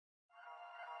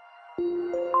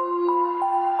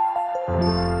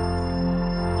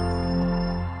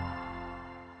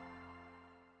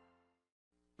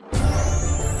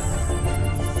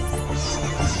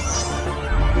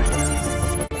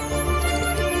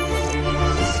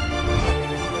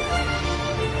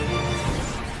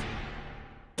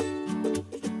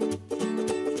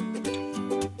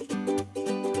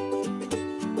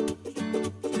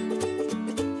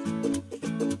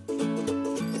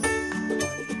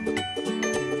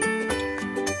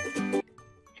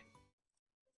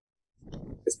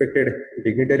Respected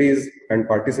dignitaries and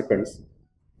participants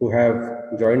who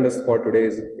have joined us for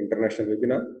today's international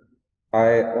webinar,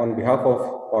 I, on behalf of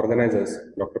organizers,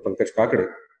 Dr. Pankaj Kakade,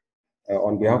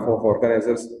 on behalf of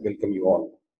organizers, welcome you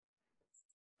all.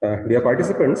 Dear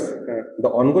participants, the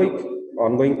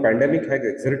ongoing pandemic has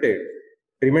exerted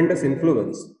tremendous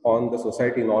influence on the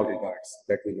society in all regards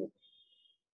that we know.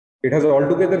 It has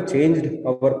altogether changed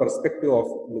our perspective of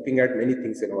looking at many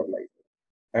things in our life.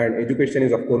 And education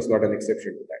is, of course, not an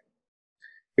exception to that.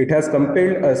 It has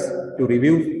compelled us to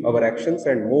review our actions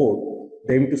and mold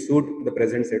them to suit the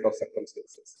present set of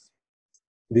circumstances.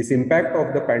 This impact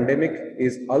of the pandemic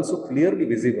is also clearly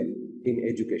visible in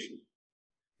education.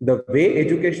 The way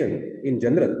education in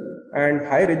general and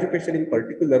higher education in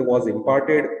particular was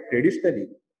imparted traditionally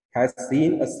has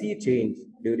seen a sea change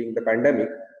during the pandemic,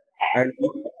 and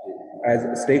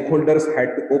as stakeholders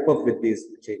had to cope up with these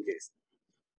changes.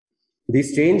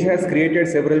 This change has created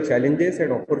several challenges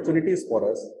and opportunities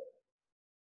for us.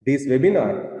 This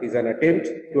webinar is an attempt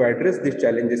to address these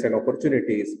challenges and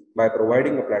opportunities by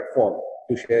providing a platform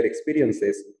to share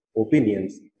experiences,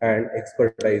 opinions, and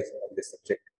expertise on this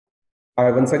subject.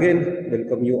 I once again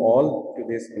welcome you all to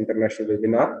this international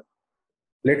webinar.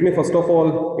 Let me first of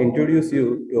all introduce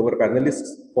you to our panelists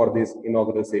for this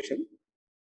inaugural session.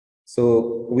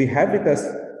 So we have with us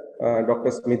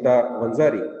Dr. Smeeta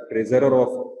Wanjari, Treasurer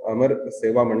of Amar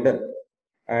Seva Mandal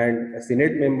and a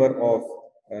Senate member of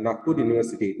Nagpur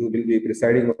University, who will be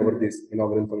presiding over this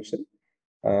inaugural function.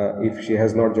 If she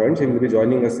has not joined, she will be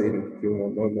joining us in a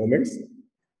few moments.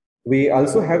 We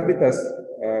also have with us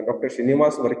Dr.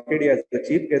 Srinivasa Varakhedi as the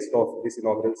chief guest of this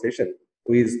inaugural session,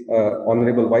 who is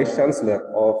Hon'ble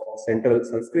Vice-Chancellor of Central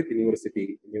Sanskrit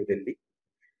University, New Delhi.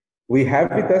 We have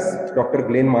with us Dr.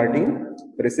 Glen T,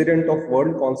 President of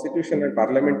World Constitution and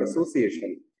Parliament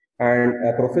Association and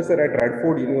a professor at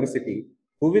Radford University,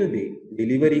 who will be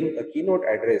delivering a keynote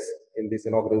address in this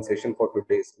inaugural session for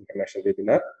today's international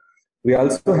webinar. We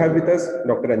also have with us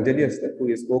Dr. Anjali Hastak, who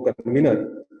is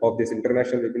co-convener of this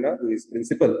international webinar, who is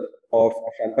principal of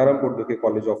Shantaram Potdukhe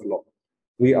College of Law.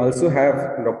 We also have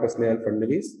Dr. Sneha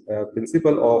Wanjari,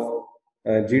 principal of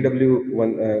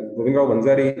Govindrao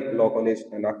Wanjari Law College,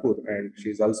 Nagpur, and she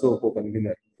is also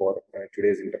co-convener for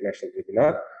today's international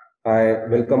webinar. I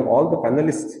welcome all the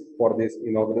panelists for this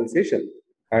inaugural session.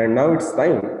 And now it's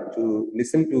time to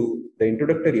listen to the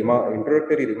introductory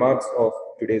remarks of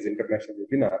today's international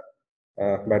webinar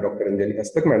by Dr. Anjali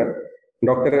Hastak, Madam.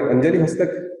 Dr. Anjali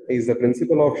Hastak is the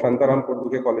principal of Shantaram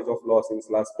Potdukhe College of Law since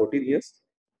last 14 years.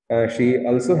 She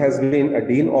also has been a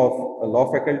dean of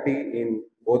law faculty in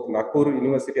both Nagpur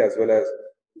University as well as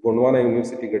Gondwana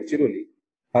University, Gadchiroli.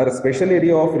 Her special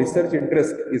area of research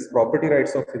interest is property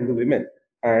rights of Hindu women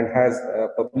and has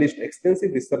published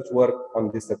extensive research work on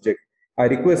this subject. I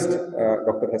request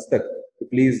Dr. Hastak to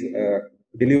please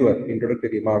deliver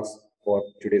introductory remarks for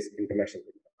today's international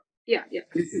webinar. Yeah.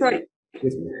 Sorry.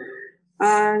 Yes,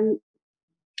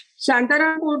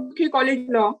 Shantaram Potdukhe College of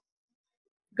Law,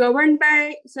 governed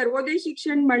by Sarvodaya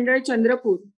Shikshan Mandal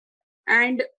Chandrapur,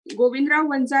 and Govindrao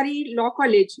Wanjari Law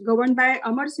College, governed by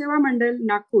Amar Seva Mandal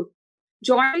Nagpur,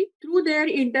 jointly through their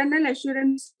internal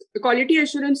assurance, quality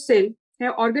assurance cell,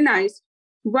 have organized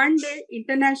one-day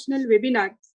international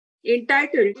webinar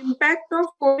entitled Impact of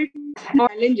COVID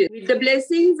Challenges, with the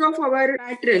blessings of our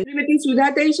patron, Srimati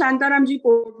Sudhatai Shantaramji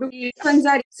Potdukhe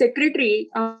Wanjari, Secretary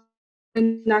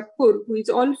in Nagpur, who is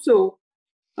also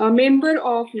a member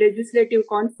of Legislative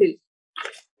Council.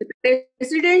 The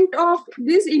president of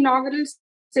this inaugural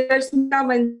session,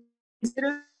 Smeeta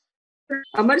Wanjari,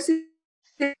 Amar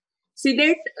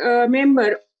Senate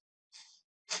member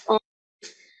of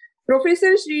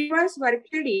Professor Srinivasa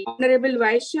Varakhedi, Honorable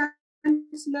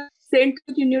Vice-Chancellor,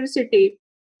 Central University,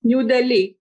 New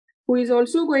Delhi, who is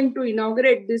also going to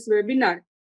inaugurate this webinar.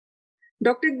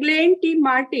 Dr. Glen T.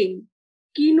 Martin,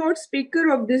 keynote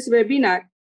speaker of this webinar,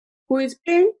 who is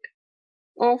president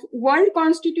of World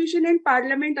Constitution and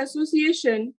Parliament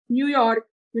Association, New York,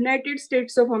 United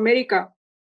States of America.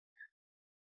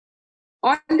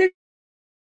 On the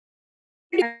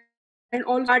and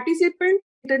all participant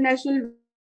international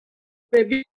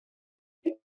webinar,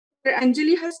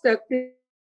 Anjali Hastak,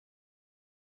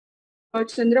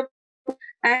 Chandrapur,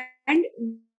 and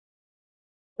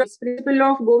Principal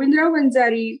of Govindrao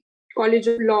Wanjari College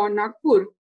of Law, Nagpur,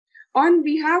 on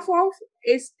behalf of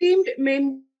esteemed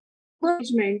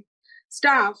management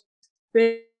staff,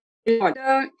 the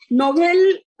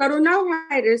novel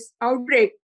coronavirus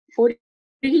outbreak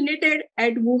originated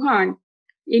at Wuhan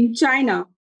in China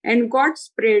and got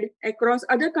spread across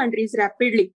other countries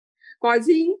rapidly,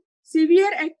 causing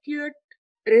severe acute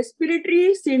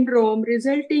respiratory syndrome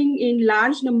resulting in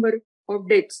large number of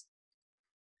deaths.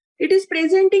 It is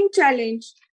presenting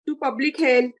challenge to public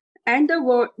health and the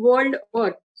world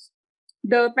over.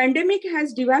 The pandemic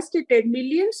has devastated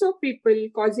millions of people,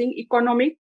 causing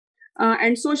economic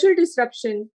and social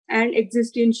disruption and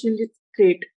existential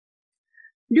threat.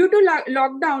 Due to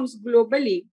lockdowns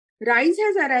globally, rise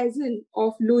has arisen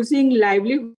of losing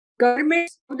livelihood.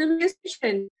 Governments of the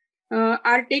nation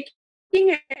are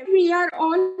taking, we are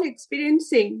all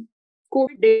experiencing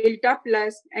COVID Delta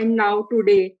Plus and now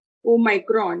today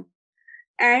Omicron.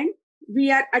 And we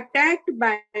are attacked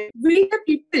by the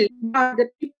people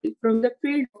from the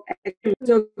field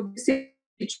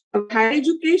of higher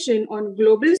education on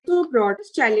global so broad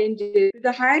challenges to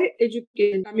the higher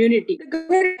education community. The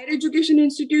higher education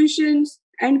institutions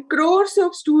and crores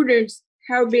of students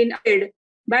have been affected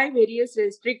by various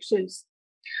restrictions.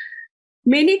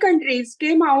 Many countries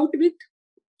came out with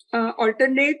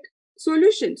alternate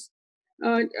solutions.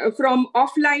 From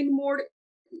offline mode,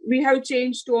 we have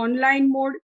changed to online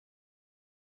mode.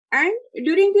 And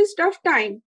during this tough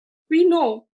time, we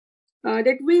know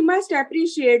that we must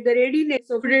appreciate the readiness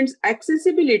of students'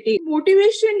 accessibility.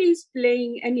 Motivation is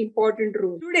playing an important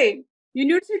role. Today,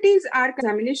 universities are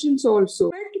examinations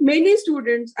also, but many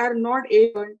students are not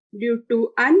able due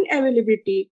to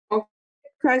unavailability of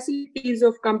facilities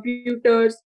of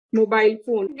computers, mobile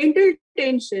phones, mental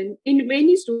tension in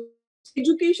many students.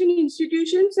 Education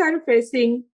institutions are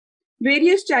facing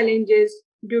various challenges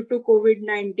due to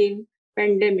COVID-19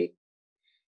 pandemic.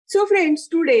 So friends,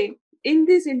 today in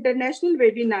this international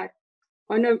webinar,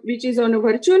 which is on a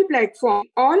virtual platform,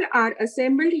 all are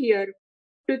assembled here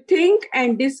to think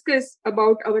and discuss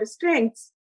about our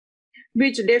strengths,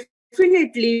 which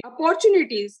definitely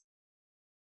opportunities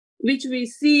which we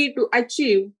see to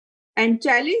achieve, and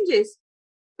challenges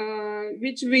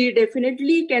which we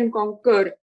definitely can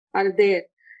conquer are there.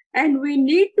 And we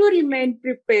need to remain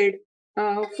prepared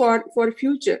for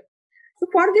future. So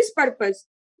for this purpose,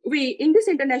 we in this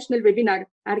international webinar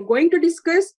are going to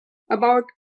discuss about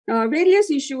various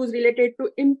issues related to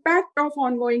impact of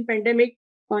ongoing pandemic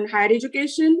on higher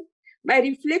education by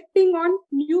reflecting on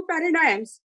new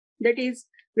paradigms, that is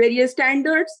various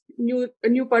standards,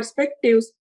 new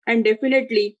perspectives, and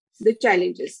definitely the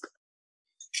challenges.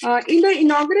 In the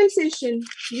inaugural session,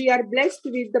 we are blessed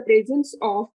with the presence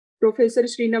of Professor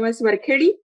Srinivasa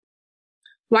Varakhedi,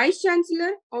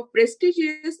 Vice-Chancellor of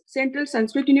prestigious Central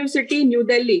Sanskrit University, New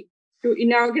Delhi, to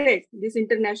inaugurate this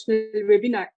international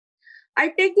webinar. I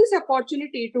take this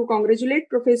opportunity to congratulate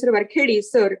Professor Varakhedi,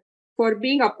 sir, for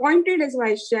being appointed as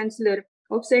Vice-Chancellor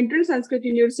of Central Sanskrit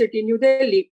University, New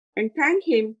Delhi, and thank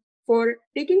him for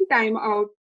taking time out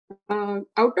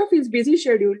of his busy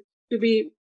schedule to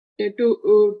be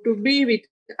with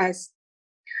us.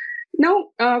 Now,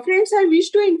 friends, I wish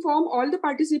to inform all the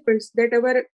participants that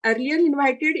our earlier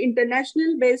invited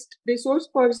international-based resource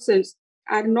persons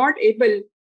are not able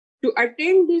to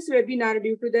attend this webinar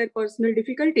due to their personal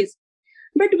difficulties.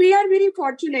 But we are very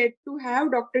fortunate to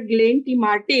have Dr. Glen T.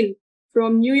 Martin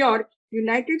from New York,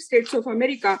 United States of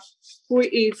America, who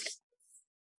is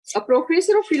a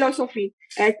professor of philosophy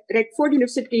at Radford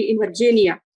University in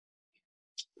Virginia.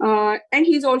 And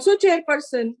he's also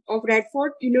chairperson of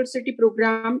Radford University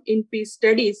program in peace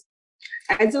studies.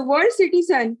 As a world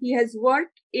citizen, he has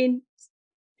worked in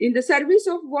the service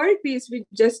of world peace with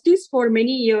justice for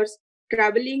many years,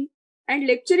 traveling and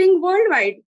lecturing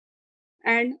worldwide,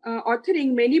 and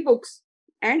authoring many books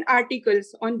and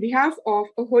articles on behalf of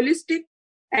a holistic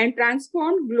and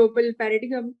transformed global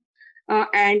paradigm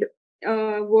and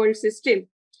world system.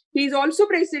 He is also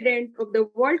president of the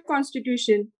World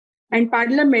Constitution and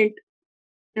Parliament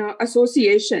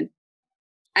Association.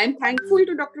 I am thankful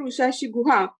to Dr. Ushashi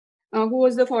Guha, who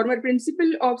was the former principal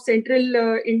of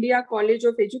Central India College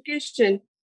of Education,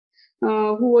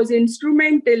 who was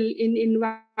instrumental in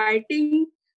inviting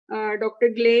Dr.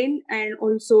 Glen and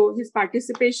also his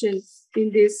participation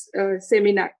in this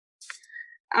seminar.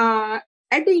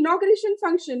 At the inauguration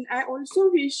function, I also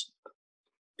wish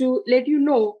to let you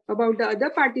know about the other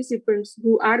participants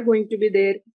who are going to be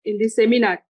there in this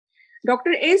seminar.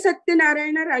 Dr. A.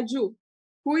 Satyanarayana Raju,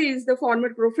 who is the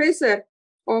former professor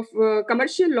of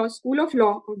Commercial Law, School of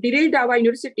Law, Direct Dawa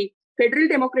University, Federal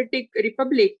Democratic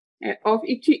Republic of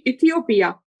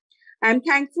Ethiopia. I am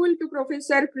thankful to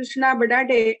Professor Krishna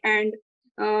Badade and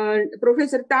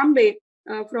Professor Tambe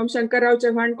from Shankarrao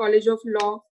Chauhan College of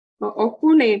Law of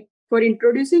Pune for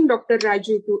introducing Dr.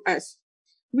 Raju to us.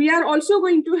 We are also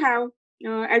going to have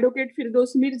Advocate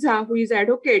Firdos Mirza, who is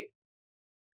advocate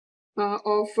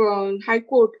of High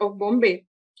Court of Bombay.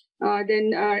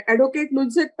 Then Advocate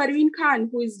Nuzhat Parveen Khan,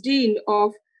 who is Dean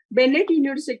of Bennett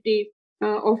University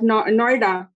of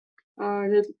Noida.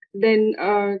 Then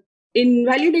in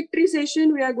valedictory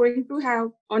session, we are going to have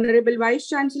Honorable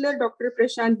Vice-Chancellor Dr.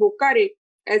 Prashant Bokare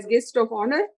as guest of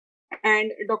honor,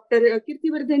 and Dr.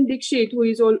 Kirtivardhan Dikshit, who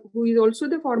is also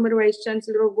the former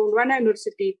Vice-Chancellor of Gondwana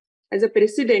University, as a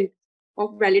president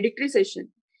of valedictory session.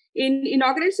 In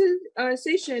inaugural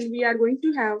session, we are going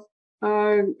to have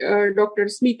Dr.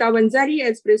 Smeeta Wanjari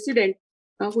as president,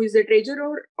 who is the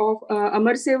treasurer of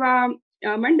Amar Seva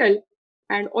Mandal,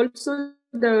 and also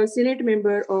the Senate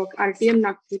member of RTM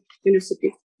Nagpur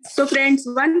University. So friends,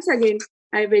 once again,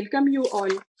 I welcome you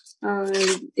all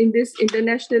in this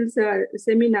international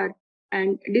seminar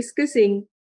and discussing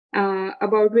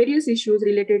about various issues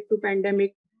related to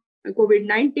pandemic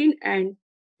COVID-19 and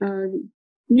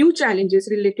new challenges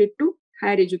related to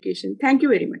higher education. Thank you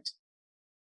very much.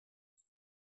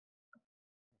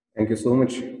 Thank you so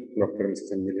much, Dr.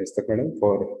 Mrs. Anjali Hastak, madam,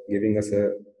 for giving us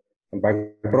a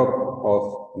backdrop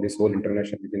of this whole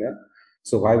international webinar.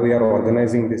 So why we are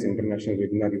organizing this international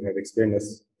webinar, you have explained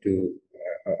us to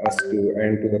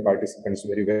and to the participants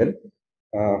very well.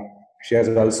 She has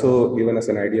also given us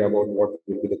an idea about what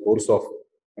will be the course of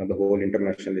the whole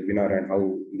international webinar and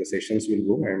how the sessions will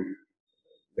go, and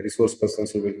the resource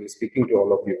persons who will be speaking to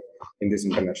all of you in this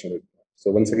international webinar.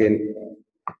 So once again,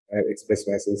 I express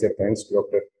my sincere thanks to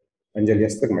Dr. Anjali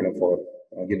Hastak, madam, for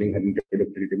giving her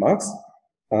introductory remarks.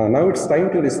 Now it's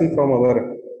time to listen from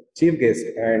our chief guest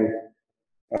and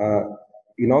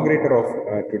inaugurator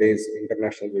of today's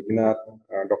international webinar,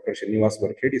 Dr. Srinivasa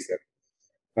Varakhedi, sir.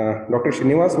 Dr.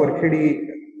 Srinivasa Varakhedi,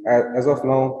 as of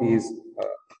now, is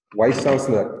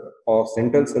Vice-Chancellor of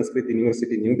Central Sanskrit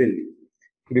University, New Delhi.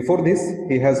 Before this,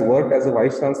 he has worked as a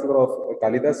Vice-Chancellor of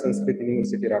Kalidas Sanskrit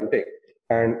University, Ramtek,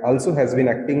 and also has been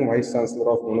acting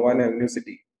Vice-Chancellor of Gondwana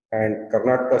University and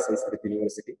Karnataka Sanskrit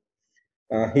University.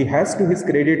 He has to his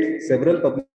credit several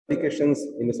publications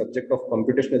in the subject of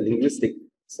computational linguistics,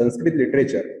 Sanskrit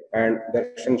literature, and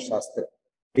Darshan Shastra.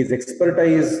 His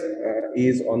expertise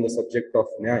is on the subject of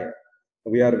Nyaya.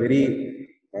 We are very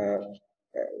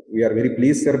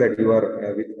pleased, sir, that you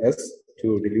are with us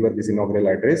to deliver this inaugural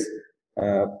address.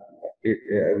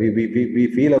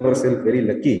 We feel ourselves very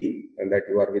lucky that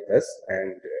you are with us,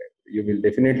 and you will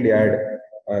definitely add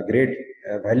great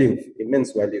value,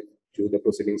 immense value to the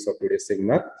proceedings of today's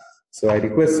seminar. So I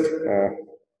request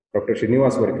Dr.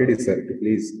 Srinivasa Varakhedi, sir, to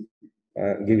please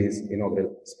give his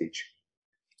inaugural speech.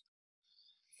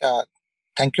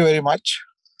 Thank you very much.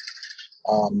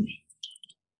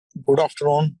 Good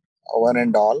afternoon, one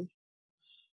and all.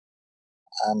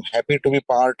 I'm happy to be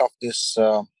part of this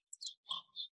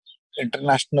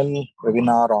international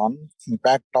webinar on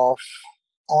impact of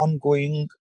ongoing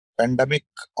pandemic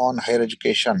on higher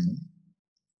education,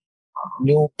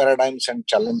 new paradigms and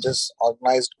challenges,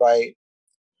 organized by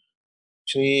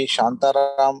Sri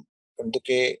Shantaram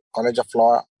Potdukhe College of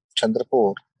Law,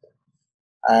 Chandrapur,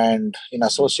 and in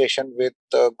association with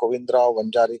Govindrao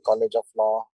Wanjari College of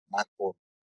Law, Nagpur.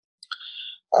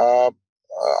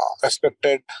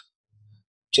 Respected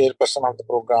chairperson of the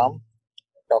program,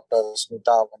 Dr.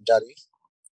 Smeeta Wanjari,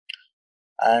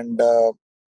 and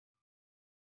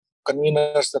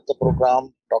conveners of the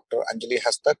program, Dr. Anjali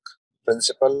Hastak,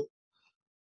 principal,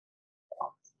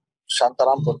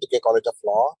 Shantaram Potdukhe College of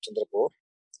Law, Chandrapur,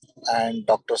 and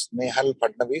Dr. Snehal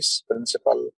Fadnavis,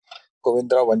 principal,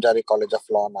 Govindrao Wanjari College of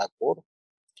Law, Nagpur,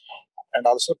 and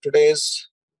also today's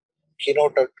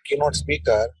keynote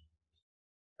speaker,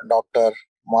 Dr.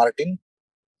 Martin,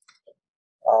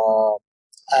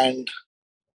 and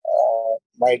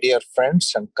my dear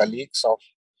friends and colleagues of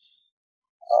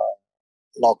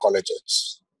law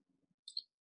colleges.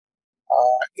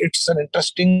 It's an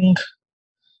interesting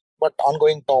but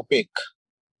ongoing topic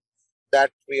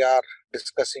that we are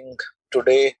discussing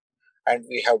today, and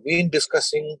we have been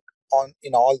discussing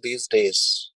in all these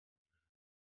days.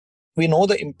 We know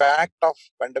the impact of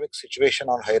pandemic situation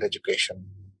on higher education.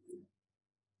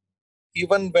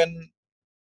 Even when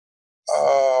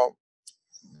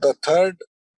the third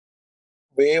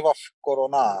wave of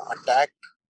corona attacked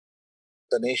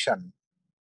the nation,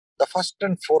 the first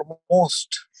and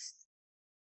foremost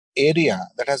area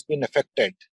that has been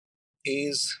affected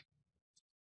is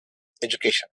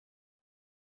education.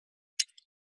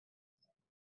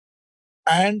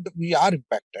 And we are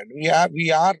impacted. We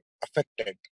are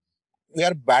affected. We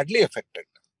are badly affected.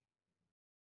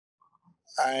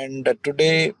 And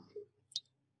today,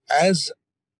 as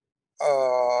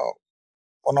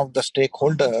one of the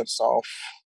stakeholders of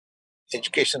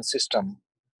education system,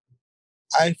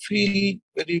 I feel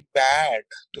very bad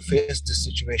to face this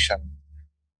situation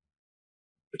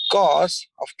because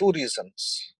of two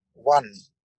reasons. One,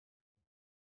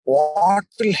 what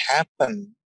will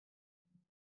happen?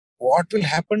 What will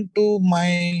happen to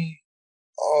my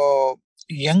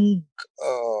young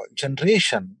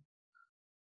generation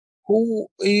who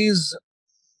is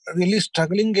really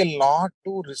struggling a lot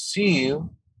to receive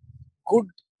good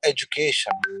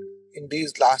education in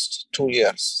these last 2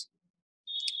 years?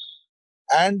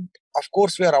 And of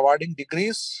course, we are awarding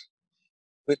degrees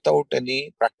without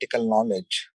any practical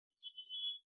knowledge.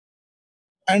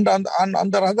 And on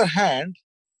the other hand,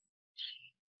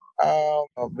 a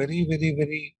very, very,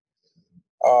 very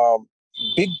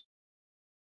big.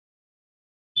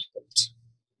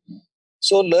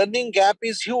 So learning gap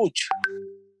is huge.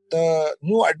 The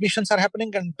new admissions are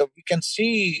happening and we can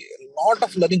see a lot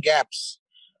of learning gaps.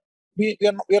 We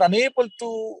are unable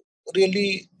to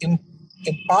really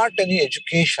impart any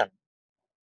education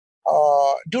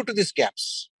due to these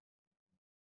gaps.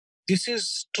 This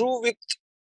is true with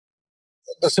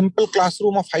the simple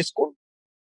classroom of high school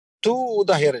to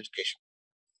the higher education.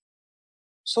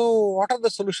 So what are the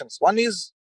solutions? One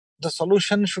is the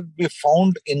solution should be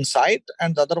found inside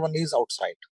and the other one is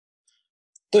outside.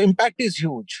 The impact is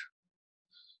huge.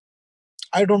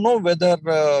 I don't know whether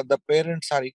the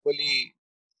parents are equally,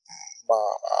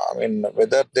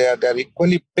 whether they are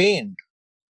equally pained.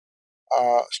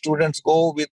 Students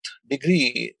go with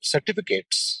degree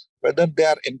certificates, whether they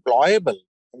are employable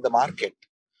in the market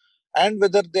and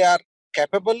whether they are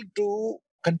capable to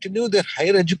continue their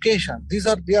higher education. These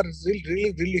are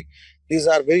really these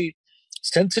are very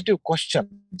sensitive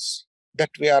questions that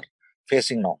we are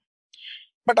facing now.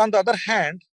 But on the other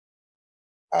hand,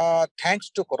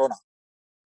 thanks to Corona,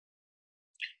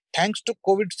 thanks to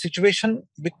COVID situation,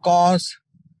 because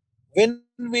when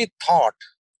we thought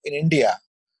in India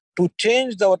to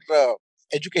change our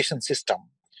education system,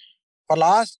 for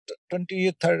last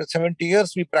 20, 30, 70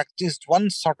 years, we practiced one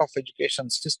sort of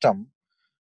education system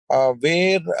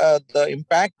where the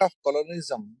impact of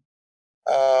colonialism,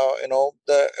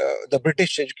 the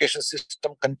British education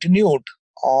system continued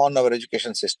on our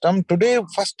education system. Today,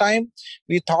 first time,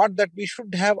 we thought that we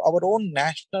should have our own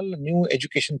national new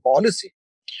education policy.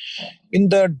 In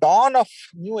the dawn of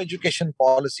new education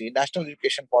policy, National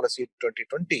Education Policy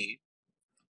 2020,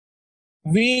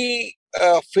 we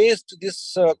faced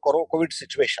this COVID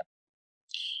situation.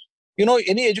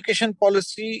 Any education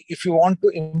policy, if you want to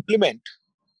implement,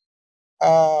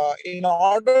 in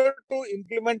order to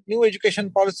implement new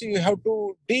education policy, you have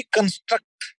to deconstruct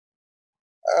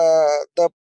the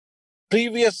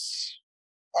previous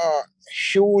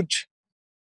huge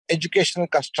educational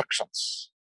constructions.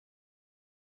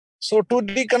 So to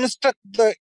deconstruct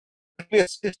the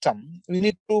previous system, we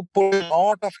need to put a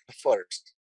lot of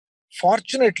efforts.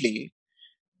 Fortunately,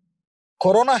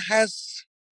 Corona has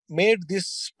made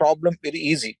this problem very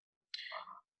easy.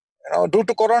 Due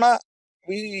to Corona,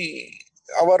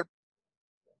 our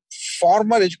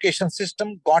formal education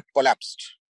system got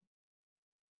collapsed.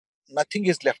 Nothing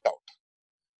is left out.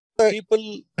 The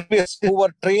people who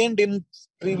were trained in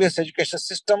previous education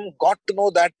system got to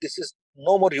know that this is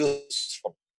no more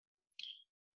useful.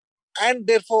 And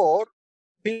therefore,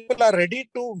 people are ready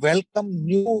to welcome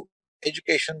new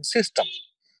education system.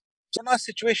 So now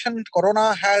situation,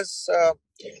 Corona has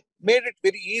made it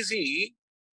very easy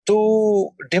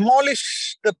to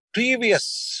demolish the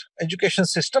previous education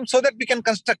system so that we can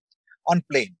construct on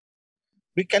plane.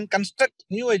 We can construct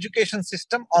new education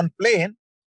system on plane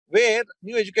where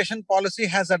new education policy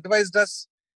has advised us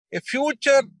a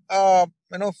futuristic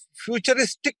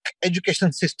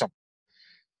education system.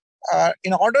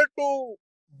 In order to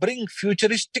bring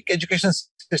futuristic education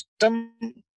system,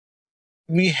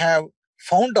 we have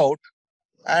found out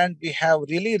and we have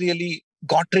really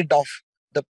got rid of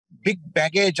the big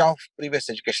baggage of previous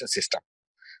education system.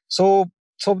 So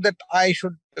that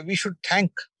we should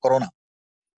thank Corona.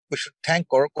 We should thank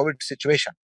COVID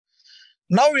situation.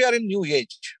 Now we are in new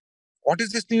age. What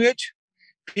is this new age?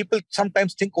 People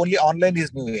sometimes think only online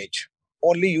is new age.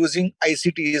 Only using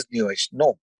ICT is new age.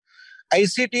 No.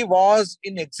 ICT was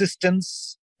in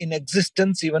existence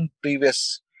even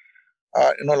previous.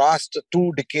 Last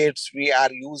 2 decades, we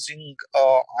are using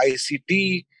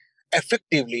ICT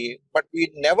effectively, but we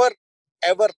never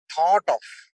ever thought of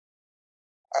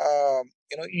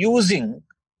using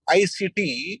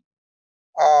ICT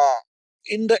uh,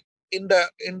 in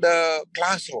the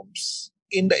classrooms,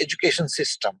 in the education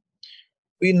system.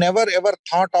 We never ever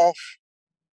thought of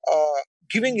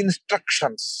giving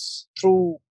instructions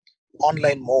through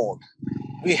online mode.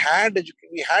 We had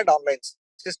online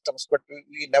systems, but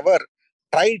we never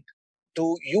tried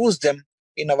to use them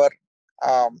in our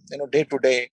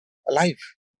day-to-day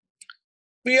life.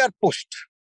 We are pushed.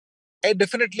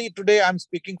 Definitely today I'm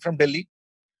speaking from Delhi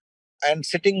and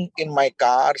sitting in my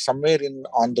car somewhere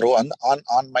on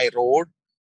my road,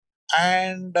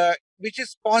 and which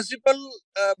is possible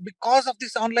because of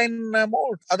this online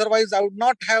mode. Otherwise, I would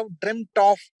not have dreamt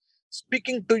of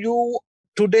speaking to you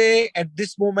today at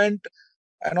this moment,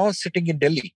 sitting in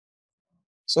Delhi.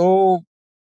 So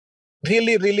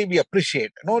really, really, we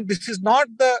appreciate. This is not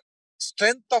the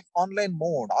strength of online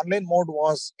mode. Online mode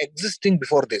was existing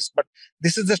before this, but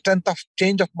this is the strength of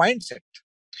change of mindset.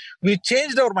 We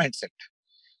changed our mindset.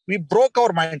 We broke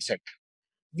our mindset.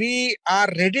 We are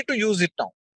ready to use it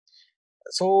now.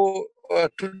 So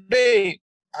today,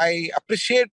 I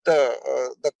appreciate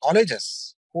the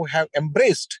colleges who have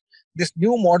embraced this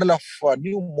new mode of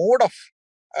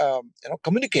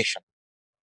communication.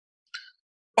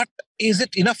 But is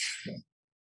it enough?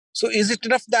 So is it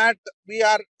enough that we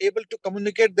are able to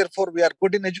communicate, therefore we are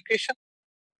good in education?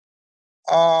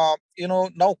 Now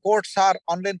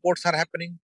online courts are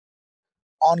happening,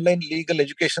 online legal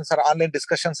educations are online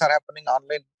discussions are happening,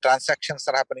 online transactions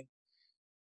are happening.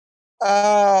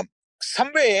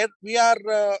 Somewhere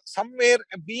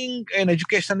being an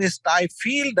educationist, I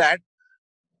feel that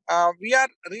we are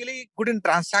really good in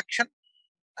transaction.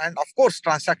 And of course,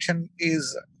 transaction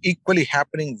is equally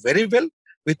happening very well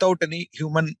without any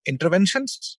human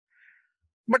interventions.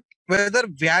 But whether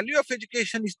value of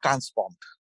education is transformed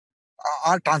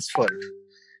or transferred,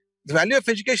 the value of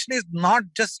education is not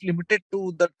just limited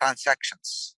to the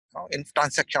transactions, in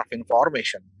transaction of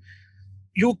information.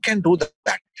 You can do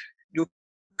that. You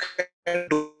can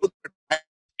do that.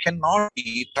 Cannot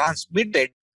be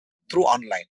transmitted through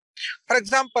online. For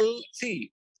example,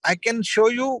 see, I can show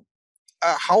you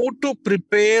how to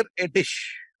prepare a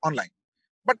dish online,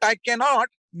 but I cannot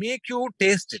make you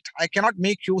taste it. I cannot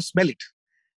make you smell it.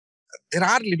 There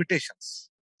are limitations.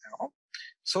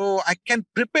 So I can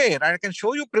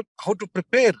show you how to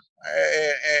prepare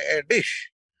a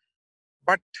dish,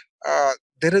 but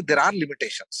there are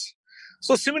limitations.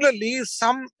 So similarly,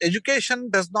 some education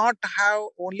does not have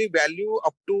only value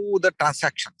up to the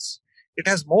transactions. It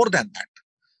has more than that.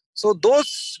 So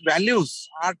those values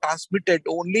are transmitted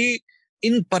only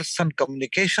in-person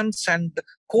communications and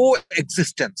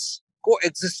coexistence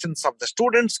of the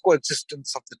students,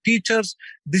 coexistence of the teachers.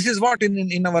 This is what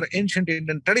in our ancient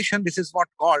Indian tradition, this is what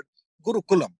called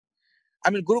Gurukulam. I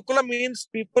mean, Gurukulam means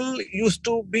people used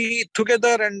to be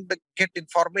together and get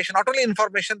information. Not only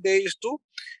information, they used to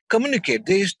communicate,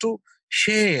 they used to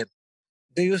share,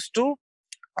 they used to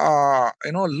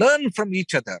learn from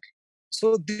each other.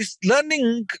 So this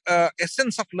learning,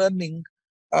 essence of learning,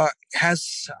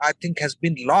 has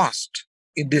been lost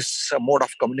in this mode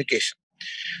of communication.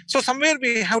 So somewhere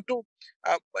we have to,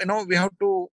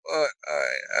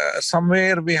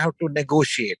 somewhere we have to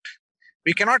negotiate.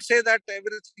 We cannot say that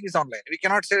everything is online. We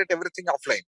cannot say that everything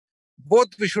offline. Both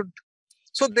we should.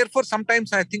 So therefore,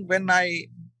 sometimes I think when I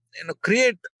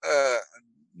create a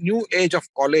new age of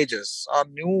colleges or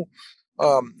new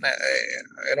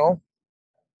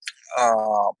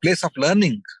place of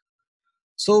learning,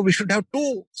 so we should have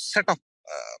two set of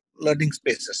learning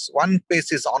spaces. One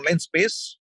space is online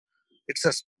space. It's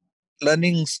a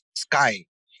learning sky.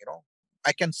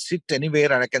 I can sit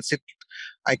anywhere and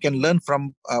I can learn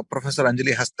from Professor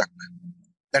Anjali Hastak.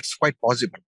 That's quite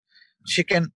possible. She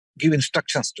can give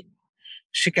instructions to me.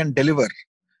 She can deliver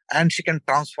and she can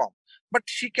transform. But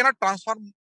she cannot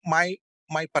transform my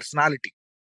personality.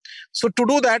 So to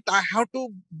do that, I have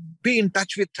to be in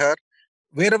touch with her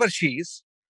wherever she is.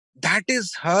 That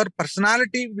is, her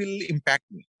personality will impact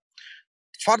me.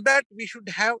 For that, we should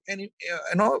have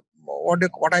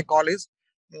what I call is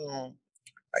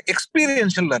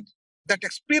experiential learning. That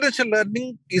experiential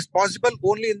learning is possible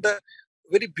only in the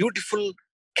very beautiful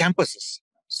campuses.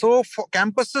 So for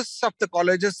campuses of the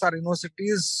colleges or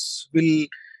universities will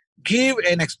give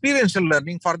an experiential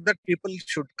learning. For that, people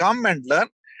should come and learn.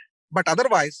 But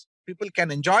otherwise, people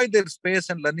can enjoy their space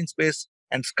and learning space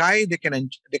and sky. They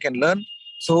can learn.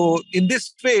 So in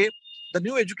this way, the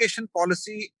new education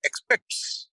policy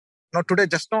expects. Today,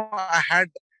 just now, I had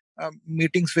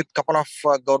meetings with a couple of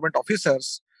government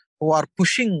officers who are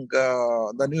pushing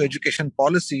the new education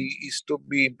policy is to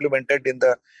be implemented in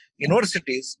the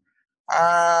universities.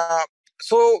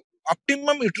 So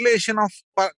optimum utilization of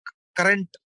current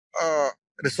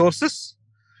resources,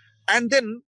 and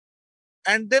then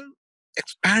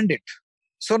expand it.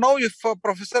 So now, if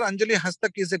Professor Anjali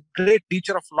Hastak is a great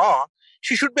teacher of law,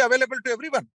 she should be available to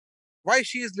everyone. Why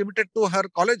she is limited to her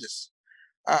colleges?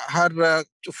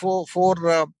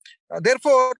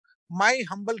 Therefore, my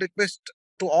humble request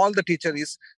to all the teachers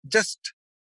is just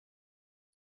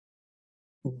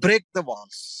break the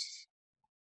walls,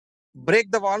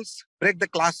 break the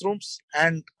classrooms,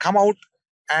 and come out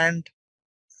and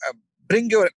bring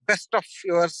your best of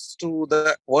yours to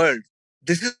the world.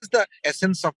 This is the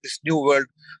essence of this new world,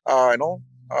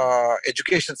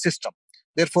 education system.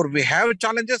 Therefore, we have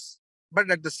challenges, but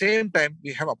at the same time,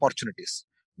 we have opportunities.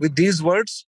 With these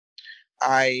words,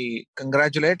 I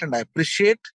congratulate and I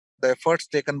appreciate the efforts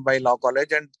taken by Law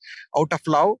College, and out of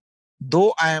love,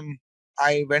 though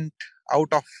I went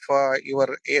out of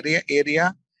your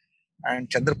area, and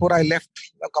Chandrapur I left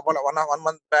one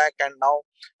month back, and now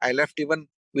I left even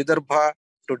Vidarbha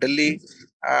to Delhi.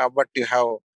 But you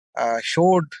have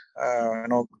showed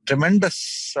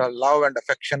tremendous love and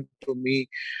affection to me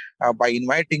by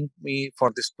inviting me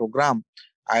for this program.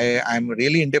 I am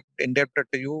really indebted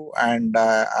to you, and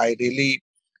I really,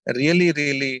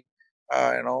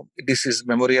 this is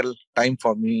memorial time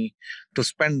for me to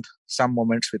spend some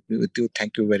moments with you.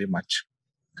 Thank you very much.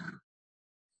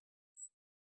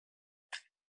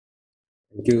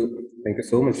 Thank you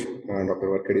so much, Dr.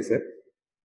 Varakhedi sir.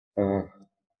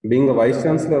 Being a Vice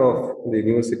Chancellor of the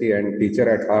university and teacher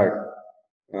at heart,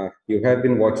 you have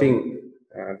been watching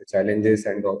the challenges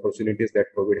and the opportunities that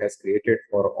COVID has created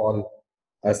for all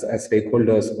us as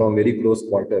stakeholders from very close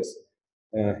quarters.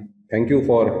 Thank you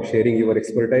for sharing your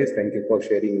expertise. Thank you for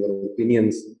sharing your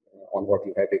opinions on what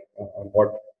you have, on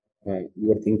what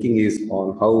your thinking is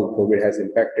on how COVID has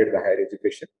impacted the higher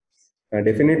education.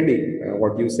 Definitely,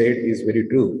 what you said is very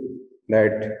true,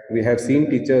 that we have seen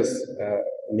teachers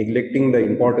neglecting the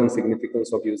important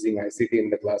significance of using ICT in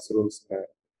the classrooms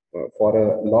for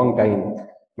a long time.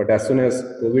 But as soon as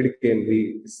COVID came,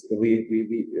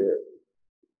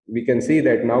 we can see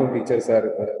that now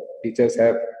teachers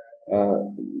have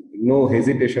no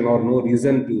hesitation or no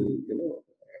reason to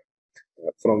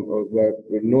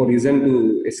no reason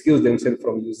to excuse themselves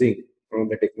from using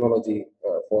the technology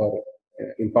for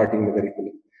imparting the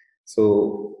curriculum.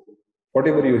 So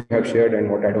whatever you have shared and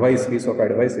what piece of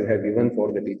advice you have given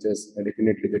for the teachers,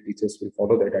 definitely the teachers will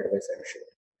follow that advice, I'm sure.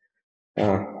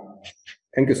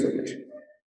 Thank you so much.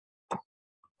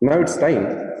 Now it's time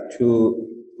to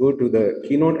go to the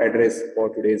keynote address for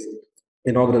today's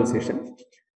inaugural session.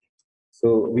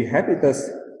 So we have with us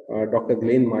Dr.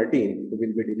 Glen Martin, who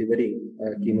will be delivering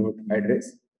a keynote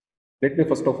address. Let me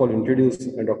first of all introduce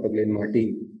Dr. Glen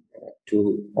Martin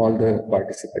to all the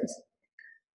participants.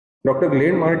 Dr.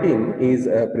 Glen Martin is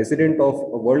President of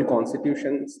World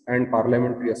Constitutions and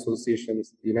Parliamentary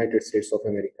Associations, United States of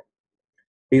America.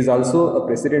 He is also a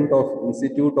President of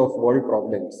Institute of World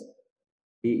Problems.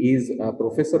 He is a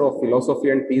Professor of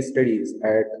Philosophy and Peace Studies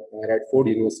at Radford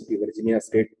University, Virginia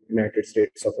State, United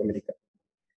States of America.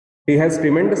 He has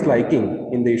tremendous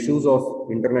liking in the issues of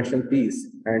international peace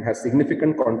and has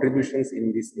significant contributions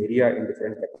in this area in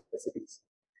different capacities.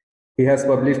 He has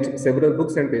published several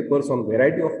books and papers on a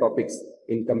variety of topics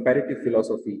in comparative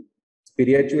philosophy,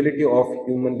 spirituality of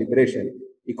human liberation,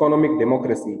 economic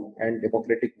democracy, and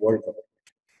democratic world government.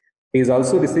 He is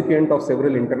also recipient of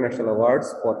several international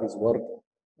awards for his work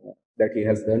that he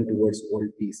has done towards world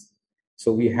peace.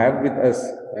 So we have with us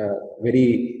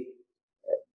very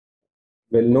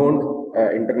well-known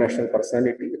international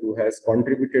personality who has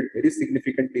contributed very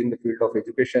significantly in the field of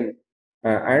education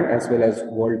and as well as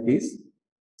world peace.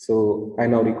 So I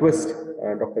now request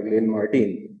Dr. Glen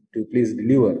Martin to please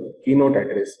deliver keynote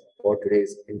address for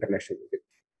today's international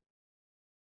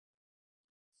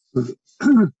event.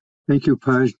 Thank you,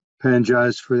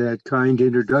 Panjas, for that kind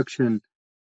introduction.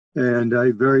 And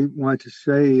I very much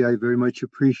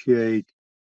appreciate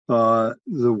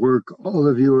the work all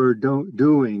of you are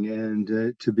doing, and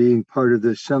to being part of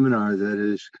this seminar that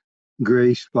is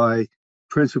graced by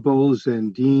principals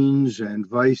and deans and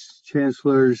vice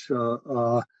chancellors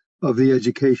of the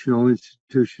educational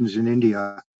institutions in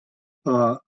India.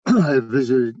 I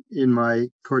visited in my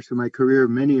course of my career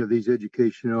many of these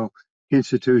educational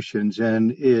institutions,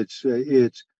 and it's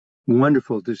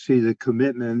wonderful to see the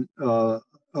commitment of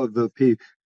the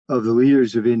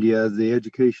leaders of India, the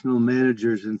educational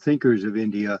managers and thinkers of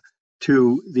India,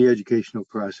 to the educational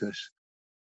process.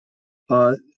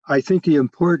 I think the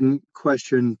important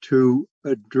question to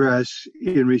address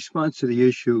in response to the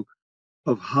issue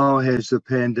of how has the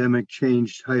pandemic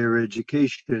changed higher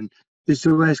education is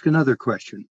to ask another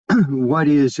question. what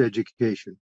is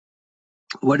education?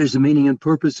 What is the meaning and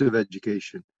purpose of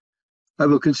education? I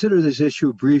will consider this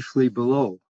issue briefly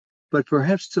below, but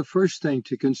perhaps the first thing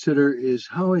to consider is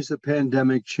how has the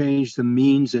pandemic changed the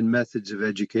means and methods of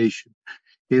education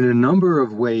in a number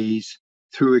of ways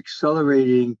through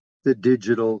accelerating the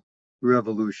digital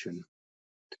revolution.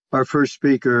 Our first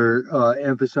speaker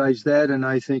emphasized that, and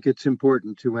I think it's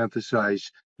important to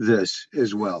emphasize this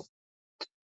as well.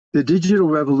 The digital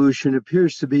revolution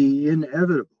appears to be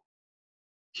inevitable.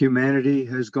 Humanity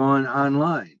has gone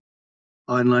online.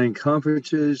 Online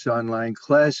conferences, online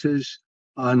classes,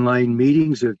 online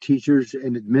meetings of teachers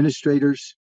and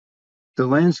administrators. The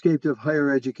landscape of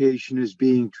higher education is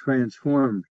being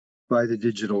transformed by the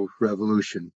digital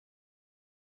revolution.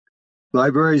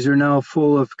 Libraries are now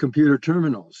full of computer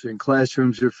terminals, and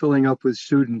classrooms are filling up with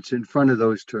students in front of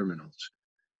those terminals.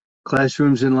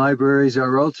 Classrooms and libraries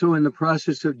are also in the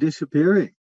process of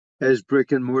disappearing as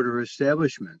brick and mortar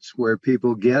establishments where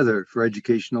people gather for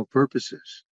educational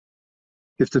purposes.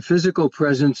 If the physical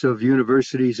presence of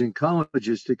universities and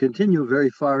colleges to continue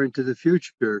very far into the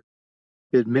future,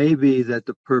 it may be that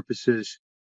the purposes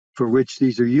for which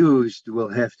these are used will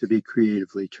have to be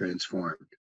creatively transformed.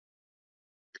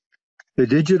 The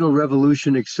digital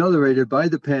revolution accelerated by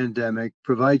the pandemic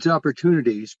provides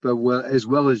opportunities, but as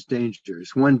well as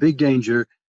dangers. One big danger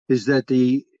is that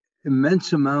the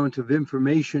immense amount of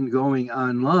information going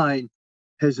online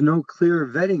has no clear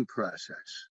vetting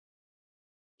process.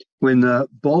 When the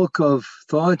bulk of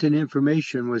thought and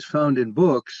information was found in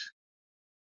books,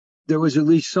 there was at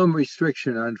least some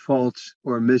restriction on false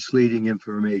or misleading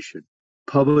information.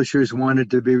 Publishers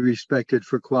wanted to be respected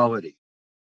for quality.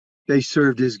 They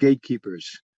served as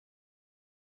gatekeepers.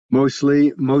 Most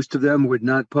of them would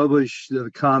not publish the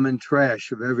common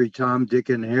trash of every Tom, Dick,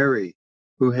 and Harry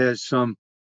who has some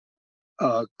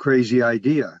crazy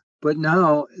idea. But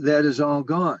now that is all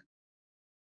gone.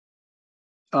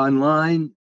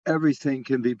 Online, everything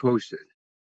can be posted.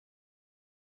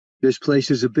 This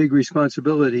places a big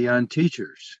responsibility on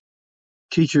teachers.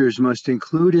 Teachers must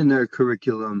include in their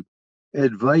curriculum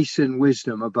advice and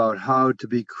wisdom about how to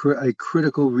be a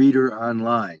critical reader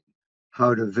online,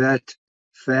 how to vet,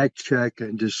 fact check,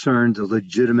 and discern the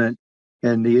legitimate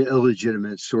and the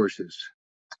illegitimate sources.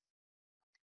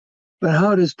 But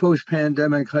how does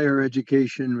post-pandemic higher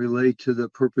education relate to the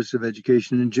purpose of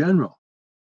education in general?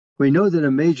 We know that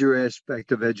a major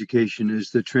aspect of education is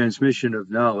the transmission of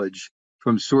knowledge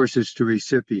from sources to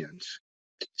recipients.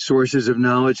 Sources of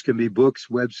knowledge can be books,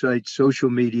 websites, social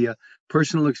media,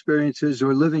 personal experiences,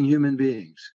 or living human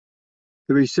beings.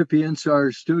 The recipients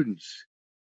are students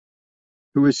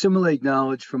who assimilate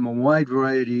knowledge from a wide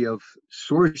variety of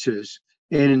sources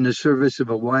and in the service of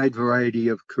a wide variety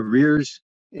of careers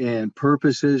and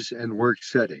purposes and work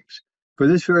settings. For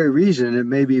this very reason, it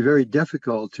may be very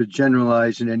difficult to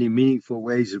generalize in any meaningful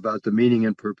ways about the meaning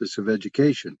and purpose of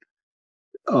education.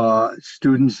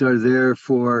 Students are there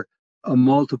for a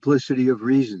multiplicity of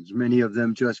reasons, many of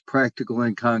them just practical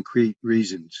and concrete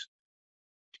reasons.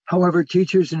 However,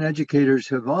 teachers and educators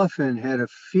have often had a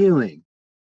feeling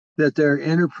that their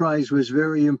enterprise was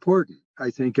very important.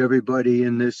 I think everybody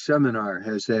in this seminar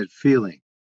has that feeling.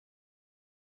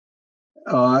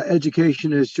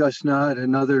 Education is just not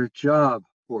another job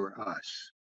for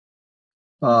us.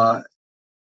 I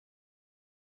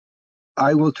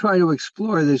will try to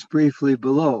explore this briefly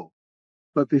below.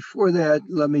 But before that,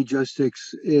 let me just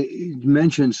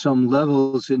mention some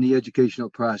levels in the educational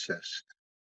process.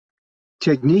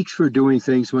 Techniques for doing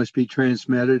things must be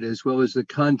transmitted, as well as the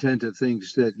content of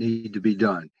things that need to be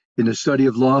done. In the study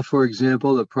of law, for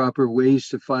example, the proper ways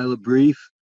to file a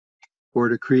brief, or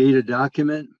to create a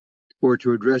document, or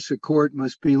to address a court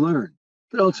must be learned,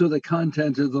 but also the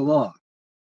content of the law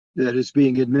that is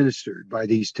being administered by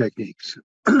these techniques.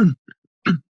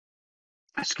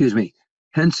 Excuse me.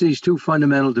 Hence, these two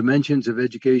fundamental dimensions of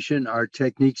education are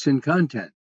techniques and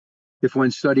content. If one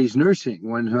studies nursing,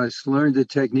 one must learn the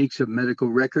techniques of medical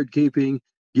record keeping,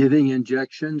 giving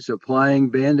injections,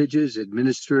 applying bandages,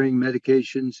 administering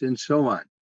medications, and so on.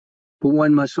 But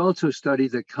one must also study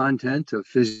the content of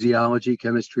physiology,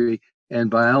 chemistry, and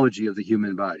biology of the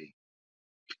human body.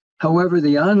 However,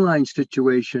 the online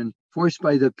situation forced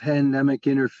by the pandemic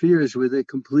interferes with the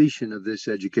completion of this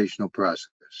educational process.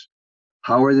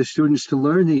 How are the students to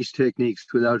learn these techniques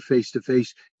without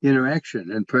face-to-face interaction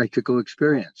and practical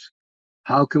experience?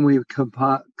 How can we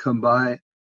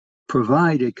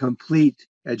provide a complete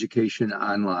education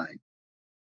online?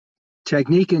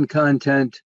 Technique and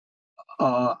content,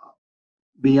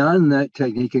 beyond that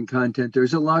technique and content,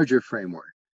 there's a larger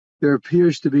framework. There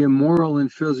appears to be a moral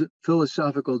and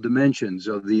philosophical dimensions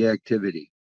of the activity.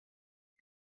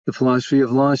 The philosophy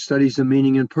of law studies the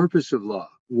meaning and purpose of law.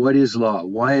 What is law?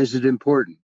 Why is it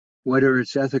important? What are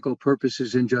its ethical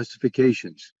purposes and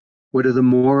justifications? What are the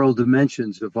moral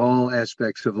dimensions of all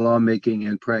aspects of lawmaking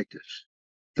and practice?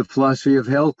 The philosophy of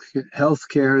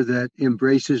healthcare that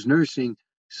embraces nursing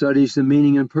studies the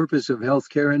meaning and purpose of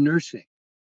healthcare and nursing.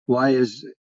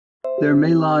 There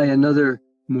may lie another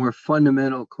more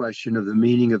fundamental question of the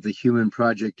meaning of the human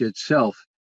project itself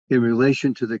in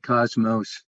relation to the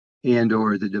cosmos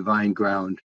and/or the divine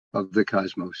ground of the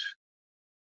cosmos.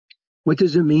 What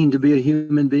does it mean to be a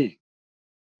human being?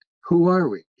 Who are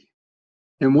we?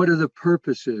 And what are the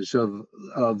purposes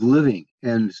of living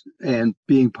and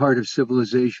being part of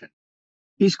civilization?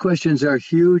 These questions are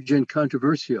huge and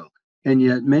controversial, and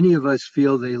yet many of us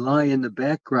feel they lie in the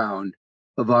background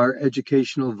of our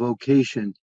educational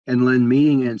vocation and lend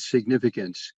meaning and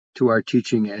significance to our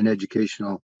teaching and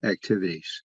educational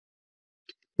activities.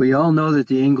 We all know that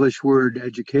the English word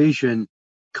education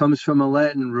comes from a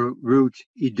Latin root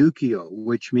educio,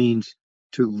 which means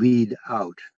to lead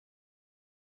out.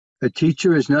 A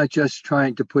teacher is not just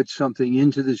trying to put something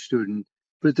into the student,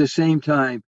 but at the same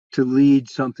time to lead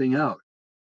something out,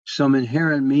 some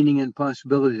inherent meaning and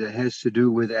possibility that has to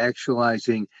do with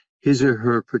actualizing his or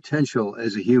her potential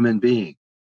as a human being.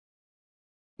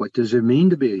 What does it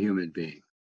mean to be a human being?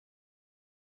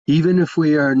 Even if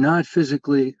we are not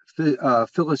philosophically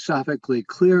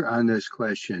clear on this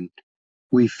question,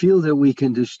 we feel that we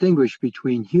can distinguish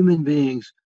between human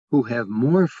beings who have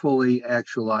more fully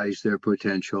actualized their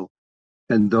potential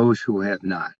and those who have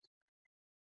not.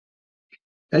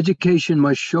 Education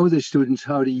must show the students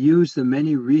how to use the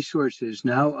many resources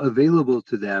now available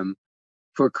to them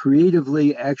for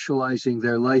creatively actualizing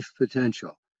their life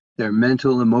potential, their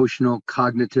mental, emotional,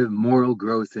 cognitive, moral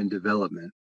growth and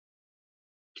development.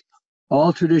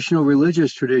 All traditional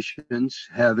religious traditions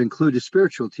have included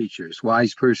spiritual teachers,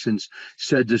 wise persons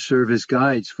said to serve as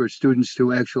guides for students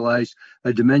to actualize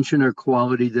a dimension or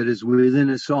quality that is within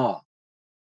us all,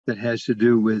 that has to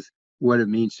do with what it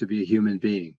means to be a human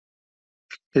being.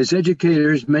 As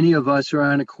educators, many of us are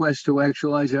on a quest to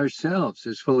actualize ourselves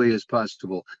as fully as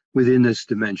possible within this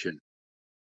dimension.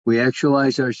 We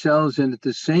actualize ourselves and at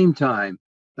the same time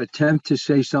attempt to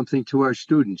say something to our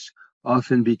students,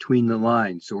 often between the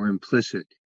lines or implicit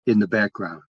in the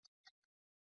background.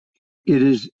 It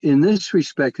is in this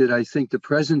respect that I think the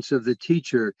presence of the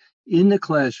teacher in the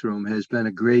classroom has been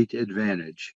a great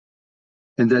advantage,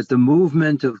 and that the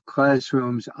movement of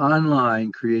classrooms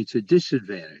online creates a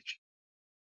disadvantage.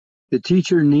 The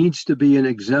teacher needs to be an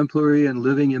exemplary and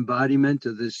living embodiment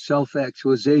of this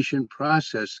self-actualization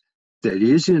process that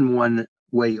is in one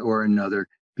way or another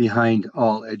behind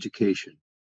all education.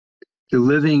 The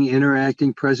living,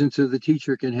 interacting presence of the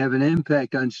teacher can have an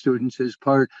impact on students as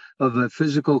part of a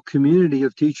physical community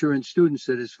of teacher and students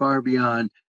that is far beyond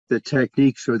the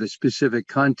techniques or the specific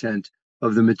content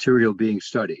of the material being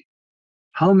studied.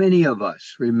 How many of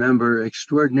us remember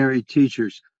extraordinary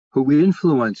teachers who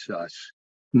influence us,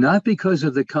 not because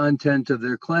of the content of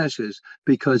their classes,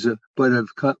 because of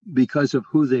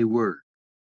who they were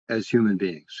as human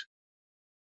beings?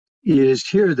 It is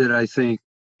here that I think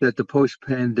that the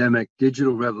post-pandemic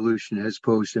digital revolution has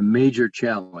posed a major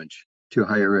challenge to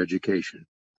higher education.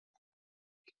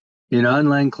 In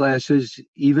online classes,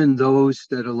 even those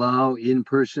that allow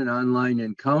in-person online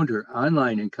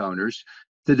encounters,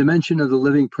 the dimension of the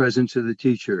living presence of the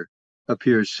teacher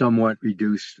appears somewhat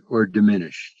reduced or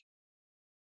diminished.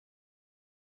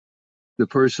 The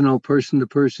personal,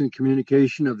 person-to-person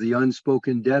communication of the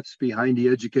unspoken depths behind the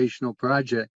educational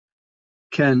project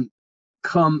can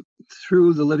come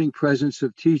through the living presence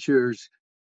of teachers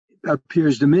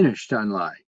appears diminished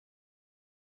online.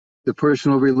 The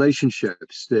personal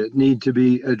relationships that need to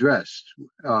be addressed,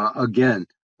 again,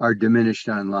 are diminished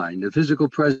online. The physical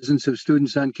presence of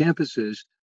students on campuses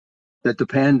that the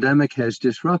pandemic has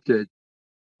disrupted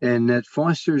and that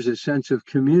fosters a sense of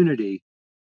community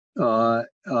has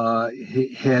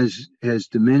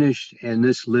diminished, and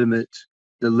this limits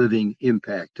the living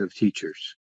impact of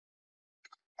teachers.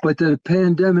 But the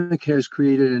pandemic has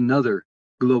created another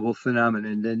global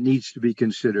phenomenon that needs to be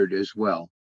considered as well.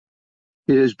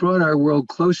 It has brought our world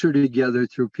closer together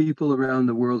through people around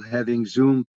the world having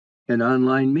Zoom and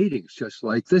online meetings, just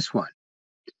like this one.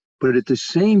 But at the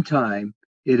same time,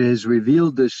 it has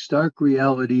revealed the stark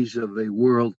realities of a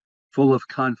world full of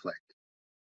conflict,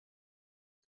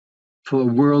 a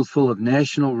world full of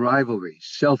national rivalries,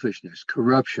 selfishness,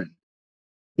 corruption,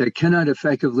 that cannot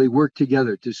effectively work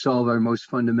together to solve our most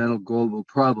fundamental global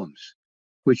problems,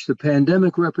 which the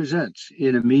pandemic represents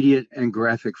in immediate and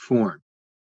graphic form.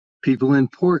 People in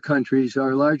poor countries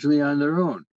are largely on their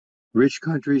own, Rich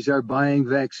countries are buying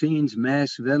vaccines,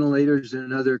 masks, ventilators,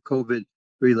 and other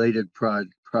COVID-related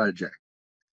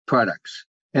products.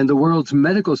 And the world's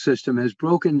medical system has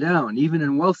broken down, even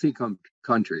in wealthy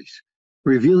countries,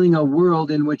 revealing a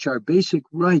world in which our basic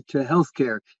right to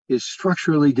healthcare is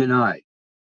structurally denied,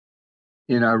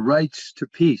 and our rights to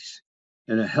peace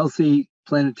and a healthy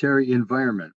planetary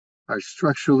environment are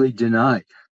structurally denied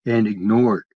and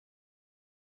ignored.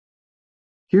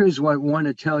 Here's what one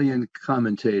Italian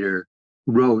commentator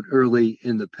wrote early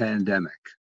in the pandemic.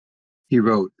 He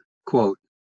wrote, quote,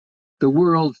 the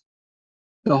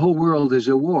whole world is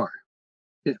a war.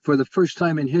 For the first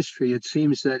time in history, it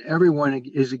seems that everyone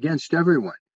is against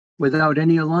everyone without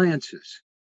any alliances.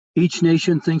 Each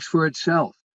nation thinks for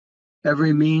itself.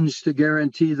 Every means to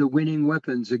guarantee the winning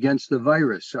weapons against the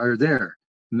virus are there: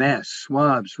 masks,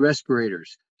 swabs,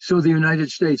 respirators. So the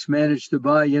United States managed to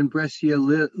buy in Brescia,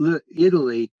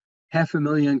 Italy,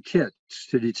 500,000 kits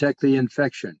to detect the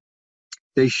infection.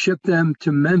 They shipped them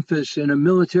to Memphis in a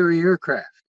military aircraft.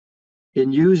 In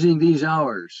these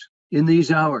hours,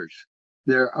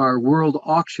 there are world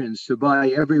auctions to buy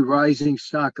every rising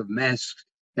stock of masks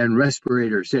and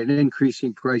respirators at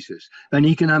increasing prices, an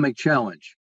economic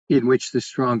challenge in which the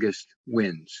strongest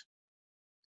wins.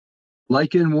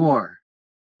 Like in war,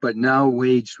 but now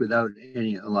waged without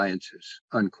any alliances,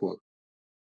 unquote.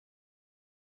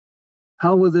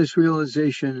 How will this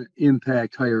realization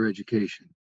impact higher education?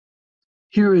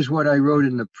 Here is what I wrote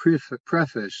in the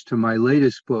preface to my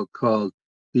latest book called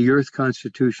The Earth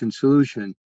Constitution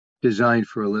Solution, Designed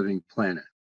for a Living Planet.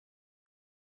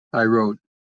 I wrote,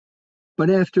 but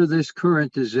after this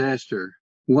current disaster,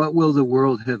 what will the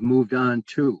world have moved on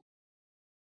to?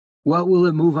 What will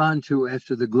it move on to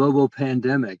after the global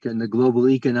pandemic and the global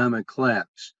economic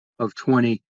collapse of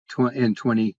 2020 and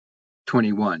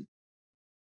 2021?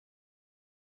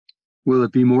 Will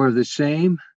it be more of the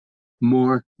same?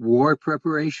 More war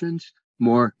preparations?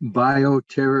 More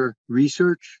bioterror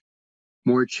research?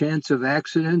 More chance of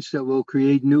accidents that will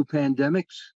create new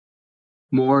pandemics?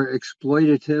 More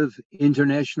exploitative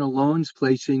international loans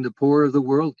placing the poor of the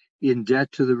world in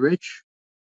debt to the rich?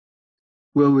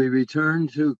 Will we return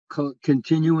to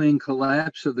continuing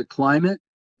collapse of the climate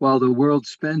while the world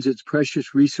spends its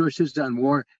precious resources on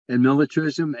war and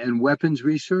militarism and weapons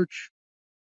research?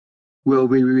 Will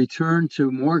we return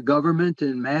to more government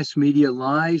and mass media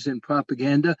lies and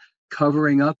propaganda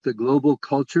covering up the global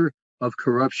culture of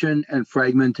corruption and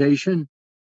fragmentation?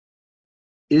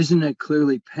 Isn't it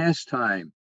clearly past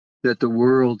time that the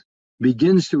world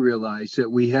begins to realize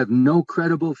that we have no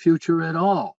credible future at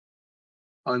all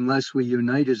unless we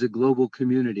unite as a global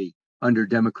community under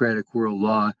democratic world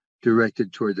law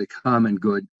directed toward the common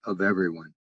good of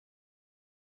everyone?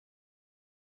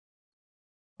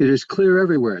 It is clear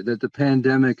everywhere that the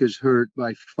pandemic has hurt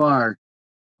by far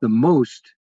the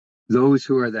most those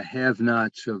who are the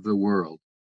have-nots of the world.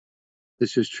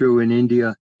 This is true in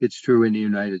India. It's true in the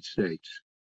United States.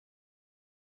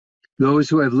 Those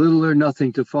who have little or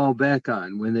nothing to fall back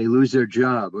on when they lose their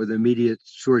job or their immediate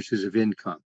sources of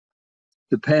income.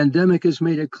 The pandemic has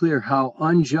made it clear how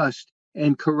unjust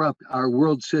and corrupt our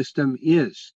world system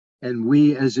is, and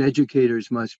we as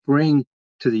educators must bring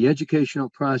to the educational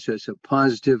process a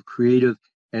positive, creative,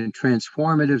 and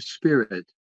transformative spirit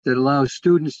that allows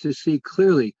students to see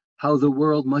clearly how the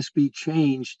world must be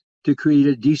changed to create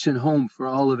a decent home for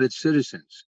all of its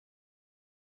citizens.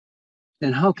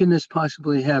 And how can this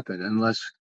possibly happen unless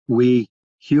we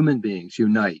human beings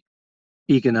unite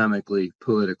economically,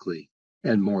 politically,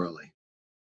 and morally?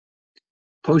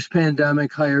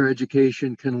 Post-pandemic higher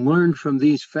education can learn from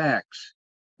these facts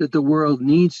that the world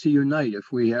needs to unite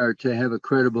if we are to have a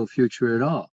credible future at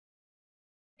all.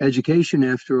 Education,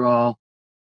 after all,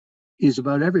 is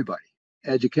about everybody.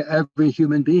 Every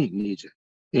human being needs it.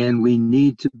 And we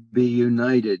need to be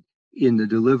united in the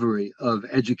delivery of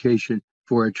education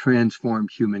for a transformed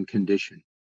human condition.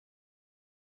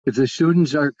 If the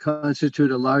students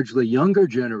constitute a largely younger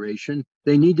generation,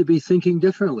 they need to be thinking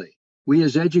differently. We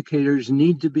as educators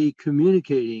need to be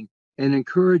communicating and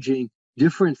encouraging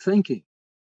different thinking.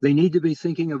 They need to be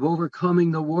thinking of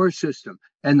overcoming the war system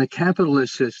and the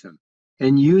capitalist system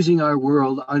and using our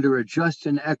world under a just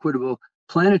and equitable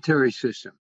planetary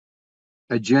system,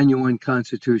 a genuine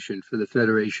constitution for the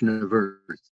Federation of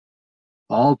Earth.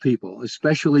 All people,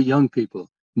 especially young people,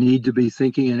 need to be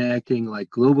thinking and acting like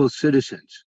global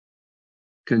citizens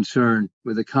concerned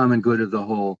with the common good of the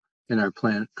whole and our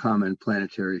common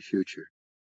planetary future.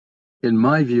 In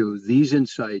my view, these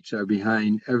insights are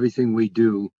behind everything we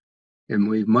do and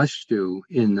we must do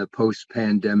in the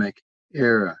post-pandemic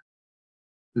era.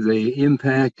 The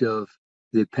impact of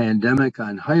the pandemic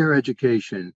on higher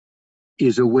education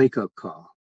is a wake-up call.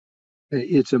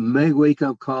 It's a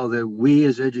wake-up call that we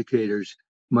as educators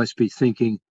must be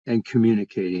thinking and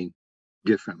communicating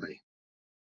differently.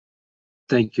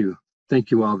 Thank you.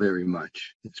 Thank you all very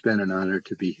much. It's been an honor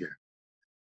to be here.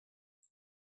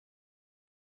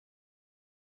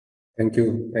 Thank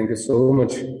you. Thank you so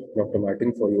much, Dr.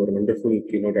 Martin, for your wonderful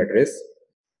keynote address.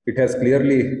 It has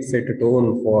clearly set a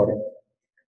tone for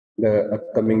the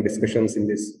upcoming discussions in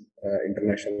this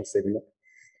international seminar.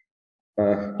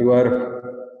 You are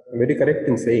very correct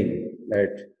in saying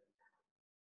that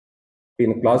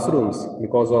in classrooms,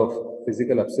 because of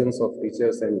physical absence of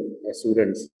teachers and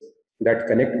students, that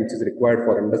connect which is required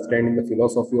for understanding the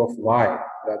philosophy of why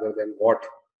rather than what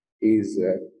is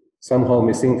somehow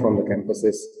missing from the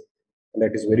campuses. And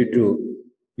that is very true.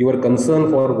 Your concern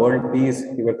for world peace,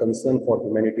 your concern for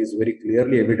humanity is very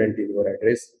clearly evident in your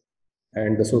address.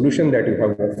 And the solution that you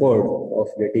have offered of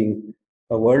getting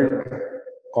a world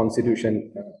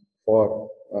constitution for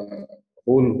the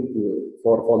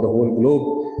whole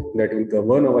globe that will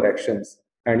govern our actions.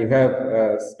 And you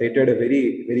have stated a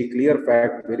very clear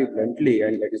fact, very bluntly,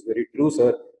 and that is very true,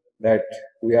 sir, that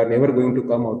we are never going to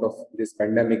come out of this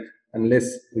pandemic unless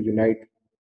we unite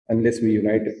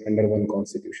under one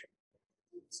constitution.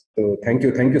 So thank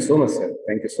you so much, sir.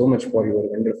 Thank you so much for your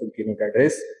wonderful keynote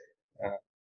address.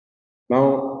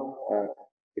 Now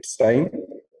it's time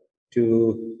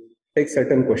to take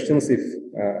certain questions if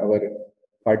our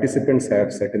participants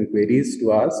have certain queries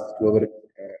to ask to our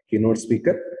keynote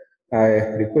speaker. I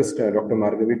request Dr.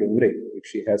 Margavi Dongre if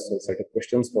she has certain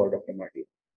questions for Dr. Martin.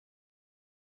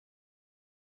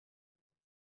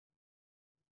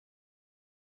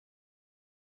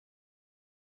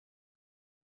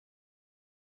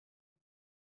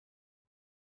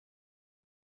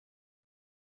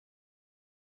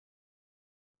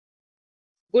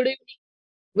 Good evening.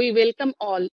 We welcome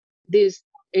all this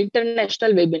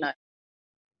international webinar.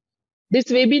 This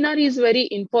webinar is very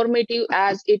informative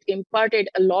as it imparted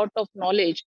a lot of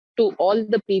knowledge to all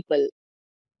the people.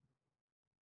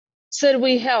 Sir,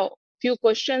 we have few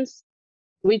questions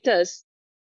with us.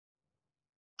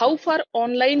 How far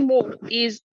online mode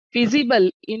is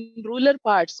feasible in rural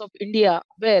parts of India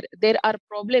where there are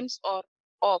problems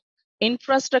of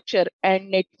infrastructure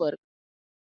and network?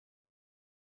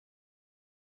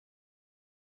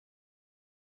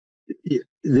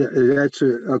 That's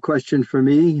a question for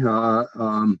me.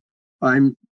 I'm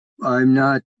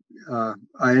not.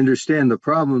 I understand the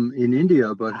problem in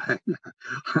India, but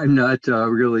I'm not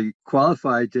really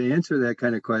qualified to answer that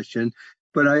kind of question.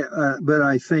 But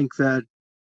I think that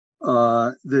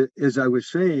as I was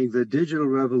saying, the digital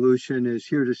revolution is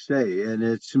here to stay, and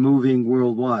it's moving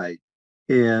worldwide.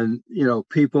 And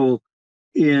people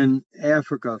in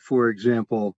Africa, for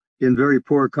example, in very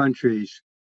poor countries,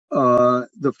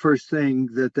 the first thing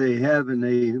that they have and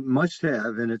they must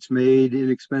have, and it's made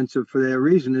inexpensive for that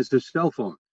reason, is the cell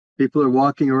phone. People are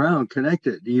walking around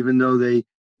connected, even though they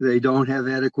don't have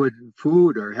adequate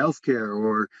food or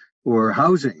healthcare or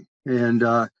housing. And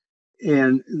I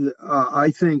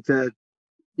think that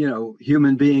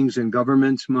human beings and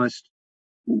governments must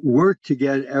work to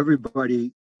get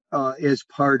everybody as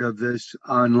part of this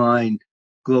online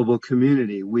global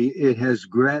community. It has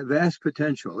vast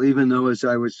potential, even though, as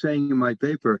I was saying in my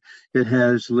paper, it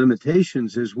has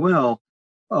limitations as well.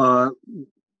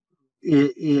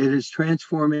 It is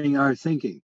transforming our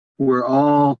thinking. We're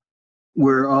all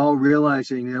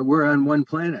realizing that we're on one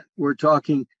planet. We're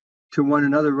talking to one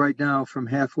another right now from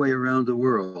halfway around the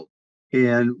world.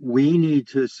 And we need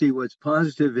to see what's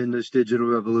positive in this digital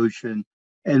revolution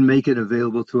and make it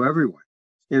available to everyone.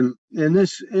 And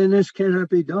this cannot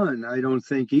be done, I don't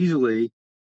think, easily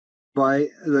by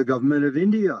the government of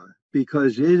India,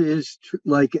 because it is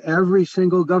like every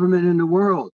single government in the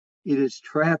world. It is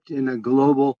trapped in a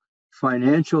global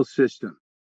financial system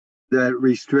that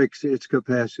restricts its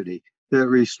capacity, that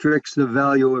restricts the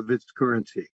value of its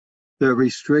currency, that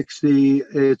restricts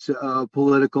its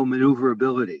political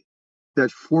maneuverability,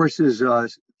 that forces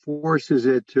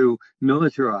it to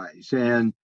militarize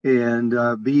and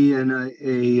be in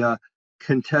a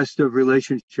contested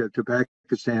relationship to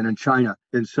Pakistan and China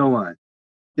and so on.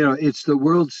 It's the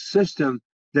world system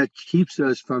that keeps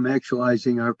us from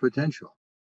actualizing our potential.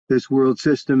 This world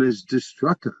system is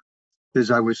destructive, as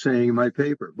I was saying in my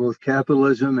paper. Both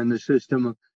capitalism and the system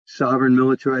of sovereign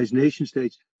militarized nation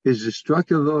states is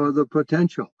destructive of the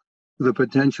potential of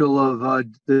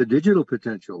the digital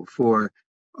potential for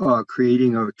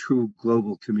creating a true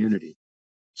global community.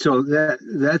 So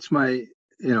that's my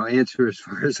answer as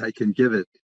far as I can give it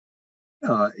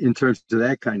in terms of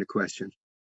that kind of question.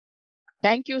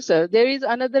 Thank you, sir. There is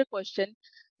another question.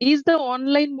 Is the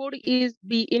online mode is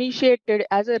be initiated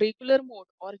as a regular mode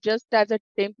or just as a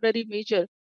temporary measure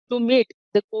to meet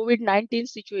the COVID-19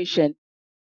 situation?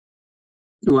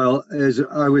 Well, as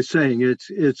I was saying,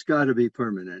 it's got to be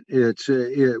permanent.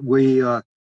 The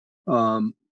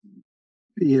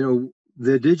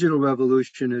digital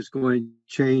revolution is going to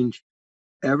change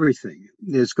everything.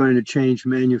 It's going to change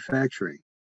manufacturing,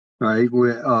 right?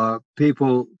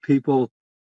 People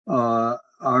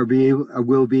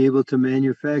will be able to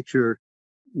manufacture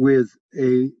with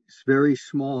a very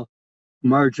small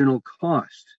marginal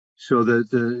cost, so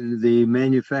that the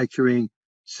manufacturing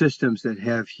systems that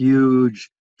have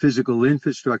huge physical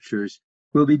infrastructures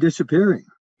will be disappearing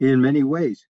in many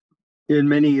ways, in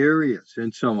many areas,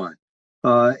 and so on.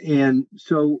 And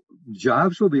so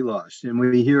jobs will be lost, and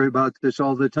we hear about this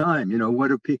all the time.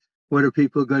 What are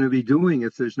people going to be doing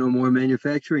if there's no more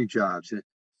manufacturing jobs?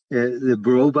 The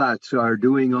robots are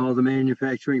doing all the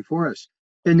manufacturing for us.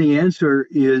 And the answer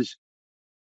is,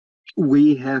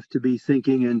 we have to be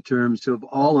thinking in terms of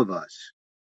all of us,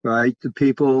 right? The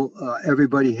people,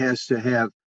 everybody has to have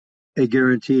a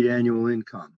guaranteed annual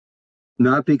income,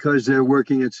 not because they're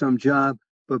working at some job,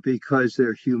 but because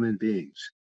they're human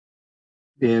beings.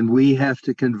 And we have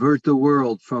to convert the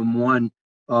world from one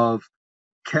of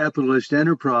capitalist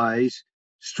enterprise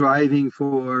striving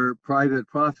for private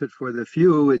profit for the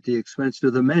few at the expense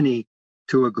of the many,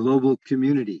 to a global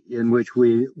community in which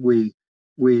we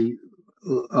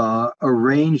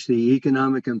arrange the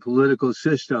economic and political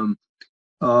system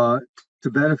to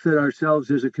benefit ourselves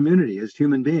as a community, as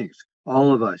human beings,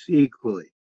 all of us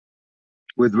equally,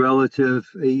 with relative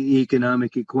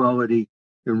economic equality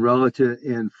and relative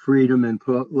and freedom and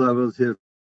relative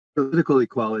political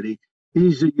equality.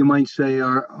 These, you might say,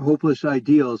 are hopeless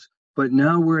ideals, but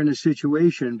now we're in a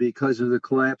situation, because of the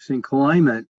collapsing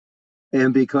climate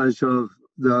and because of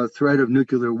the threat of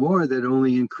nuclear war that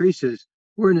only increases,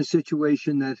 we're in a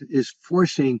situation that is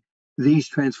forcing these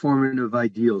transformative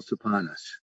ideals upon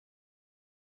us.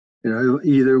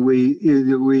 Either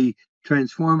we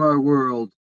transform our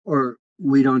world, or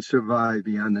we don't survive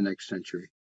beyond the next century,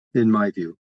 in my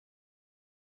view.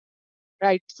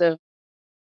 Right, sir.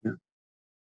 Yeah.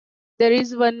 There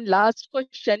is one last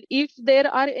question. If there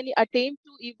are any attempt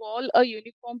to evolve a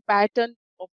uniform pattern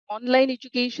of online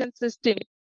education system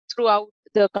throughout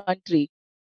the country?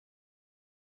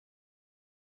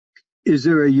 Is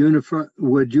there a uniform?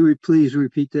 Would you please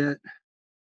repeat that?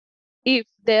 If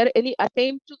there any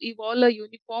attempt to evolve a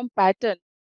uniform pattern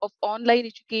of online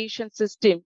education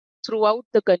system throughout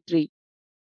the country?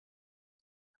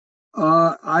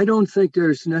 I don't think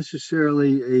there's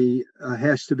necessarily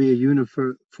has to be a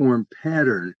uniform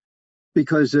pattern,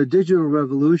 because the digital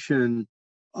revolution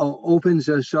opens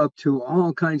us up to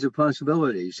all kinds of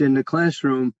possibilities. In the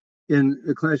classroom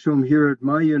here at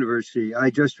my university, I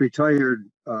just retired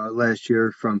last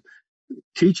year from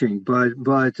teaching, but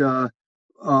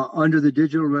under the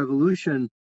digital revolution,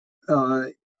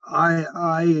 I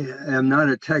am not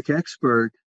a tech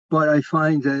expert, but I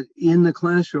find that in the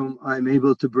classroom, I'm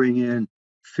able to bring in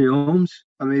films.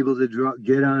 I'm able to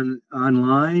get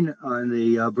online on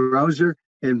the browser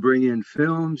and bring in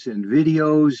films and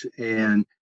videos and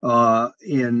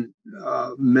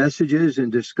messages and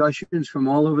discussions from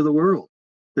all over the world.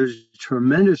 There's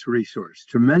tremendous resource,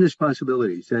 tremendous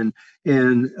possibilities, and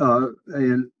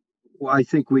I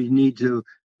think we need to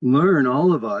learn,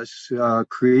 all of us,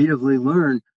 creatively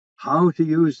learn how to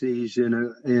use these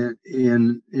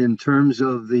in terms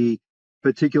of the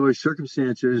particular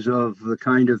circumstances of the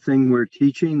kind of thing we're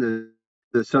teaching,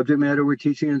 the subject matter we're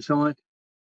teaching, and so on.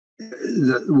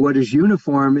 What is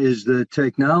uniform is the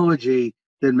technology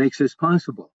that makes this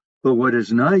possible. But what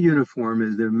is not uniform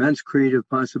is the immense creative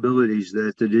possibilities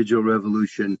that the digital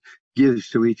revolution gives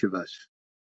to each of us.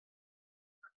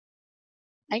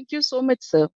 Thank you so much,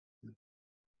 sir.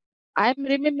 I'm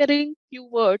remembering few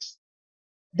words.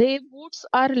 They woods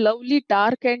are lovely,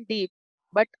 dark and deep,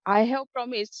 but I have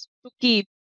promised to keep,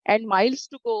 and miles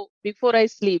to go before I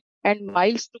sleep, and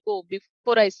miles to go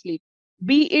before I sleep.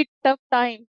 Be it tough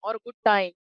time or good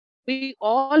time, we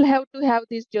all have to have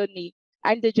this journey,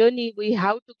 and the journey we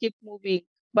have to keep moving,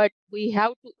 but we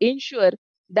have to ensure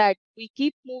that we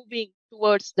keep moving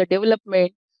towards the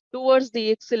development, towards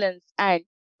the excellence, and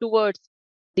towards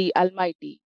the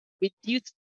Almighty. With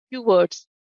these few words,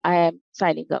 I am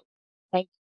signing up. Thank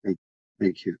you.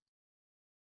 Thank you.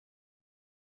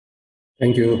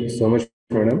 Thank you so much,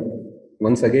 madam.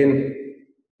 Once again,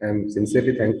 I am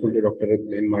sincerely thankful to Dr.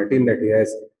 Glen Martin that he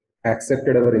has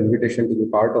accepted our invitation to be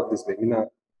part of this webinar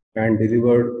and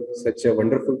delivered such a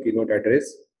wonderful keynote address.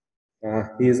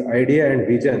 His idea and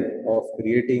vision of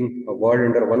creating a world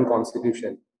under one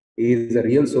constitution is a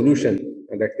real solution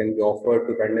that can be offered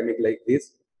to pandemic like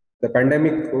this. The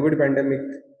pandemic, COVID pandemic,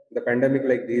 the pandemic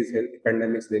like these, health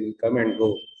pandemics, they will come and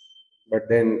go. But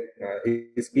then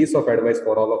his piece of advice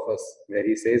for all of us, where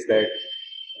he says that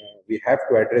we have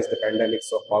to address the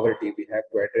pandemics of poverty, we have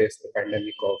to address the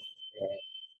pandemic of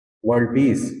world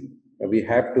peace, we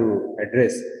have to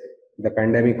address the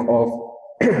pandemic of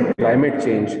climate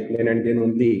change, then and then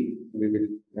only we will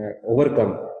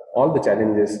overcome all the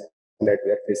challenges that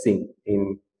we are facing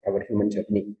in our human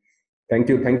journey. Thank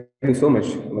you so much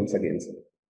once again, sir.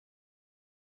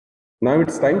 Now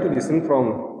it's time to listen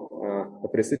from the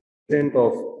president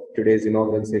of today's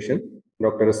inaugural session,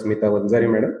 Dr. Smeeta Wanjari,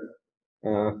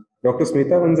 madam. Dr.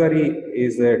 Smeeta Wanjari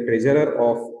is a treasurer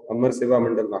of Hon'ble Seva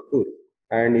Nagpur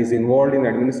and is involved in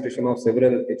administration of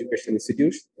several education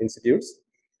institutes.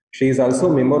 She is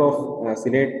also a member of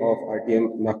Senate of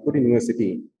RTM Nagpur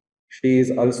University. She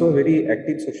is also a very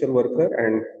active social worker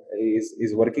and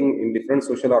is working in different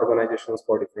social organizations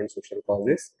for different social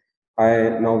causes.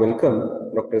 I now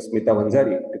welcome Dr. Smeeta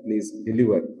Wanjari to please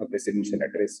deliver a presidential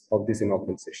address of this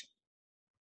inaugural session.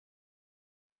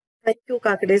 Thank you,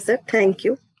 Kakade sir. Thank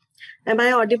you. Am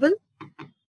I audible?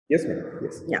 Yes, ma'am.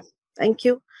 Yes. Yeah. Thank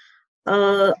you.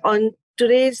 On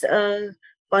today's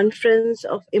conference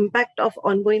of impact of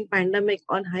ongoing pandemic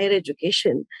on higher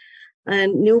education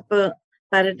and new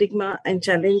paradigm and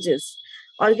challenges,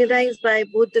 organized by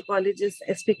both the colleges,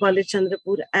 SP College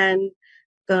Chandrapur and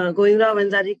Govindrao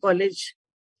Wanjari College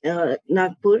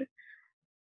Nagpur.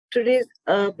 Today's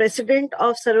president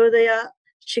of Sarvodaya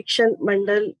Shikshan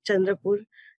Mandal Chandrapur,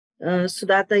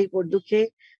 Sudatai Potdukhe,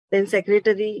 then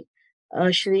secretary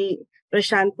Shri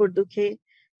Prashant Potdukhe,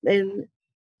 then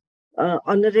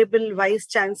Honorable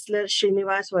Vice-Chancellor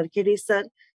Srinivasa Varakhedi sir,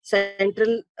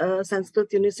 Central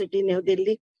Sanskrit University, New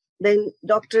Delhi, then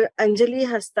Dr. Anjali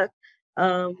Hastak,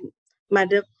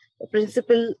 Madam,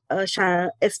 Principal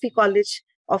SP College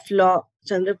of Law,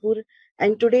 Chandrapur,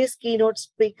 and today's keynote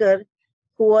speaker,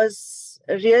 who was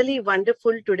really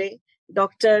wonderful today,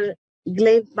 Dr.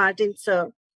 Glen T,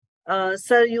 sir.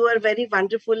 Sir, you are very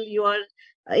wonderful. Your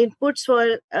inputs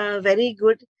were very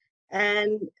good,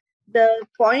 and the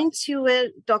points you were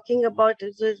talking about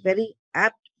is very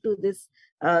apt to this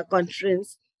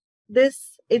conference.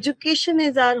 This education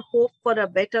is our hope for a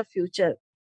better future.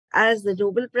 As the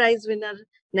Nobel Prize winner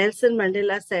Nelson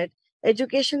Mandela said,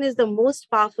 education is the most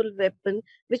powerful weapon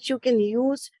which you can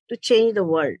use to change the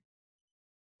world.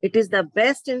 It is the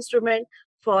best instrument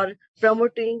for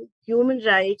promoting human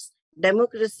rights,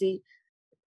 democracy,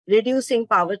 reducing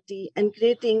poverty, and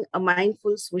creating a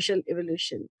mindful social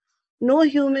evolution. No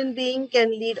human being can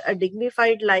lead a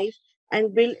dignified life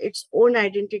and build its own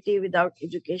identity without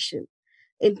education.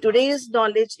 In today's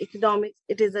knowledge economics,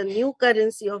 it is a new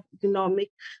currency of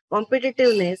economic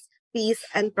competitiveness, peace,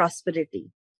 and prosperity.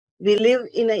 We live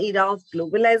in an era of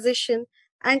globalization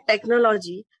and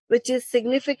technology, which is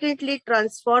significantly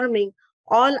transforming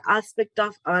all aspects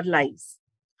of our lives.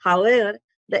 However,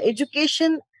 the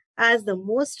education as the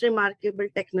most remarkable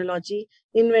technology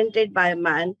invented by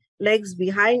man lags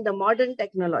behind the modern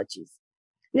technologies.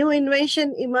 New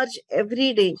inventions emerge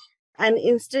every day, and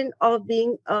instead of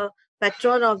being a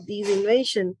patron of these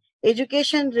inventions,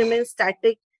 education remains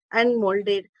static and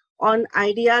molded on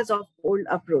ideas of old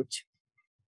approach.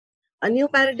 A new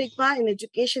paradigm in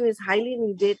education is highly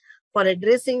needed for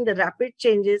addressing the rapid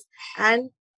changes and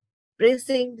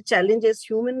facing the challenges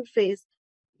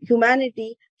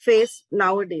humanity face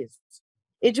nowadays.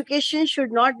 Education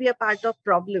should not be a part of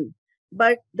problem,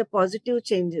 but the positive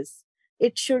changes.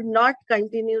 It should not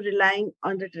continue relying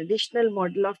on the traditional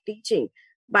model of teaching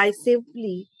by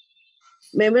simply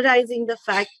memorizing the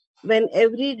fact when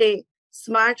every day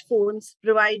smartphones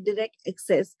provide direct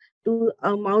access to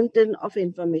a mountain of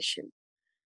information.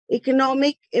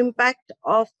 Economic impact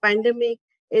of pandemic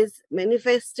is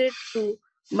manifested through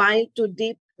mild to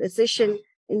deep recession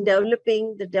in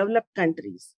developing the developed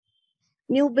countries.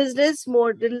 New business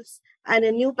models and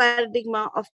a new paradigm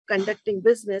of conducting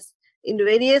business in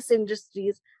various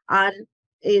industries are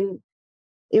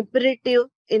imperative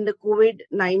in the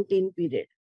COVID-19 period.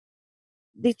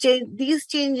 These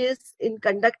changes in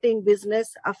conducting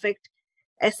business affect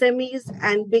SMEs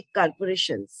and big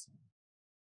corporations.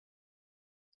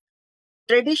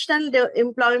 Traditional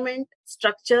employment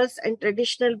structures and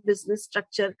traditional business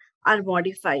structure are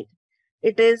modified.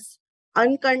 It is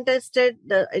uncontested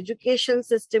the education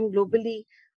system globally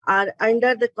are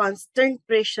under the constant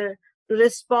pressure to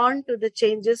respond to the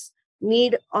changes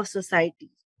need of society.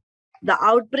 The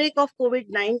outbreak of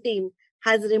COVID-19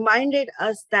 has reminded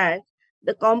us that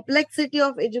the complexity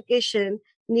of education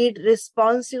need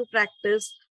responsive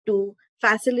practice to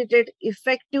facilitate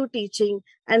effective teaching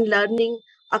and learning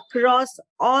across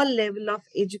all levels of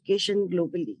education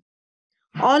globally.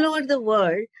 All over the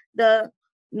world, the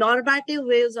normative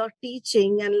ways of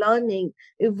teaching and learning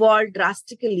evolved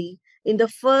drastically in the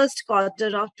first quarter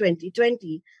of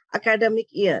 2020 academic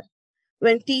year,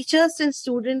 when teachers and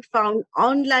students found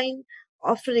online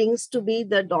offerings to be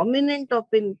the dominant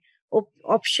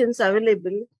options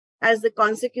available as the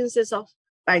consequences of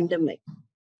pandemic.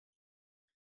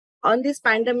 On these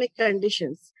pandemic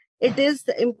conditions, it is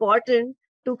important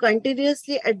to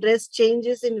continuously address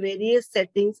changes in various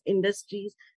settings,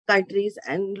 industries, countries,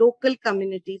 and local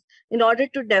communities in order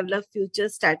to develop future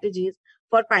strategies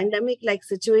for pandemic-like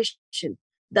situation,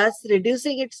 thus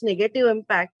reducing its negative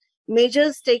impact.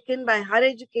 Measures taken by higher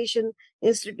education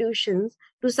institutions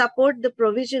to support the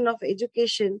provision of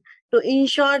education to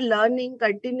ensure learning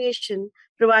continuation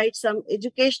provide some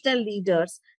educational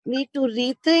leaders need to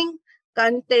rethink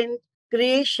content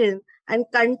creation and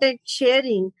content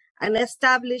sharing and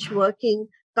establish working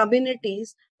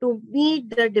communities to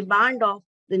meet the demand of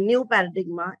the new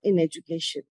paradigm in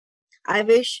education. I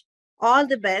wish all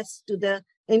the best to the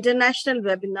international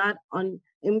webinar on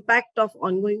impact of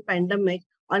ongoing pandemic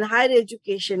on higher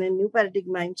education and new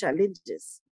paradigm and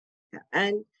challenges.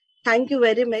 And thank you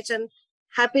very much and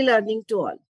happy learning to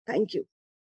all. Thank you.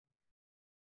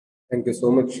 Thank you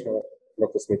so much,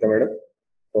 Dr. Smeeta Madam,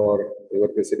 for your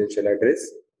presidential address.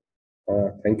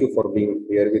 Thank you for being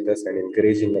here with us and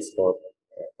encouraging us for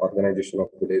organization of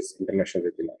today's international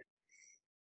webinar.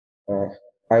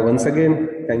 I once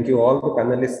again thank you all the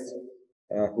panelists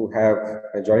who have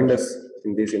joined us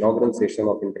in this inaugural session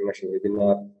of international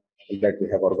webinar that we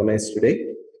have organized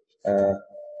today.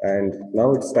 And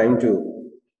now it's time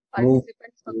to move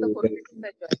to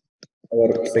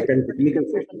our second technical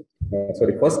session.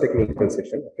 First technical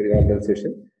session, inaugural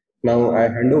session. Now I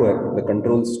hand over the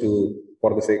controls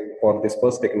for this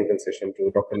first technical session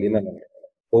to Dr. Leena.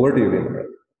 Over to you, Leena.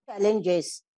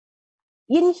 Challenges.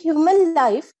 In human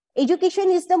life, education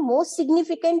is the most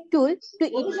significant tool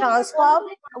to transform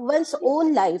one's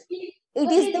own life. It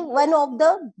is one of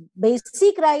the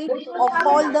basic rights of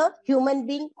all the human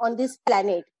beings on this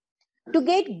planet. To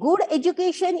get good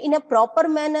education in a proper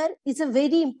manner is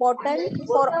very important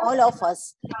for all of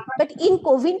us. But in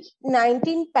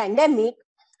COVID-19 pandemic,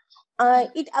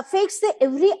 it affects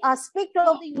every aspect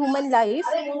of the human life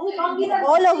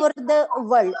all over the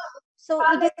world. So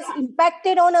it is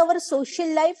impacted on our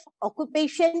social life,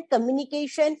 occupation,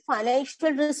 communication,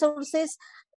 financial resources,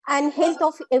 and health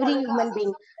of every human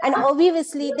being. And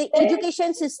obviously, the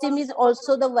education system is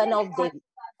also the one of them.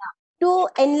 To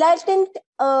enlighten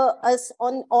us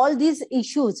on all these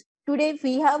issues, today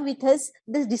we have with us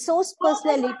the resource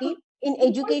personality in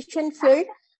education field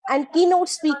and keynote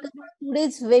speaker of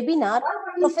today's webinar,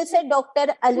 Professor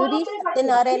Dr. Alluri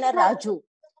Satyanarayana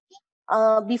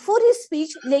Raju. Before his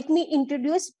speech, let me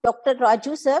introduce Dr.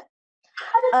 Raju sir.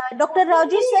 Dr.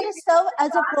 Raju sir served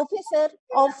as a professor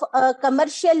of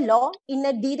commercial law in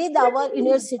Dire Dawa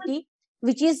University,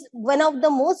 which is one of the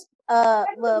most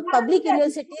public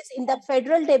universities in the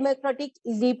Federal Democratic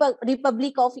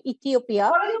Republic of Ethiopia.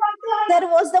 Sir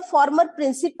was the former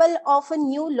principal of a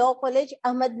new law college,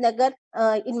 Ahmednagar,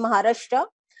 in Maharashtra.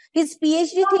 His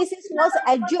PhD thesis was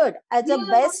adjured as a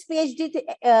best PhD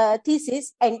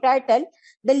thesis entitled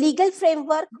The Legal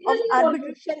Framework of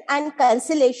Arbitration and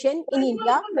Conciliation in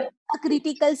India, a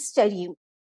Critical Study.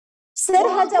 Sir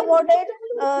has awarded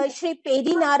Shri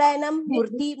Peri Narayanam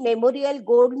Murthy Memorial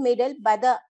Gold Medal by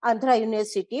the Andhra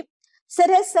University. Sir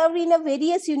has served in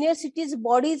various universities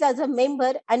bodies as a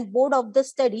member and board of the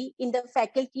study in the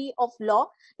Faculty of Law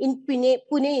in Pune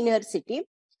University.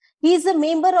 He is a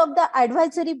member of the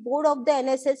advisory board of the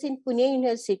NSS in Pune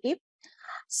University.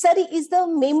 Sir is the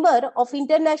member of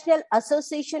International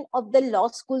Association of the Law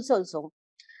Schools also.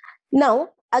 Now,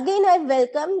 again, I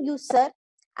welcome you, sir,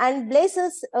 and bless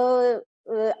us.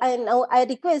 And now I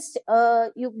request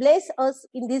you bless us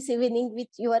in this evening with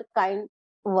your kind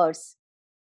words.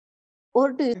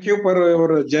 Over to you. Thank you for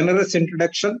your generous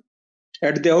introduction.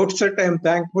 At the outset, I am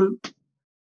thankful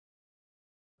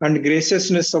and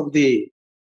graciousness of the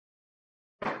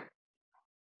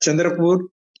Chandrapur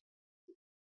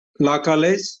Law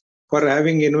College for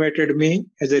having invited me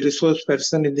as a resource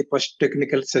person in the first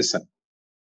technical session.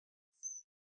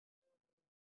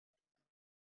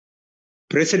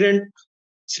 President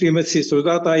Srimati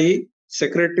Sudhatai,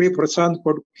 Secretary Prashant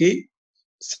Potdukhe,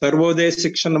 Sarvodaya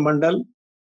Shikshan Mandal,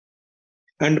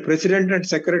 and President and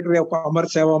Secretary of Amar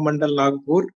Seva Mandal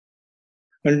Nagpur,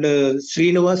 and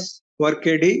Srinivasa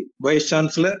Varakhedi,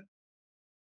 Vice-Chancellor,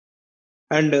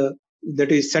 and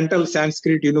that is Central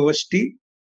Sanskrit University,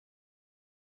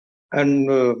 and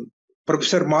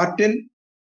Professor Martin,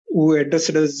 who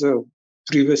addressed us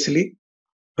previously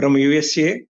from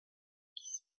USA.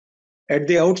 At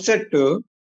the outset,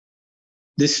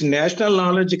 this National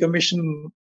Knowledge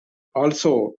Commission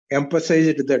also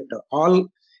emphasized that all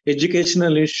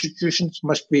educational institutions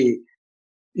must be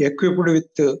equipped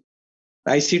with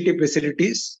ICT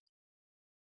facilities.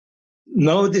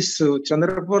 Now this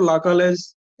Chandrapur Law College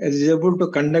is able to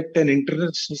conduct an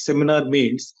international seminar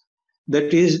means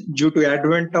that is due to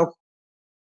advent of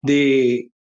the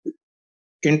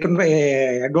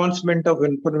advancement of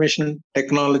information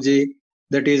technology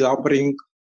that is offering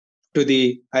to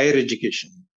the higher education.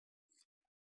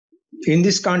 In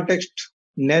this context,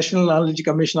 National Knowledge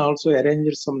Commission also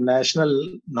arranged some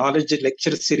national knowledge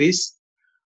lecture series.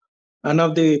 One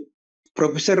of the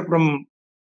professor from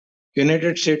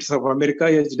United States of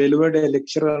America has delivered a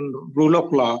lecture on rule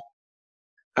of law,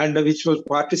 and which was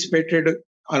participated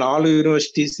on all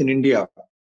universities in India.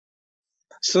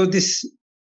 So this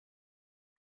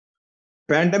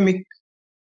pandemic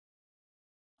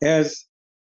has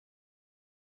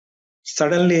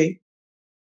suddenly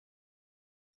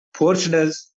forced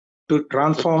us to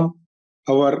transform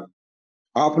our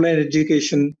offline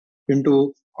education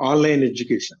into online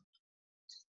education.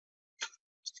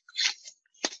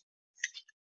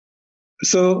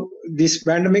 So this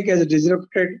pandemic has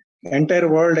disrupted entire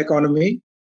world economy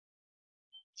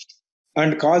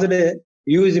and caused a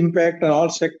huge impact on all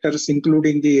sectors,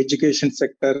 including the education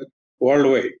sector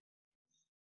worldwide.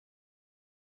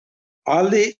 All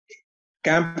the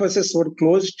campuses were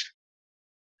closed,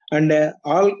 and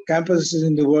all campuses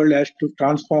in the world has to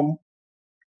transform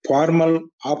formal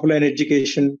offline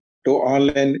education to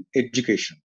online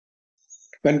education.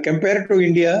 When compared to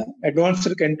India,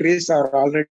 advanced countries are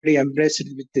already embraced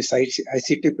with this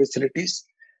ICT facilities,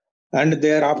 and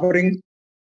they are offering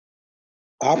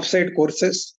offsite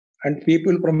courses, and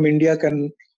people from India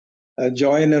can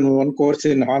join in one course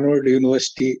in Harvard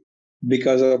University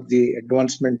because of the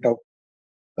advancement of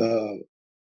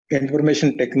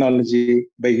information technology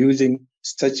by using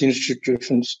such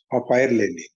institutions of higher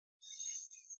learning.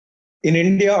 In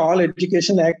India, all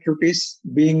education activities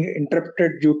being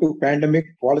interrupted due to pandemic,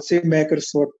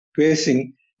 policymakers were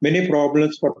facing many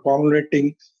problems for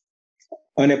formulating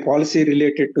on a policy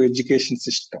related to education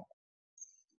system.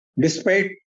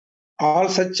 Despite all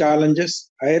such challenges,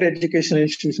 higher education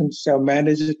institutions have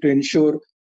managed to ensure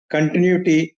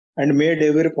continuity and made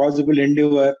every possible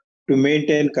endeavor to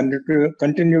maintain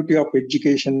continuity of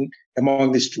education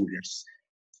among the students.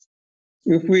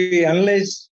 If we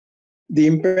analyze the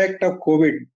impact of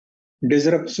COVID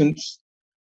disruptions,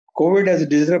 COVID has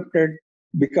disrupted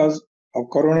because of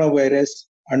coronavirus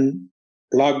and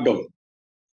lockdown.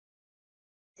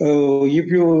 If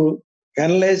you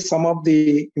analyze some of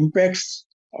the impacts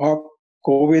of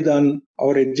COVID on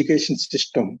our education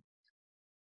system,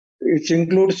 it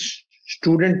includes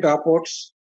student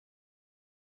dropouts,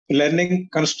 learning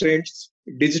constraints,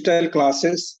 digital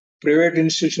classes, private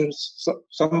institutions,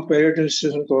 some private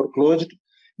institutions are closed,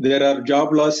 there are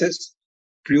job losses,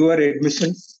 fewer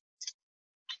admissions,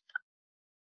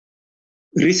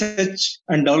 research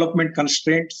and development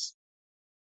constraints,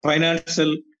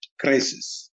 financial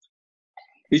crisis,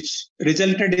 which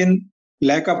resulted in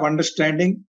lack of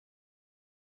understanding,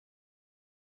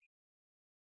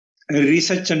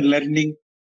 research and learning,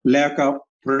 lack of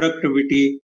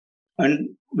productivity, and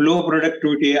low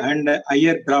productivity and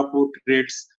higher dropout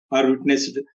rates are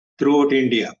witnessed throughout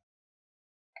India.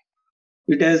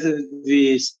 It has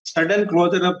the sudden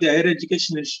closure of the higher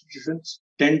education institutions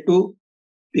tend to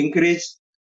increase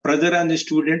pressure on the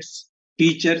students,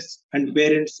 teachers, and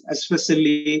parents,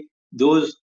 especially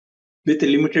those with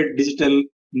limited digital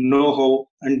know-how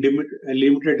and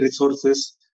limited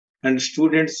resources, and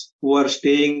students who are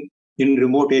staying in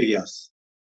remote areas.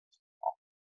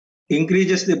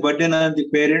 Increases the burden on the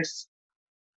parents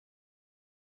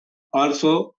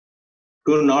also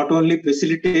to not only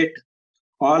facilitate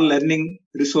all learning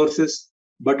resources,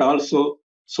 but also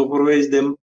supervise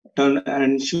them and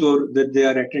ensure that they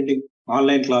are attending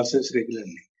online classes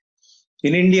regularly.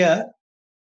 In India,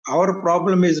 our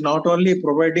problem is not only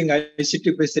providing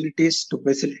ICT facilities to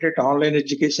facilitate online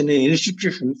education in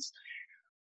institutions,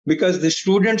 because the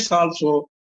students also,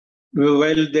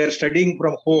 while they are studying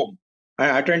from home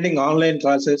and attending online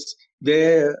classes,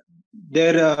 they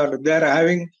are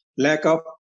having lack of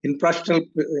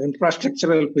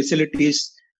infrastructural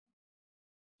facilities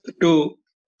to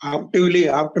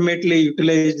optimally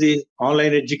utilize the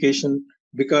online education,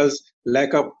 because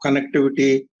lack of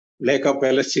connectivity, lack of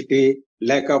electricity,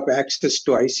 lack of access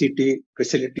to ICT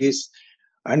facilities,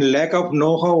 and lack of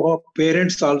know-how of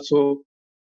parents also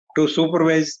to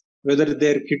supervise whether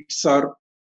their kids are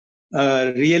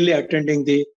really attending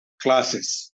the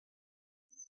classes.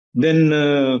 Then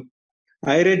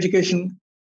higher education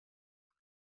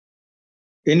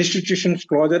institutions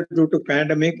closure due to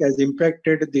pandemic has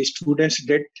impacted the students'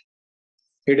 debt.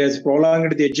 It has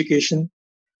prolonged the education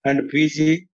and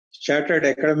PG, shattered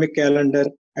academic calendar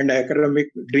and academic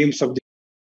dreams of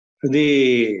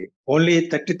the only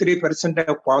 33%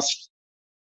 have passed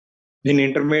in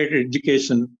intermediate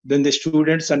education. Then the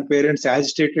students and parents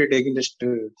agitated against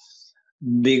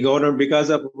the government because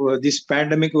of this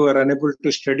pandemic. We are unable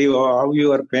to study, or how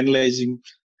you are penalizing.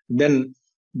 Then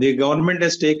the government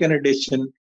has taken a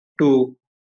decision to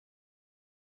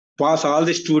pass all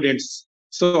the students.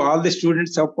 So all the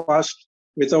students have passed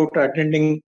without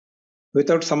attending,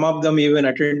 without some of them even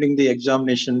attending the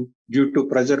examination due to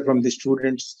pressure from the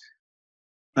students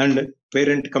and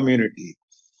parent community.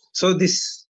 So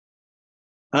this,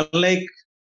 unlike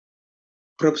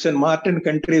Professor Martin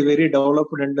country, very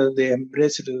developed and they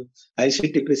embraced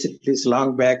ICT facilities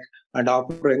long back and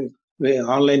offering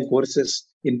online courses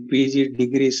in PG,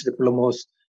 degrees, diplomas,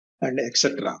 and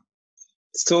etc.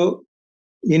 So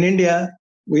in India,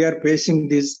 we are facing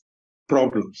these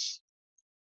problems.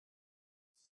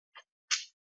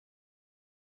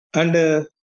 And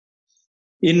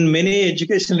in many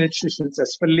educational institutions,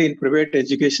 especially in private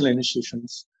educational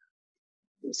institutions,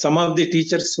 some of the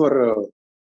teachers were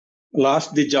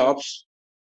lost the jobs,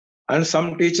 and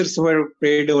some teachers were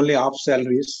paid only half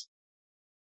salaries.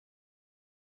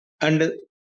 And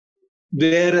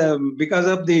there, because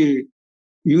of the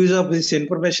use of this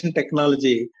information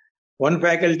technology, one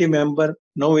faculty member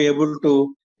now able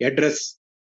to address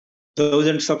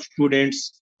thousands of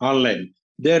students online.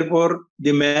 Therefore,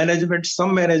 the management,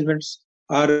 some managements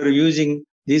are using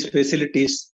these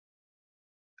facilities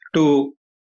to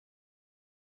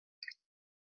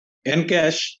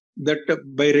encash that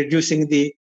by reducing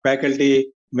the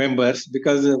faculty members,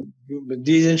 because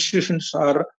these institutions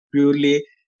are purely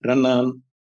run on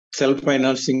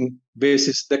self-financing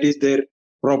basis. That is their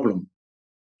problem.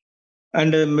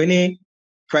 And many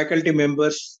faculty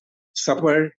members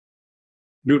suffered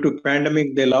due to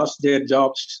pandemic. They lost their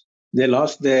jobs, they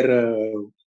lost their,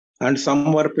 and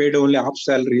some were paid only half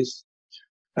salaries.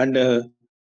 And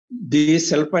these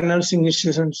self-financing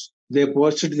institutions, they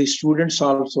forced the students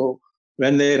also,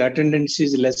 when their attendance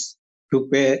is less, to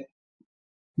pay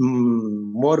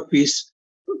more fees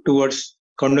towards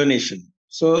condonation.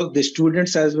 So the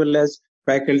students as well as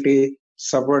faculty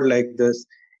suffered like this.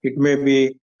 It may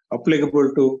be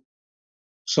applicable to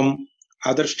some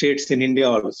other states in India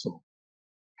also.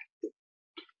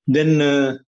 Then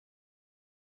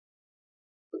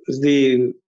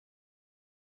the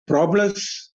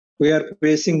problems we are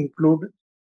facing include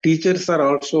teachers are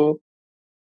also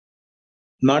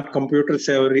not computer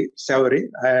savvy.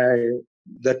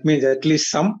 That means at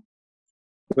least some.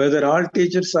 Whether all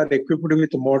teachers are equipped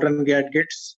with modern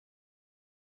gadgets,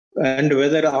 and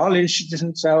whether all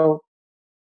institutions have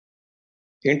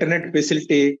internet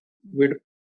facility with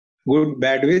good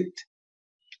bandwidth.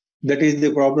 That is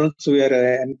the problems we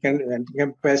are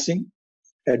encompassing.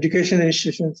 Education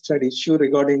institutions had issue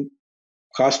regarding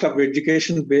cost of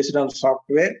education based on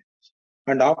software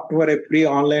and opt for a free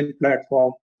online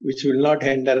platform which will not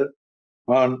hinder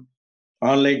on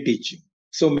online teaching.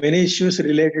 So many issues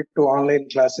related to online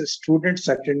classes, students'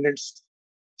 attendance.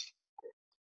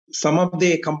 Some of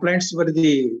the complaints were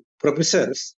the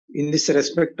professors in this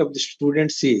respect of the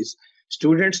students is,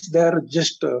 students, they are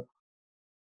just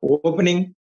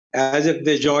opening as if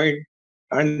they joined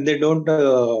and they don't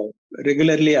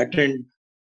regularly attend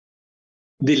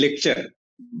the lecture.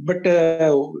 But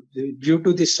due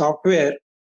to the software,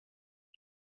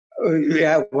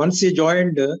 once he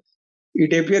joined,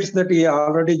 it appears that he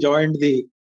already joined the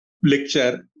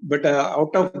lecture, but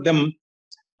out of them,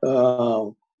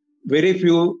 very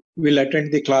few will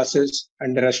attend the classes,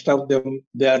 and the rest of them,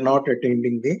 they are not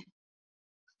attending the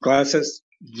classes,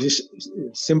 just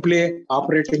simply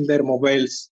operating their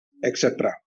mobiles,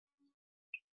 etc.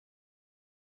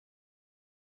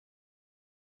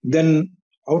 Then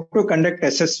how to conduct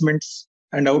assessments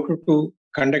and how to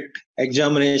conduct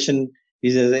examination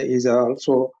is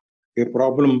also a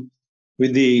problem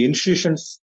with the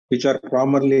institutions which are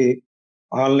primarily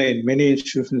online. Many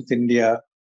institutions in India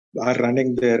are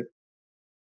running their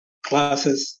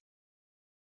classes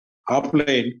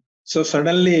offline. So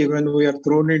suddenly when we are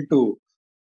thrown into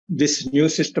this new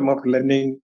system of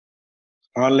learning,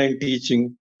 online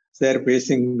teaching, they are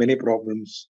facing many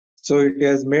problems. So it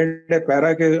has made a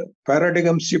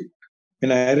paradigm shift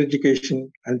in higher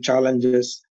education and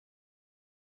challenges.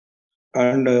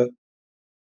 And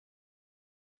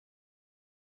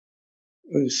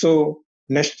So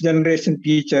next generation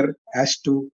teacher has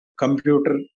to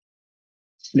computer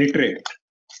literate.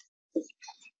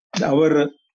 Our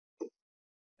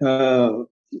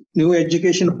new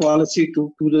education policy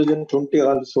to 2020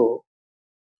 also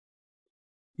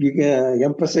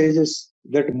emphasizes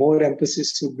that more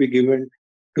emphasis should be given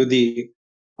to the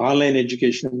online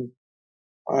education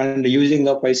and using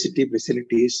of ICT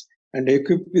facilities and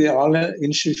equip the online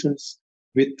institutions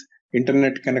with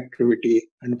internet connectivity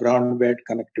and broadband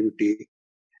connectivity.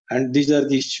 And these are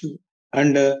the issues.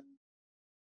 And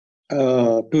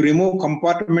to remove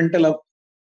compartmental of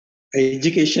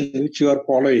education which you are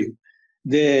following,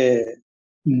 the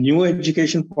new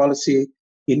education policy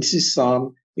insists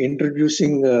on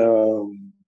introducing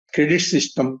credit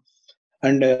system.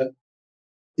 And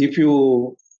if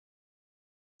you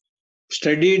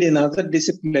studied in other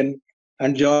discipline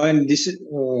and join this,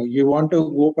 you want to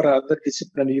go for other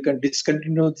discipline, you can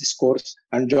discontinue this course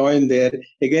and join there.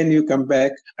 Again, you come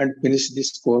back and finish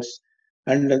this course.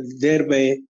 And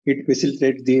thereby it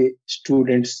facilitates the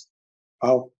students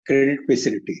of credit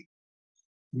facility.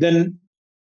 Then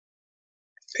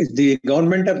the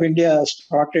government of India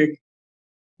started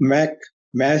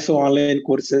mass online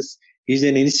courses is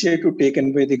an initiative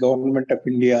taken by the government of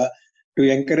India to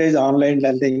encourage online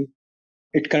learning.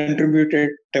 It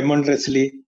contributed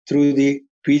tremendously through the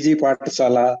PG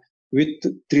Pathshala with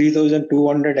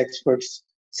 3,200 experts,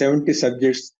 70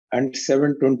 subjects, and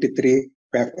 723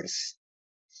 papers.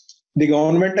 The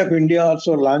government of India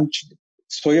also launched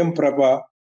Swayam Prabha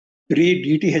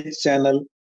pre-DTH channel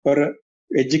for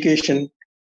education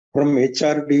from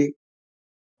HRD,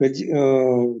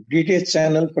 DTH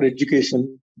channel for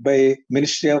education by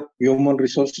Ministry of Human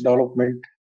Resource Development,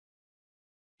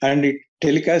 and it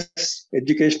telecasts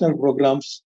educational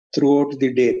programs throughout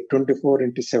the day,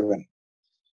 24/7.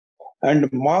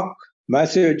 And mock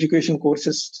massive education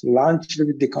courses launched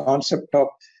with the concept of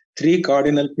 3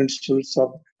 cardinal principles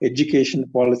of education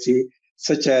policy,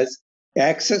 such as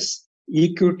access,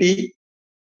 equity,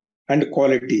 and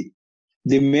quality.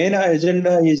 The main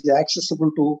agenda is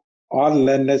accessible to all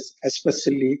learners,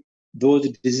 especially those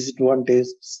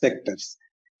disadvantaged sectors.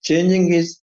 Change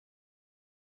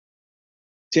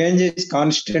is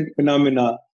constant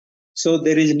phenomena. So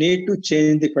there is need to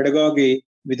change the pedagogy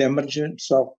with the emergence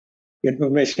of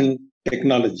information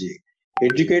technology.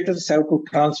 Educators have to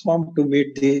transform to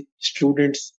meet the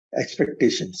students'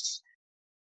 expectations.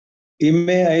 I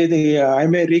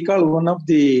may recall one of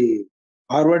the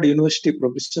Harvard University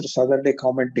professors other day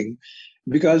commenting,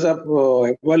 because of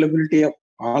availability of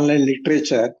online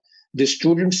literature, the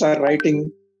students are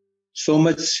writing so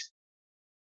much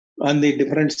on the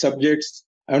different subjects,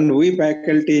 and we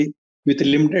faculty with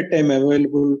limited time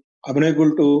available,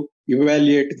 unable to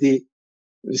evaluate the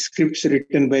scripts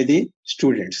written by the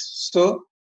students. So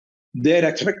their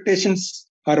expectations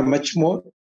are much more.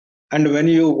 And when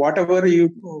you, whatever you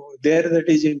there that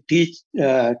is in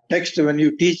text, when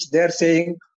you teach, they're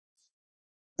saying,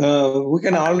 we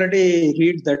can already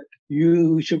read that,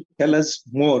 you should tell us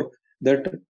more, that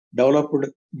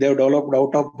they've developed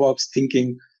out-of-box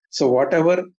thinking. So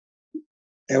whatever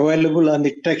available on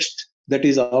the text, that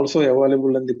is also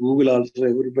available on the Google also,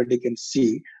 everybody can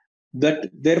see. That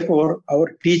therefore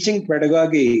our teaching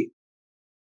pedagogy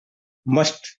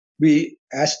must be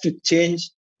asked to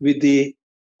change with the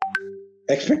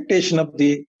expectation of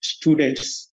the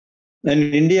students. And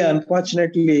in India,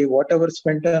 unfortunately, whatever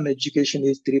spent on education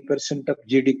is 3% of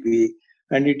GDP,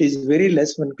 and it is very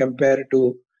less when compared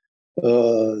to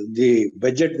the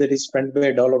budget that is spent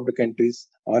by developed countries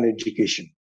on education.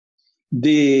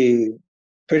 The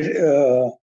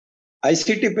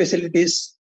ICT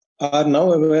facilities are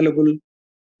now available.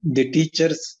 The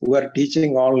teachers who are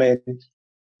teaching online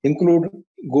include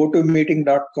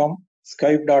GoToMeeting.com,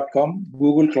 Skype.com,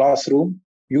 Google Classroom,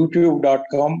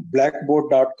 YouTube.com,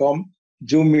 Blackboard.com,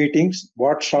 Zoom meetings,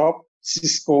 WhatsApp,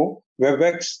 Cisco,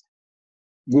 WebEx,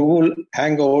 Google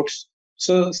Hangouts.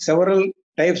 So several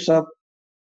types of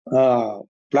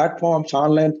platforms,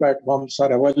 online platforms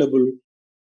are available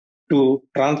to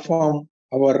transform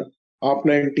our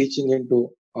offline teaching into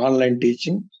online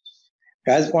teaching.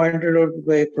 As pointed out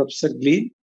by Professor Glen,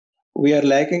 we are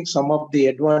lacking some of the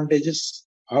advantages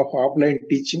of offline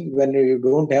teaching when you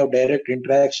don't have direct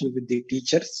interaction with the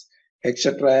teachers,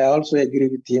 etc. I also agree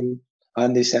with him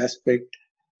on this aspect.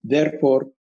 Therefore,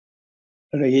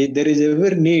 there is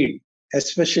ever need,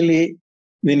 especially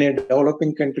in a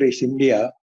developing country,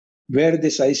 India, where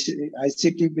these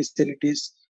ICT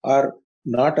facilities are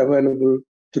not available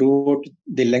throughout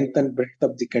the length and breadth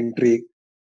of the country,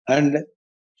 and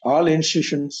all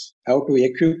institutions have to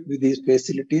equip with these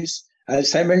facilities And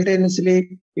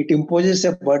simultaneously, it imposes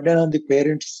a burden on the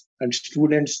parents and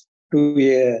students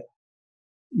to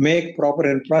make proper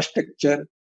infrastructure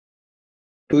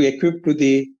to equip to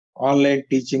the online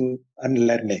teaching and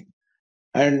learning.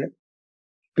 And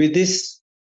with this,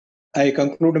 I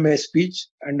conclude my speech.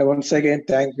 And once again,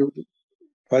 thank you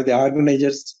for the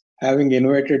organizers having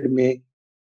invited me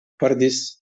for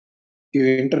this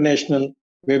international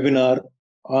webinar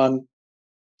on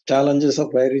challenges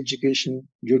of higher education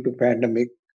due to pandemic,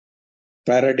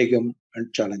 paradigm,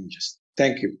 and challenges.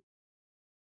 Thank you.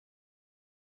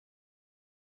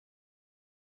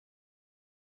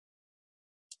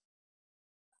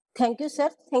 Thank you, sir.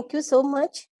 Thank you so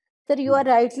much. Sir, you are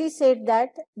rightly said that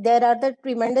there are the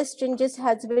tremendous changes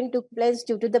has been took place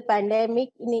due to the pandemic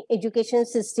in education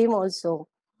system also.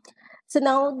 So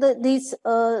now this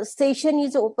session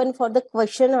is open for the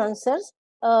question answers.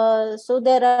 So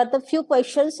there are the few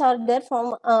questions are there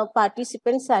from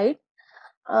participant side.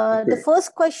 The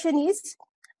first question is,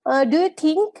 do you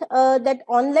think that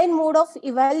online mode of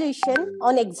evaluation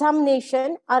on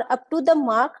examination are up to the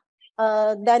mark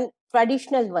than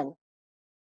traditional one?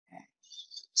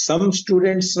 Some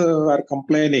students are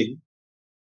complaining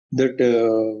that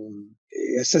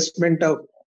assessment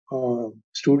of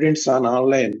students on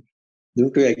online due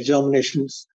to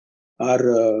examinations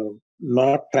are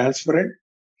not transparent,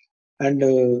 and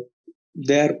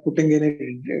they are putting in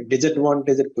a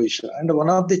disadvantaged position. And one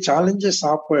of the challenges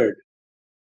offered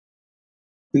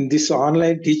in this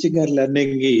online teaching and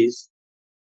learning is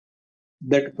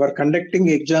that for conducting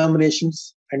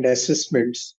examinations and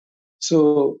assessments,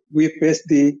 so we face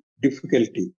the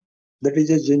difficulty. That is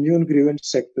a genuine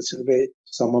grievance expressed by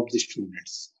some of the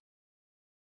students.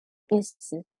 Yes,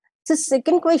 sir. So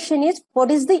second question is,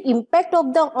 what is the impact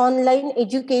of the online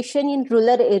education in rural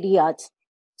areas?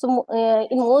 So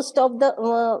in most of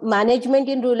the management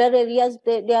in rural areas,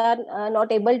 they are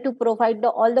not able to provide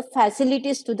all the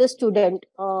facilities to the student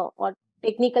or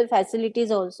technical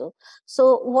facilities also.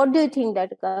 So what do you think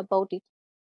that about it?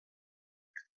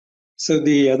 So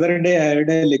the other day I had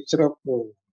a lecture of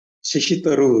Shashi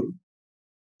Tharoor.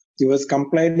 He was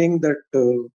complaining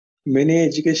that many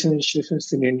education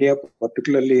institutions in India,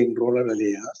 particularly in rural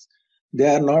areas, they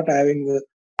are not having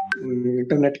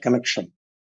internet connection.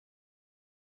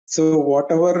 So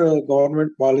whatever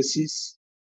government policies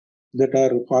that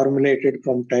are formulated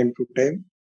from time to time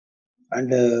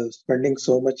and spending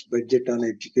so much budget on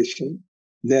education,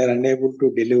 they are unable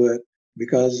to deliver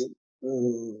because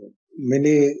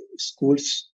many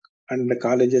schools and the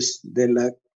colleges, they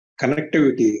lack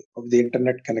connectivity of the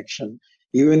internet connection.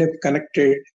 Even if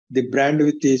connected, the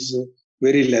bandwidth is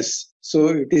very less. So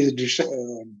it is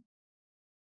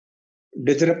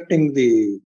disrupting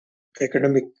the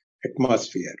academic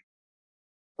atmosphere.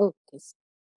 Okay.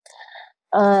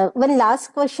 One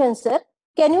last question, sir.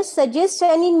 Can you suggest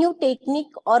any new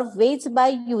technique or ways by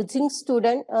using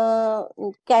student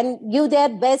can give their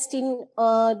best in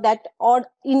that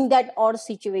odd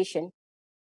situation?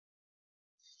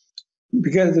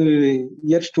 Because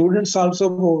your students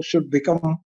also should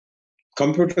become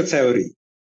computer savvy.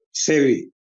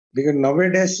 Because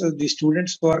nowadays the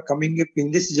students who are coming up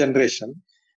in this generation,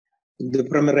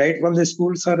 from the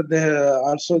schools are there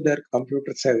also they're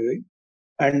computer savvy,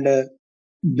 and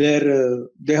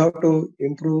they have to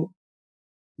improve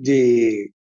the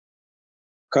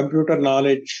computer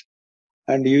knowledge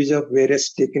and use of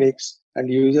various techniques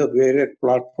and use of various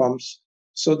platforms,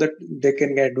 so that they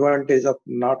can get advantage of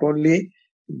not only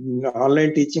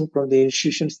online teaching from the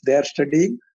institutions they are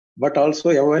studying, but also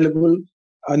available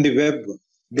on the web.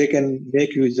 They can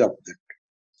make use of that.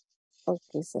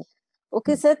 Okay, sir.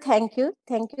 Okay, sir. Thank you.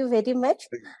 Thank you very much.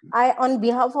 I, on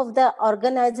behalf of the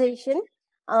organization,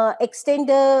 extend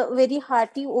a very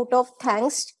hearty vote of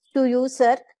thanks to you,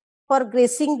 sir, for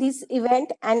gracing this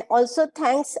event, and also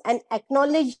thanks and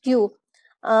acknowledge you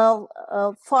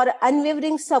for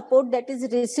unwavering support that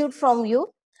is received from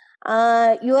you.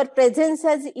 Your presence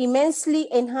has immensely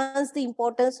enhanced the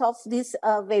importance of this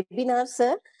webinar,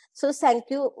 sir. So thank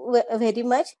you very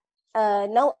much.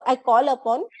 Now I call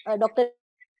upon Dr.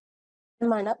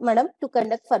 Madam to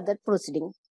conduct further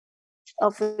proceeding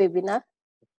of webinar.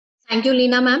 Thank you,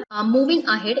 Leena ma'am. Moving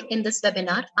ahead in this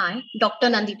webinar, I, Dr.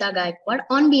 Nandita Gaikwad,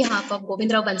 on behalf of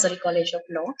Govindrao College of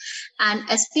Law and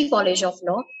SP College of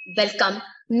Law, welcome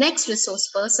next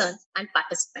resource person and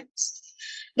participants.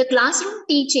 The classroom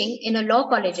teaching in a law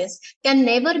colleges can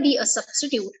never be a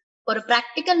substitute for a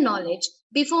practical knowledge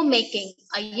before making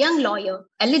a young lawyer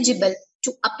eligible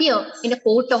to appear in a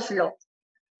court of law.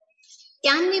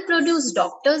 Can we produce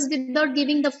doctors without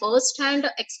giving the first-hand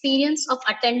experience of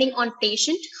attending on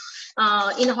patient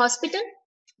in a hospital?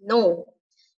 No.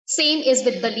 Same is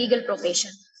with the legal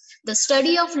profession. The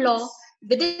study of law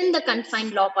within the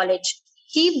confined law college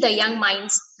keep the young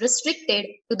minds restricted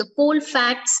to the cold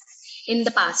facts in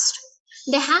the past.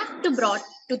 They have to brought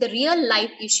to the real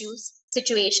life issues,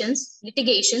 situations,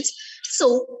 litigations,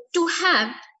 so to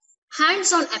have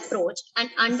hands-on approach and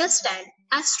understand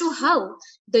as to how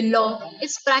the law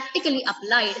is practically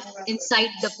applied inside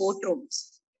the courtrooms.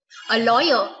 A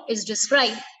lawyer is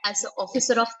described as an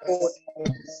officer of court.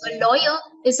 A lawyer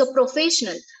is a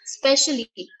professional, specially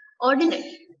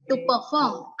ordinate to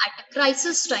perform at a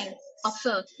crisis time of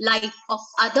the life of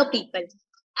other people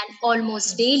and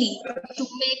almost daily to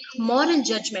make moral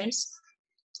judgments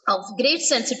of great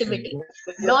sensitivity.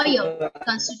 Lawyer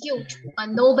constitute a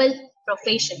noble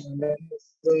profession.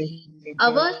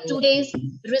 Our today's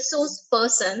resource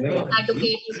person,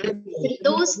 Advocate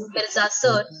Firdaus Mirza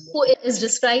Sir, who is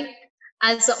described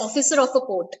as an officer of a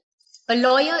court. A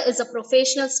lawyer is a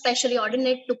professional specially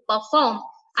ordained to perform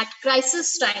at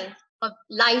crisis time of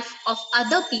life of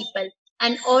other people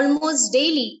and almost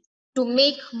daily to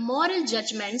make moral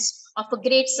judgments of a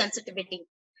great sensitivity.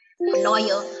 A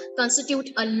lawyer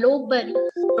constitute a noble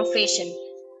profession.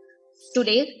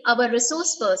 Today, our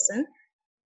resource person,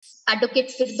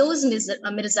 Advocate Firdaus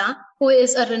Mirza, who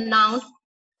is a renowned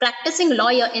practicing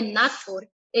lawyer in Nagpur,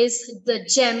 is the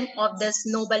gem of this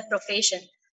noble profession.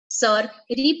 Sir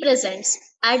represents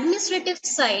administrative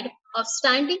side of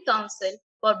Standing Counsel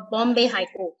for Bombay High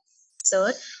Court.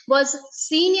 Sir was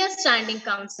Senior Standing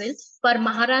Counsel for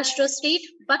Maharashtra State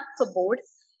Waqf Board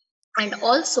and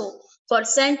also for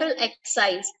Central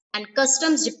Excise and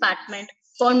Customs Department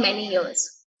for many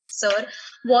years. Sir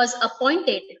was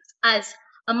appointed as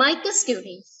amicus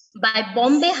curiae by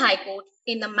Bombay High Court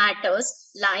in the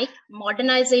matters like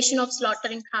modernization of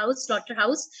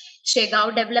slaughterhouse,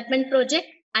 Shegaon development project,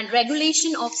 and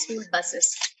regulation of school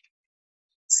buses.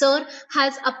 Sir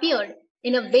has appeared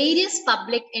in a various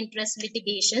public interest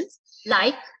litigations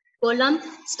like Column,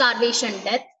 starvation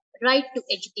death, right to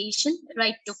education,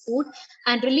 right to food,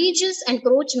 and religious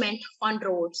encroachment on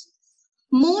roads.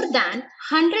 More than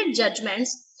 100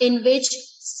 judgments in which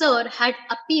Sir had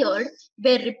appeared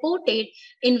were reported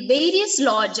in various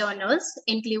law journals,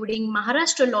 including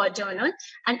Maharashtra Law Journal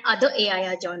and other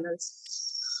AIR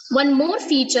journals. One more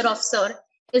feature of Sir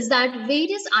is that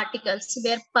various articles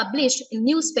were published in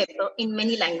newspaper in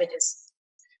many languages.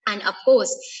 And of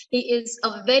course, he is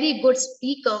a very good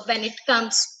speaker when it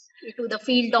comes to the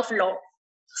field of law.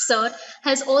 Sir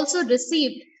has also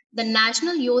received the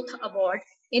National Youth Award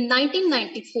in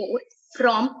 1994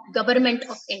 from Government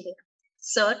of India.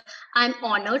 Sir, I'm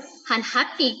honored and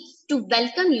happy to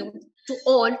welcome you to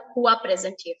all who are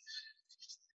present here.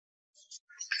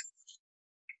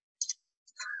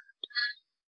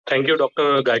 Thank you,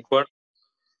 Dr. Gaikwad,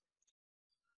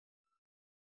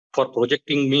 for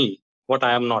projecting me what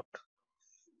I am not.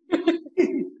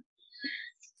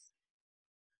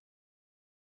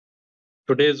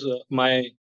 Today's my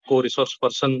co-resource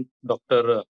person,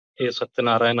 Dr. A.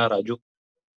 Satyanarayana Raju,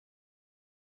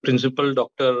 Principal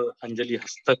Dr. Anjali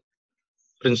Hastak,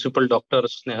 Principal Dr.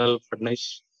 Snehal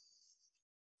Fadnais,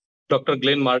 Dr.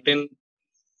 Glen Martin,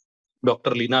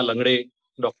 Dr. Leena Langde,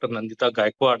 Dr. Nandita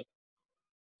Gaikwad,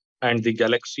 and the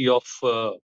galaxy of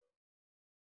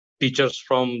teachers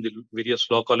from the various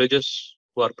law colleges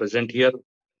who are present here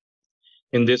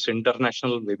in this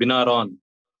international webinar on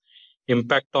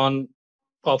impact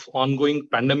of ongoing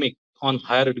pandemic on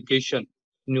higher education,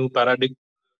 new paradigm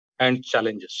and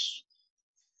challenges.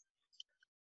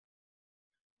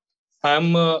 I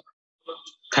am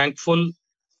thankful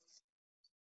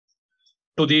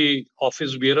to the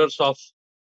office bearers of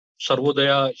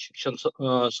Sarvodaya Shikshan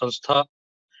Sanstha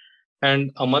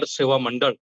and Amar Seva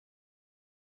Mandal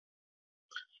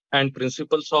and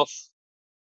principals of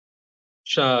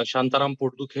Shantaram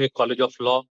Potdukhe College of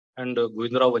Law and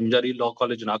Govindrao Wanjari Law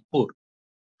College, Nagpur,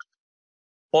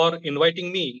 for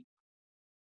inviting me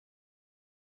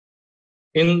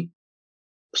in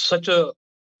such a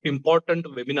important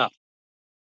webinar.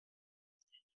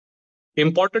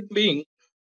 Important being,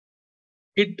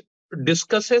 it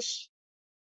discusses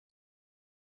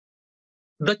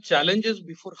the challenges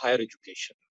before higher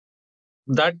education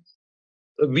that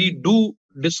we do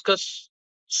discuss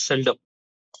seldom.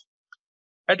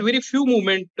 At very few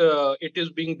moments, it is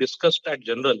being discussed at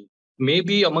general.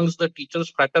 Maybe amongst the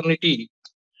teachers' fraternity,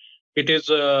 it is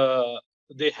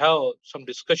they have some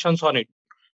discussions on it.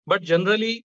 But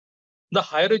generally, the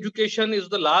higher education is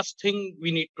the last thing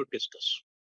we need to discuss.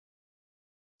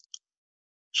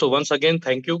 So once again,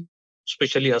 thank you,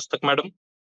 especially Hastak Madam.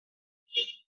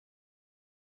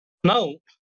 Now,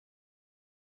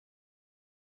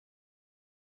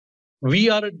 we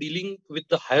are dealing with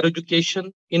the higher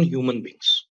education in human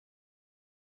beings.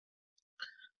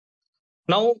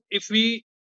 Now, if we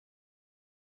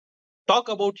talk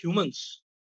about humans,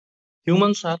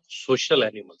 humans are social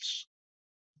animals.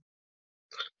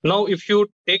 Now, if you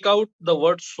take out the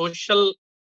word social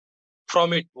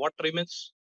from it, what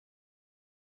remains?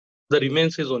 The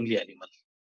remains is only animal.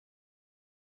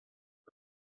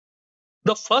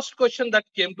 The first question that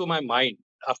came to my mind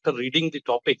after reading the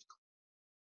topic,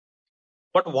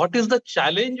 but what is the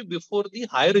challenge before the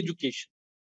higher education?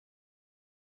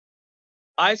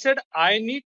 I said, I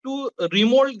need to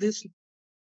remold this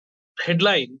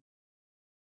headline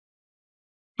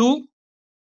to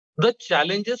the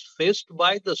challenges faced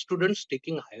by the students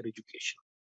taking higher education.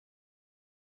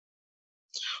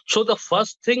 So the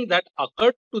first thing that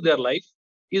occurred to their life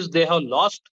is they have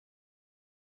lost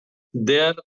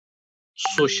their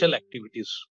social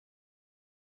activities,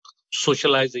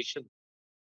 socialization,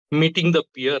 meeting the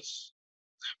peers,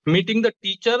 meeting the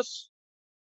teachers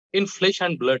in flesh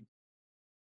and blood.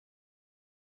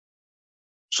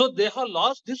 So they have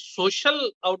lost this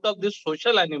social, out of this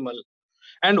social animal,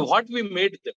 and what we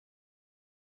made them.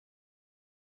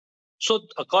 So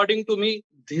according to me,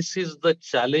 this is the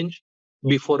challenge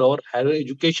before our higher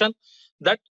education,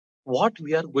 that what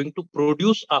we are going to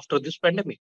produce after this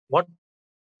pandemic, what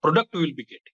product we will be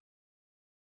getting.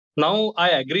 Now, I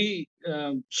agree,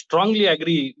 strongly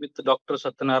agree with Dr.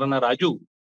 Satyanarayana Raju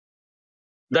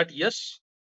that yes,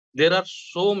 there are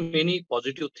so many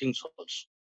positive things also.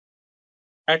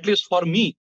 At least for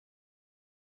me,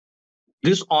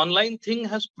 this online thing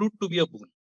has proved to be a boon.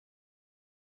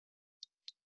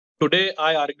 Today,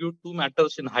 I argued 2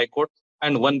 matters in High Court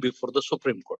and 1 before the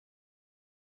Supreme Court.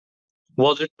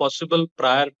 Was it possible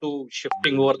prior to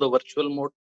shifting over the virtual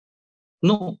mode?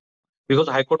 No, because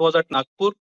High Court was at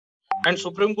Nagpur and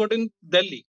Supreme Court in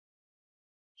Delhi.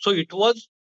 So it was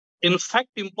in fact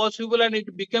impossible, and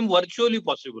it became virtually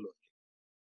possible.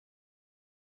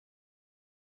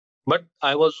 But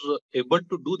I was able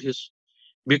to do this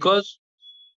because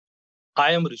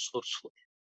I am resourceful.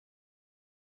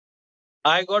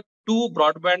 I got 2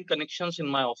 broadband connections in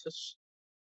my office,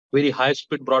 very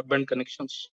high-speed broadband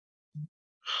connections.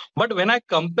 But when I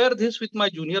compare this with my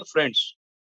junior friends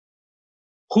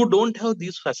who don't have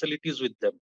these facilities with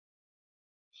them,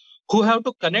 who have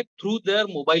to connect through their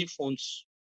mobile phones,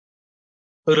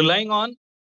 relying on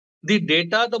the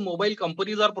data the mobile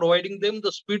companies are providing them,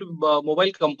 the speed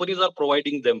mobile companies are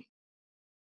providing them.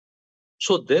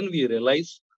 So then we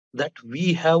realize that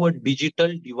we have a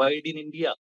digital divide in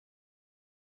India.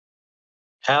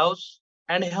 Haves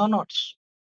and have-nots.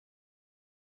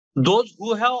 Those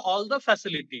who have all the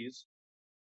facilities,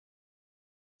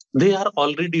 they are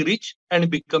already rich and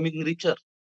becoming richer.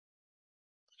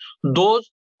 Those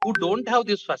who don't have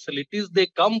these facilities, they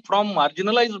come from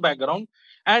marginalized background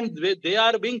and they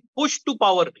are being pushed to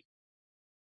poverty.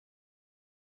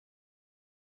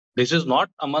 This is not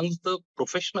amongst the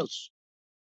professionals.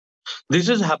 This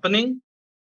is happening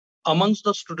amongst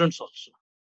the students also.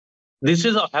 This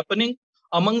is happening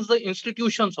amongst the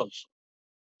institutions also.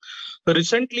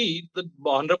 Recently, the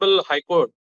Honorable High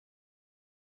Court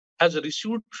has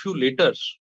received few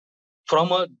letters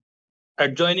from a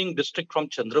adjoining district from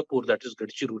Chandrapur, that is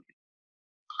Gadchiroli.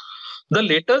 The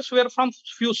letters were from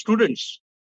few students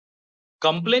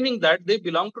complaining that they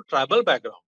belong to tribal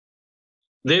background.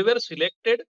 They were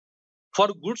selected for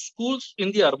good schools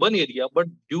in the urban area, but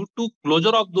due to closure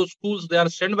of those schools, they are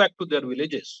sent back to their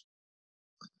villages.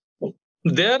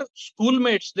 Their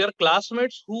schoolmates, their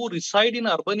classmates who reside in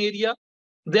urban area,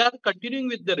 they are continuing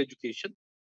with their education.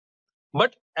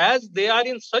 But as they are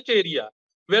in such area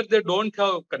where they don't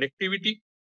have connectivity,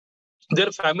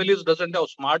 their families doesn't have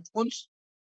smartphones.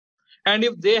 And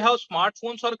if they have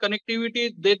smartphones or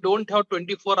connectivity, they don't have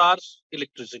 24 hours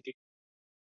electricity.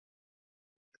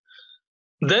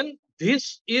 Then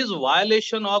this is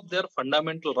violation of their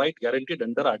fundamental right guaranteed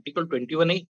under Article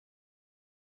 21A.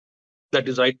 That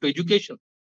is right to education.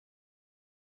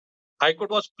 High Court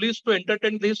was pleased to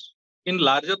entertain this in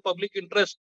larger public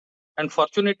interest. And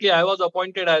fortunately, I was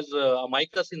appointed as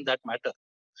amicus in that matter.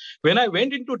 When I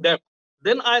went into depth,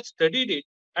 then I studied it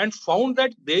and found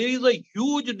that there is a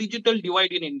huge digital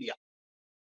divide in India.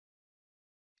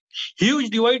 Huge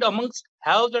divide amongst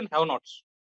haves and have-nots.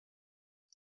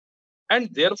 And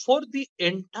therefore, the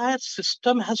entire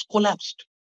system has collapsed.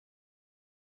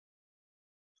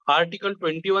 Article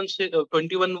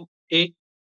 21A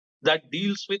that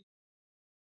deals with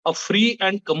a free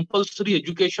and compulsory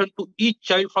education to each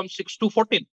child from 6 to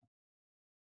 14.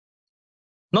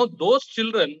 Now, those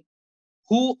children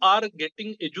who are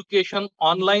getting education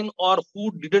online or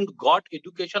who didn't got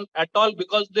education at all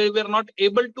because they were not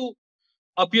able to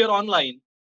appear online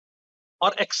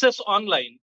or access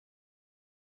online,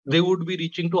 they would be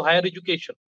reaching to higher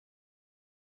education.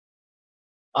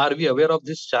 Are we aware of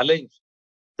this challenge?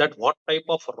 That what type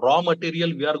of raw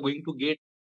material we are going to get?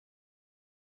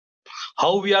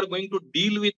 How we are going to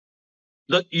deal with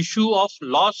the issue of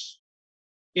loss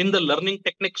in the learning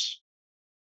techniques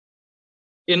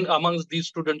in amongst these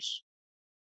students?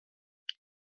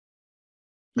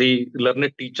 The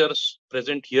learned teachers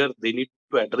present here, they need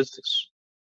to address this.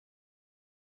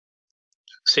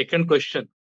 Second question,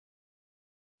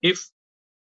 if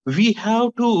we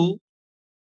have to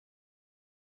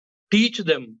teach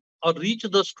them or reach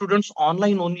the students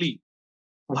online only,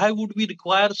 why would we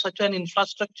require such an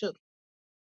infrastructure?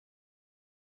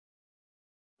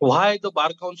 Why the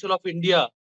Bar Council of India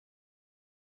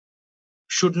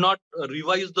should not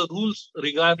revise the rules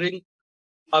regarding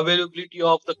availability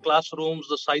of the classrooms,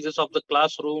 the sizes of the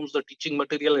classrooms, the teaching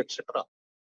material, etc.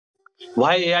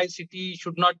 Why AICTE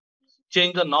should not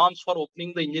change the norms for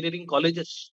opening the engineering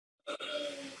colleges?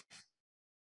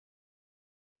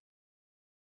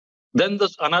 Then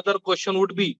another question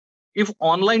would be, if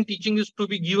online teaching is to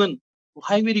be given,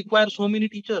 why we require so many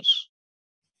teachers?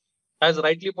 As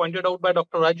rightly pointed out by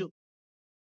Dr. Raju.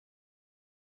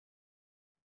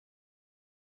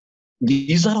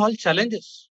 These are all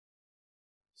challenges.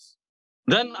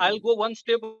 Then I'll go one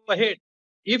step ahead.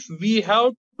 If we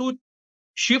have to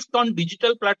shift on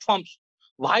digital platforms,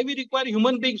 why we require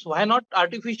human beings? Why not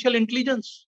artificial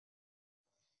intelligence?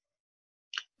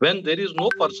 When there is no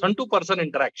person-to-person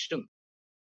interaction,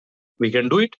 we can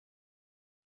do it.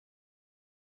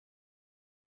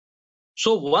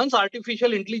 So once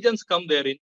artificial intelligence come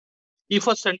therein, if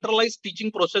a centralized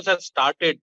teaching process has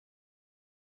started,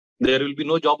 there will be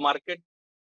no job market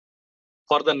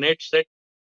for the NET, SET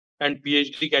and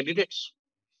PhD candidates.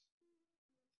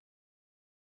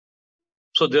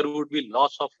 So there would be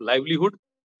loss of livelihood,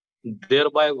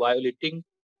 thereby violating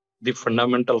the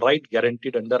fundamental right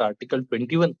guaranteed under Article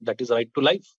 21, that is right to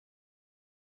life.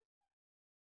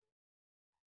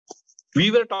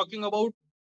 We were talking about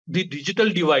the digital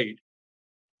divide.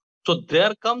 So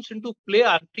there comes into play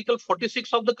Article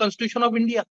 46 of the Constitution of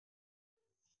India.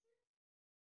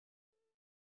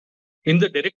 In the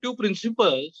directive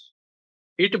principles,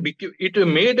 it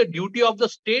made a duty of the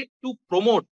state to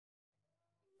promote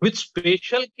with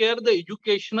special care the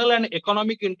educational and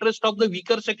economic interest of the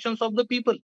weaker sections of the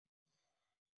people.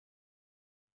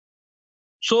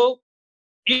 So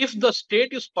if the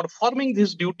state is performing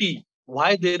this duty,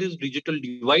 why there is digital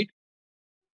divide?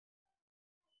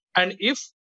 And if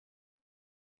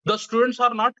the students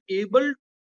are not able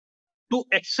to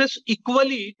access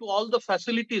equally to all the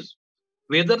facilities,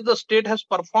 whether the state has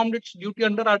performed its duty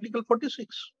under Article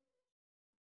 46?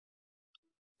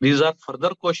 These are further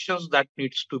questions that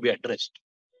needs to be addressed.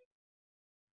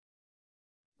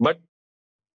 But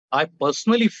I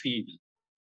personally feel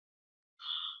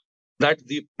that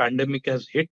the pandemic has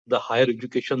hit the higher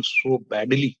education so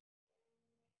badly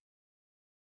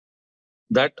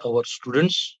that our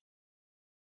students,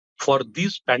 for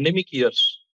these pandemic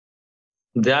years,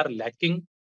 they are lacking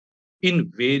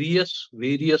in various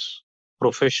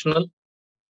professional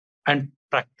and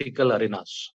practical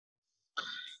arenas.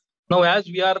 Now, as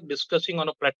we are discussing on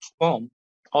a platform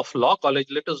of law college,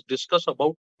 let us discuss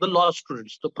about the law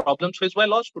students, the problems faced by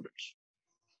law students.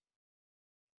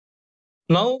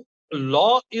 Now,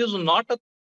 law is not a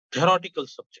theoretical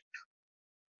subject.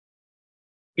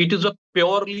 It is a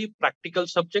purely practical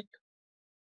subject.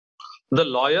 The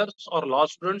lawyers or law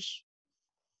students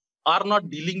are not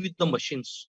dealing with the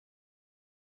machines.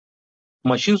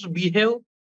 Machines behave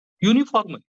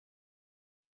uniformly.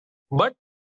 But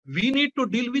we need to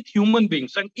deal with human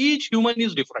beings, and each human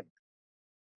is different.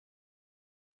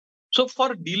 So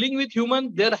for dealing with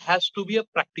human, there has to be a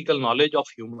practical knowledge of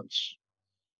humans.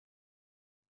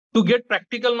 To get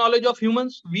practical knowledge of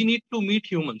humans, we need to meet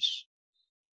humans.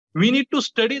 We need to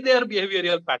study their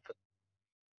behavioral pattern.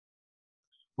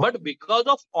 But because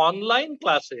of online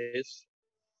classes,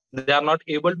 they are not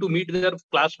able to meet their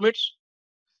classmates.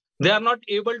 They are not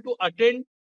able to attend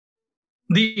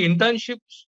the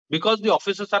internships because the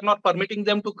officers are not permitting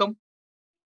them to come.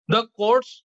 The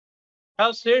courts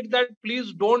have said that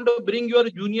please don't bring your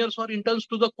juniors or interns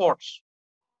to the courts.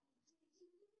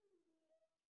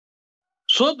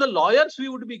 So the lawyers we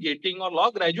would be getting, or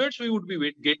law graduates we would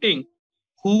be getting,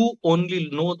 who only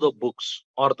know the books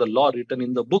or the law written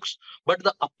in the books, but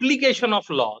the application of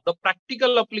law, the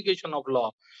practical application of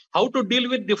law, how to deal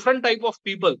with different type of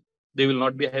people, they will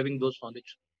not be having those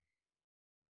knowledge.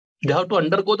 They have to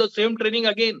undergo the same training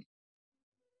again.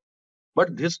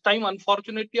 But this time,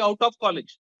 unfortunately, out of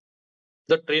college.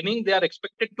 The training they are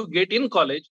expected to get in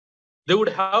college, they would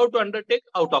have to undertake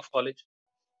out of college.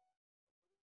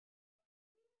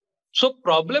 So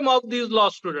problem of these law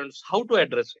students, how to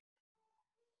address it?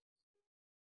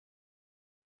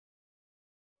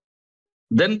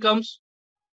 Then comes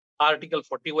Article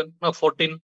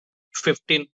 14,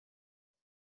 15.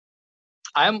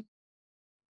 I am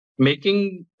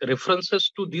making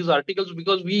references to these articles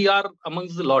because we are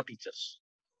amongst the law teachers.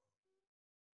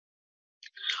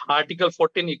 Article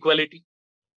 14, equality.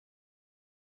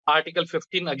 Article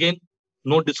 15, again,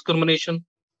 no discrimination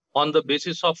on the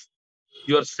basis of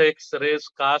your sex, race,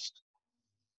 caste,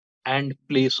 and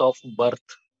place of birth.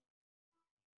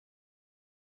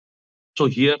 So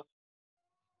here,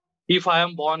 if I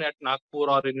am born at Nagpur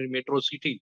or in a metro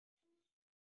city,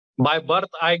 by birth,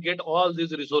 I get all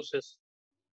these resources.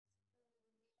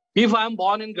 If I am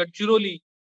born in Gadchiroli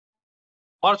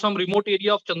or some remote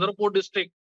area of Chandrapur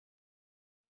district,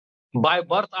 by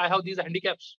birth, I have these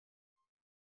handicaps.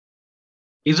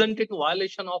 Isn't it a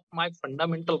violation of my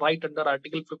fundamental right under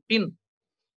Article 15?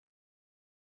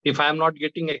 If I am not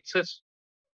getting access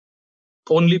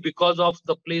only because of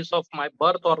the place of my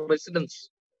birth or residence.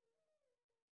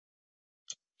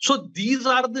 So these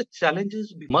are the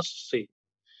challenges we must say.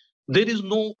 There is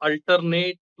no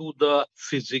alternate to the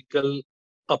physical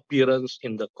appearance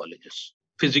in the colleges,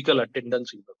 physical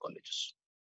attendance in the colleges.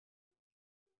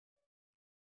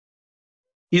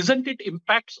 Isn't it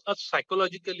impacts us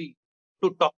psychologically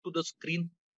to talk to the screen?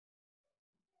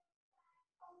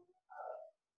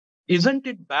 Isn't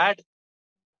it bad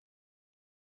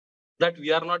that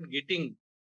we are not getting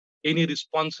any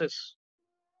responses?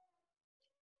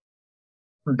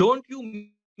 Don't you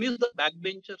miss the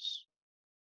backbenchers?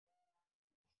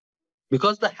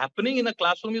 Because the happening in a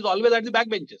classroom is always at the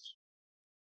backbenches.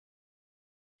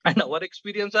 And our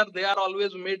experience are they are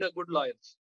always made a good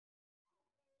lawyers.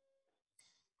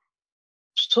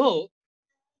 So,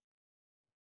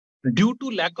 due to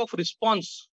lack of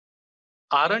response,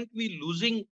 aren't we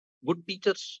losing good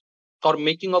teachers or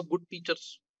making of good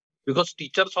teachers? Because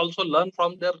teachers also learn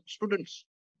from their students.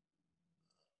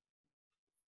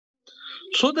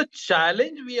 So the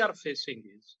challenge we are facing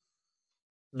is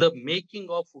the making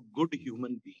of a good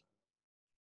human being.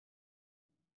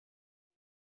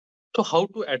 So how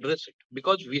to address it?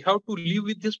 Because we have to live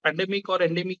with this pandemic or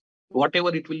endemic,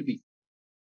 whatever it will be.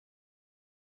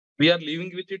 We are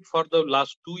living with it for the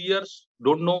last 2 years.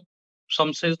 Don't know.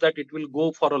 Some says that it will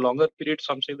go for a longer period.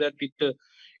 Some say that it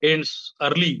ends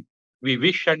early. We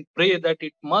wish and pray that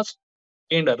it must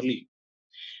end early.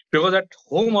 Because at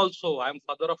home also, I am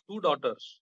father of 2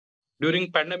 daughters.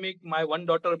 During pandemic, my one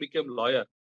daughter became lawyer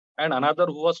and another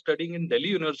who was studying in Delhi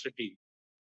University.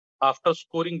 After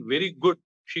scoring very good,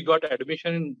 she got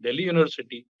admission in Delhi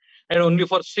University and only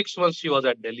for 6 months she was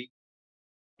at Delhi.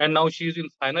 And now she is in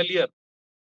final year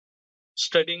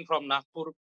studying from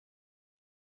Nagpur.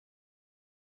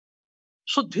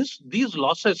 So these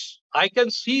losses, I can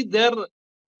see their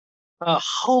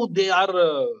how they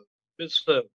are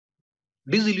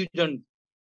disillusioned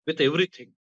with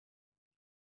everything.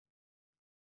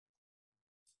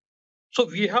 So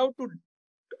we have to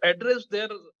address their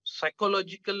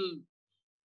psychological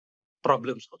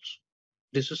problems also.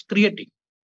 This is creating.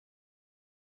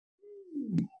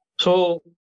 So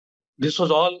this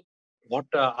was all what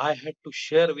I had to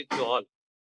share with you all.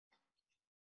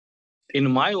 In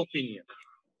my opinion,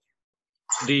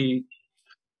 the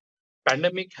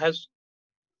pandemic has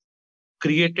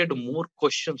created more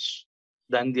questions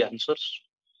than the answers.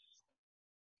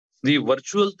 The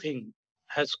virtual thing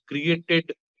has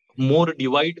created more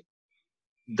divide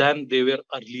than they were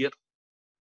earlier.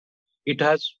 It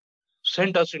has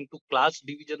sent us into class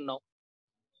division now.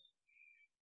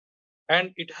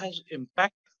 And it has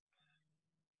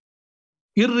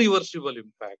irreversible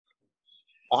impact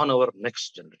on our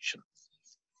next generation.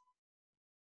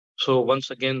 So once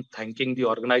again, thanking the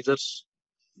organizers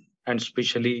and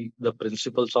especially the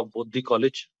principals of both the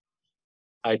college.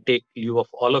 I take leave of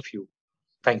all of you.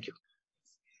 Thank you.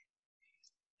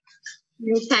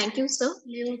 Thank you, sir.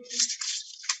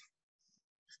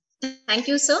 Thank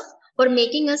you, sir, for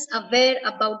making us aware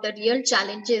about the real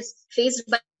challenges faced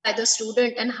by the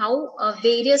student and how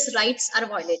various rights are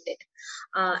violated.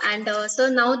 So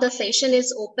now the session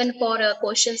is open for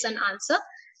questions and answer.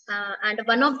 And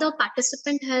one of the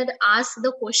participants had asked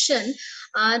the question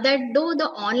that though the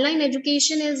online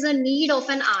education is a need of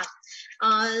an art,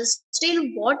 still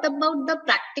what about the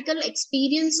practical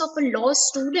experience of a law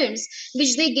students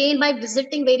which they gain by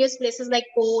visiting various places like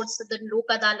courts, the Lok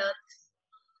Adalat?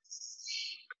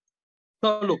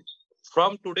 Now look,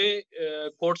 from today,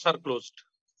 courts are closed.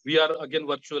 We are again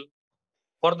virtual.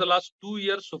 For the last 2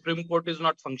 years, Supreme Court is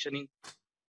not functioning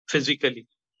physically.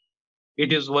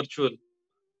 It is virtual.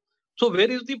 So where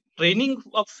is the training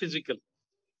of physical?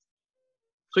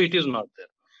 So it is not there.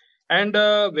 And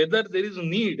whether there is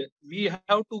need, we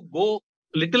have to go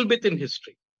little bit in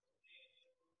history.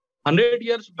 100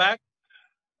 years back,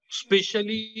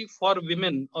 especially for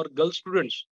women or girl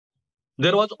students,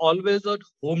 there was always a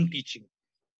home teaching.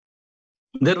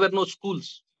 There were no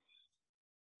schools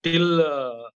till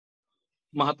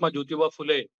Mahatma Jyotiba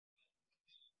Phule,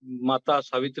 Mata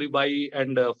Savitri Bai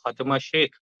and Fatima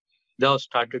Sheikh, they have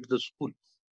started the school.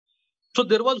 So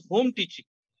there was home teaching.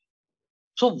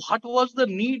 So what was the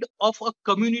need of a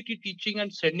community teaching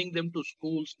and sending them to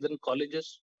schools, then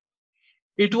colleges?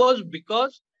 It was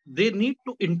because they need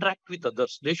to interact with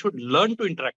others. They should learn to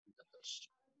interact with others.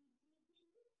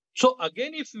 So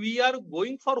again, if we are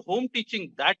going for home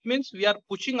teaching, that means we are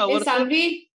pushing ourselves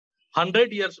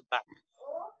 100 years back.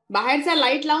 Light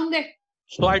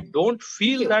So I don't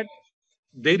feel that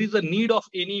there is a need of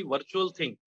any virtual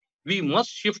thing. We must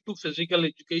shift to physical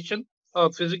education,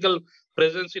 physical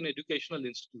presence in educational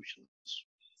institutions.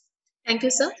 Thank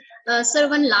you, sir. Sir,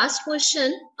 one last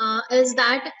question is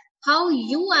that how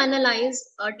you analyze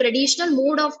a traditional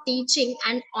mode of teaching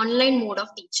and online mode of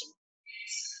teaching?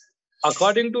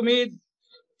 According to me,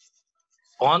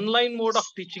 online mode of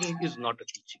teaching is not a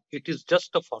teaching. It is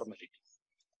just a formality.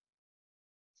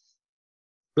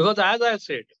 Because as I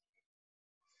said,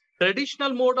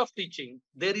 traditional mode of teaching,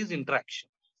 there is interaction.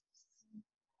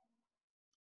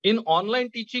 In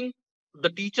online teaching, the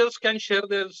teachers can share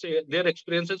their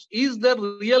experiences. Is the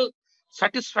real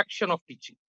satisfaction of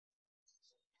teaching?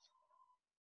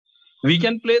 We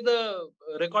can play the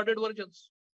recorded versions.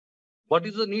 What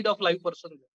is the need of live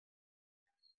person?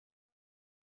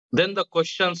 Then the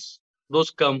questions,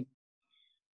 those come.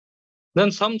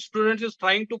 Then some student is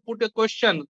trying to put a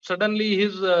question. Suddenly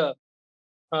his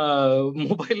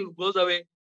mobile goes away.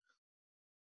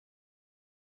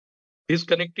 His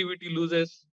connectivity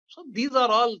loses. So these are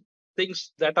all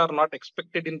things that are not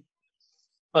expected in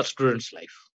a student's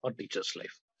life or teacher's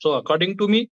life. So according to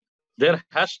me, there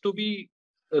has to be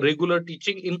regular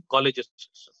teaching in colleges.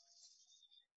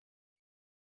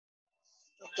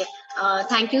 Okay.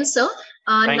 Thank you, sir.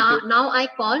 Now I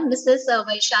call Mrs.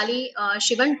 Vaishali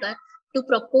Shivankar to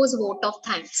propose vote of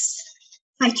thanks.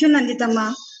 Thank you,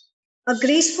 Nandita. A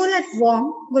graceful and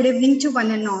warm good evening to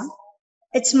one and all.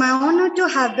 It's my honor to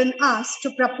have been asked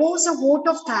to propose a vote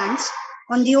of thanks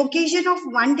on the occasion of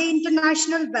one-day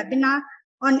international webinar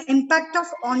on impact of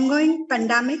ongoing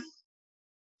pandemic.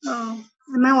 Am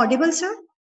I audible, sir?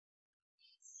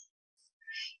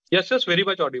 Yes, very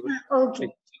much audible. Okay.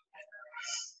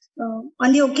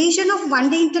 On the occasion of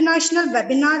one-day international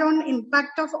webinar on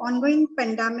impact of ongoing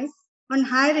pandemic on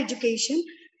higher education,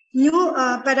 new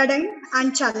paradigm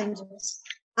and challenges.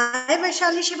 I,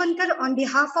 Vaishali Shivankar, on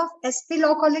behalf of SP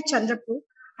Law College, Chandrapur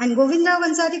and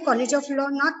Govindrao College of Law,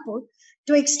 Nagpur,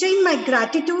 to extend my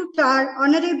gratitude to our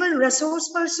Honorable Resource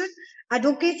Person,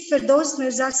 Advocate Firdaus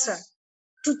Mirza sir,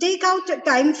 to take out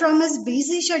time from his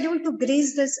busy schedule to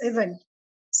grace this event.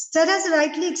 Sir has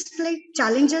rightly explained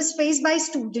challenges faced by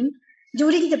students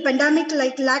during the pandemic,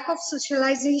 like lack of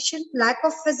socialization, lack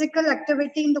of physical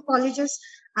activity in the colleges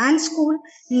and school,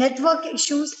 network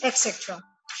issues, etc.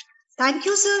 Thank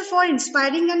you, sir, for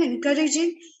inspiring and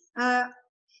encouraging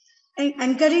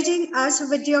us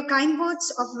with your kind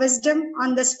words of wisdom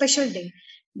on this special day.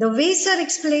 The way sir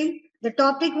explained, the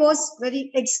topic was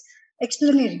very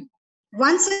explanatory.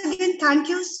 Once again, thank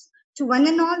you to one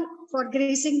and all for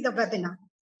gracing the webinar.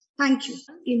 Thank you.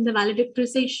 In the valedictory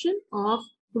session of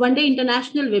one-day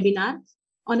international webinar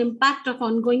on impact of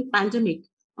ongoing pandemic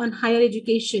on higher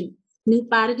education, new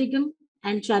paradigm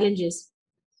and challenges.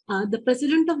 The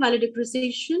President of Valedictory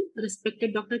Session,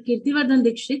 respected Dr. Kirtivardhan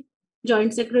Dikshit,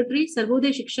 Joint Secretary,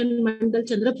 Sarvodaya Shikshan-Mandal,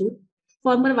 Chandrapur,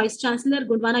 former Vice-Chancellor,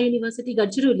 Gondwana University,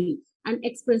 Gadchiroli, and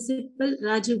ex-Principal,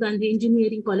 Rajiv Gandhi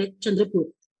Engineering College,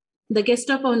 Chandrapur. The guest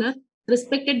of honor,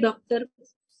 respected Dr.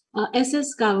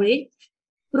 S.S. Kavre,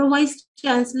 Pro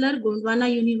Vice-Chancellor, Gondwana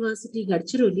University,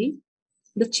 Gadchiroli.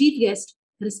 The chief guest,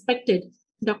 respected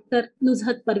Dr.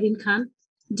 Nuzhat Parveen Khan,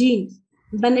 Dean,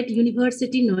 Bennett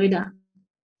University, Noida,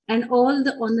 and all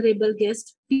the honorable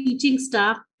guests, teaching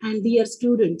staff, and dear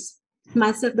students.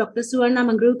 Myself, Dr. Suvarna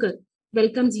Mangrulkar,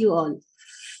 welcomes you all.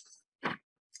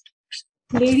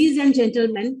 Ladies and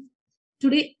gentlemen,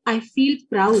 today I feel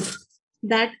proud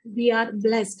that we are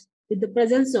blessed with the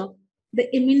presence of the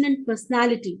eminent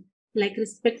personality like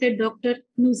respected Dr.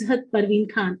 Nuzhat Parveen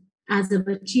Khan as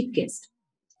our chief guest.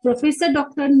 Professor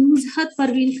Dr. Nuzhat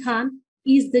Parveen Khan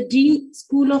is the Dean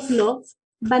School of Law,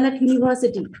 Banath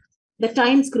University, the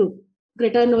Times Group,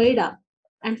 Greater Noida,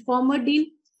 and former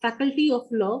Dean, Faculty of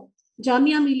Law,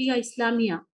 Jamia Millia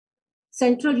Islamia,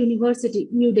 Central University,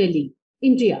 New Delhi,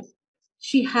 India.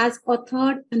 She has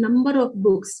authored a number of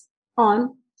books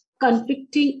on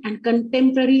conflicting and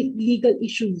contemporary legal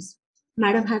issues.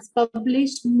 Madam has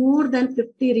published more than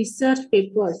 50 research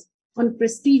papers on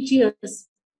prestigious,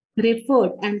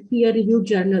 referred and peer-reviewed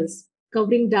journals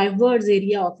covering diverse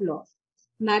area of law.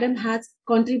 Madam has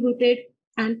contributed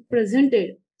and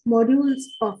presented modules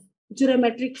of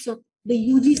geometrics of the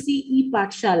UGC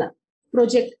e-Pathshala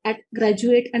project at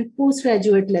graduate and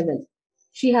postgraduate level.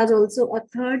 She has also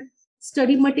authored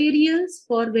study materials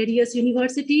for various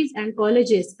universities and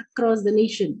colleges across the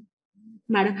nation.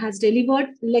 Madam has delivered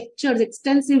lectures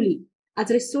extensively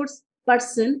as a resource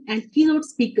person and keynote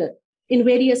speaker in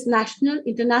various national,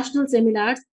 international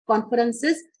seminars,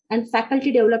 conferences, and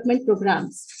faculty development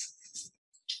programs.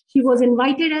 She was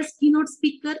invited as keynote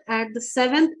speaker at the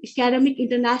 7th Academic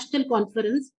International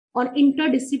Conference on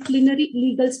Interdisciplinary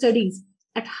Legal Studies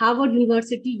at Harvard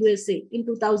University, USA in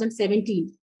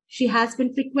 2017. She has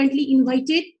been frequently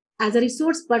invited as a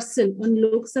resource person on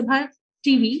Lok Sabha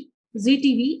TV,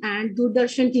 ZTV, and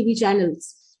Doordarshan TV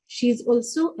channels. She is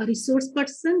also a resource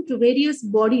person to various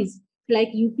bodies like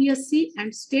UPSC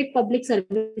and State Public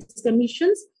Service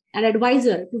Commissions and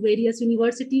advisor to various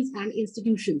universities and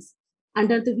institutions.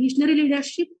 Under the visionary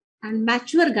leadership and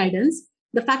mature guidance,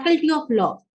 the Faculty of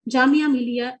Law, Jamia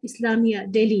Millia Islamia,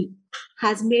 Delhi,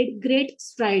 has made great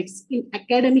strides in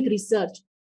academic research,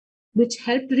 which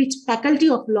helped reach Faculty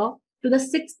of Law to the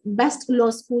 6th best law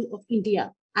school of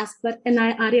India as per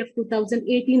NIRF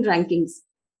 2018 rankings.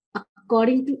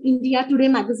 According to India Today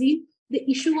magazine, the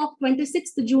issue of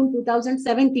 26th June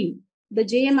 2017, the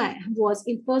JMI was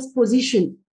in first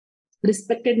position.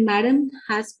 Respected Madam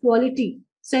has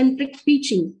quality-centric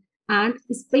teaching, and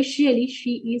especially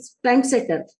she is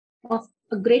trendsetter of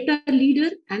a greater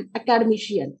leader and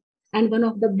academician, and one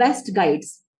of the best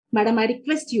guides. Madam, I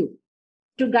request you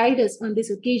to guide us on this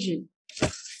occasion.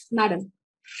 Madam.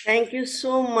 Thank you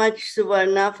so much,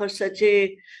 Suvarna, for such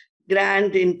a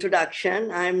grand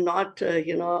introduction. I'm not,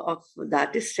 of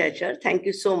that stature. Thank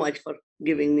you so much for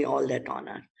giving me all that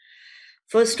honor.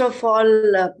 First of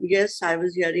all, yes, I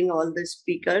was hearing all the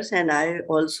speakers, and I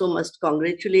also must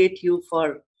congratulate you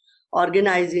for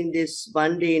organizing this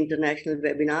one-day international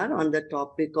webinar on the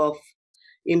topic of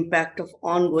impact of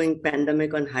ongoing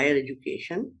pandemic on higher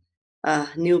education,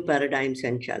 new paradigms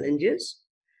and challenges.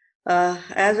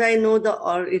 As I know,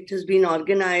 it has been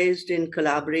organized in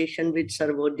collaboration with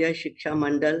Sarvodaya Shiksha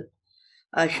Mandal,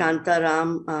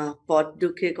 Shantaram,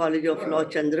 Potdukhe College of Law,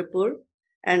 Chandrapur,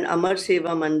 and Amar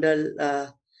Seva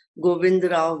Mandal,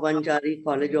 Govindrao Wanjari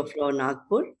College of Law,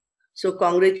 Nagpur. So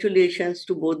congratulations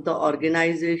to both the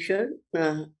organization,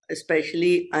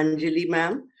 especially Anjali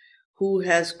ma'am, who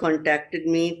has contacted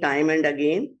me time and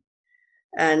again.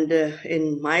 And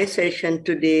in my session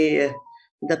today,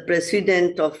 the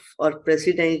president of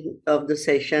the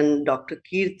session, Dr.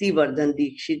 Kirti Vardhan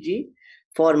Dikshitji,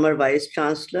 former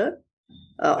Vice-Chancellor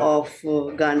of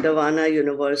Gondwana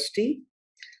University.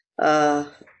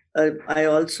 I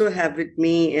also have with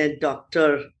me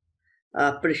Dr.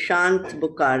 Prashant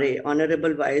Bukhare,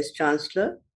 Honorable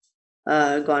Vice-Chancellor,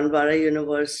 Gondwana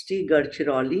University,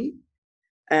 Gadchiroli,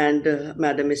 and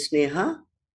Madam Sneha.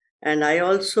 And I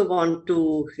also want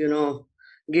to,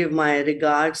 give my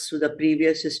regards to the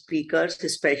previous speakers,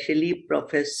 especially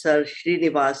Professor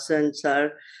Srinivasa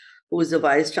sir, who is the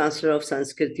Vice-Chancellor of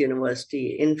Sanskrit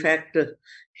University. In fact,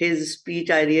 his speech,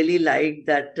 I really liked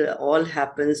that all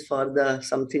happens for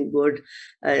something good.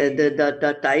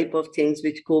 The type of things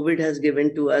which COVID has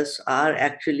given to us are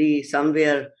actually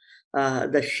somewhere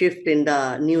the shift in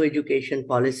the new education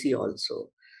policy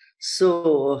also.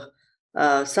 So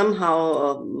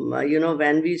somehow,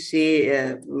 when we say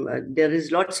there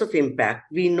is lots of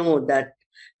impact, we know that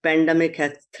pandemic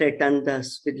has threatened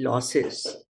us with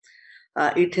losses.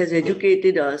 It has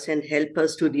educated us and helped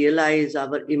us to realize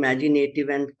our imaginative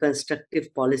and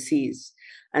constructive policies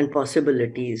and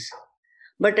possibilities.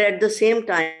 But at the same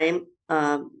time,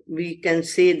 we can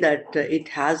say that it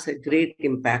has a great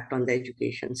impact on the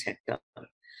education sector.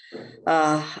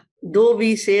 Though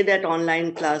we say that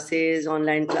online classes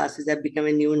have become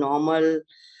a new normal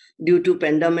due to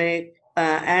pandemic,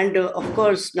 and of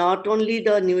course, not only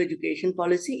the new education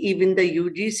policy, even the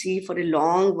UGC for a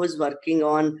long was working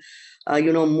on,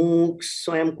 MOOCs,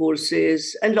 SWAYAM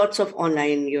courses, and lots of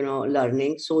online,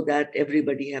 learning so that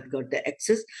everybody have got the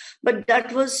access. But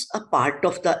that was a part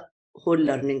of the whole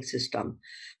learning system.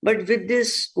 But with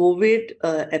this COVID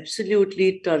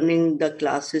absolutely turning the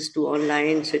classes to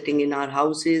online, sitting in our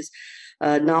houses,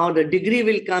 now the degree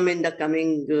will come in the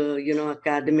coming,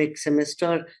 academic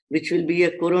semester, which will be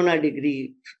a Corona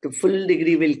degree. The full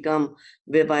degree will come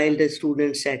while the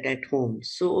students sat at home.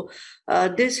 So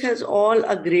this has all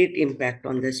a great impact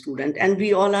on the student. And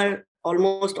we all are,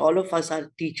 almost all of us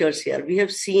are teachers here. We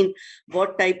have seen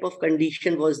what type of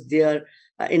condition was there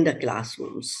in the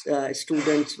classrooms.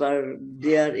 Students were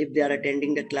there, if they are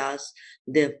attending the class,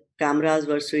 their cameras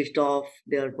were switched off,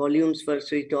 their volumes were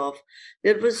switched off.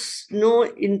 There was no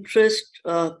interest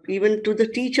even to the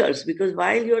teachers, because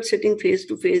while you are sitting face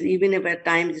to face, even if at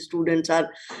times the students are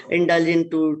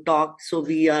indulging to talk, so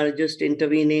we are just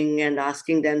intervening and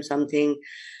asking them something,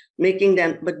 making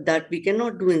them, but that we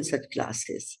cannot do in such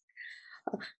classes.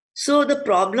 So the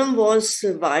problem was,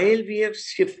 while we have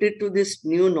shifted to this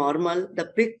new normal, the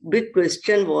big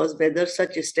question was whether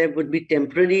such a step would be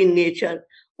temporary in nature,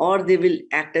 or they will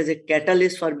act as a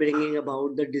catalyst for bringing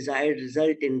about the desired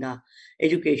result in the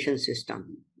education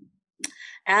system.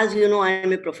 As you know, I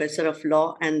am a professor of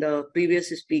law, and the previous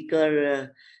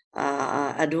speaker,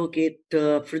 advocate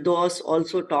Firdaus,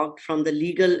 also talked from the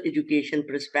legal education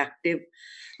perspective.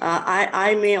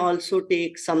 I may also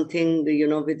take something,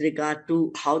 with regard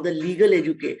to how the legal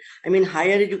education,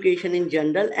 higher education in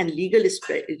general and legal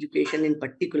education in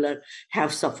particular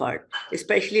have suffered.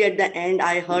 Especially at the end,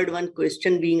 I heard one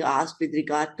question being asked with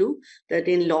regard to that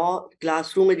in law,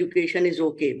 classroom education is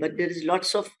okay, but there is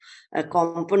lots of a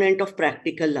component of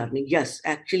practical learning. Yes,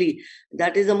 actually,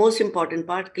 that is the most important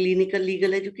part. Clinical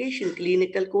legal education,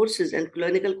 clinical courses, and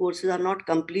clinical courses are not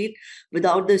complete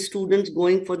without the students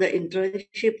going for the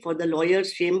internship, for the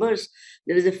lawyers' chambers.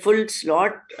 There is a full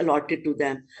slot allotted to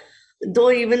them.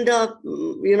 Though even the,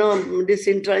 this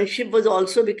internship was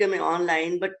also becoming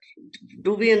online, but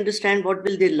do we understand what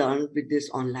will they learn with this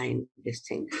online, this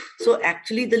thing? So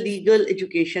actually the legal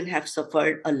education have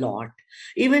suffered a lot.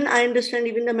 Even I understand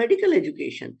even the medical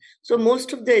education. So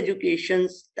most of the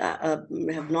educations have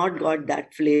not got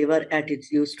that flavor as it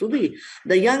used to be.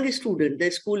 The young student, the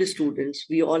school students,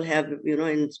 we all have,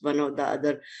 in one or the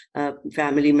other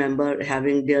family member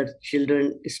having their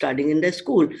children studying in the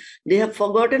school. They have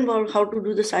forgotten about how to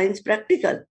do the science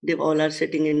practical. They all are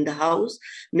sitting in the house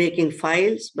making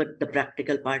files, but the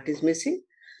practical part is missing.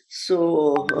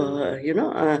 So,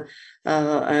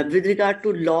 with regard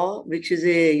to law, which is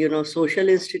a, social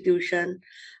institution,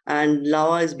 and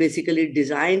law is basically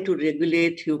designed to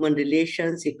regulate human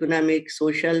relations, economic,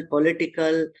 social,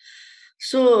 political.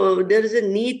 So there is a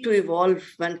need to evolve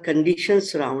when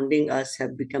conditions surrounding us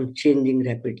have become changing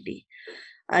rapidly.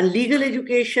 And legal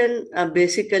education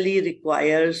basically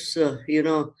requires, there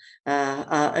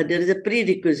is a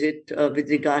prerequisite with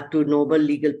regard to noble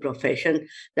legal profession,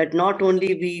 that not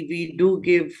only we do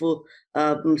give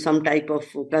some type of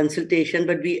consultation,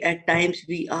 but we at times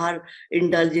we are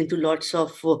indulged into lots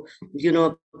of,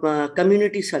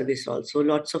 community service also,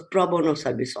 lots of pro bono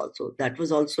service also. That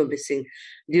was also missing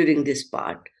during this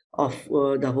part of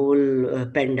the whole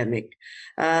pandemic.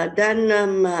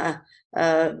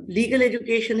 Legal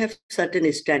education have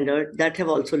certain standards that have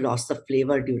also lost the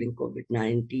flavor during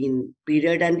COVID-19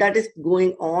 period, and that is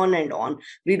going on and on.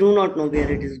 We do not know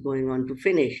where it is going on to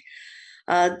finish.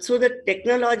 So the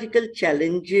technological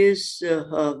challenges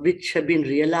which have been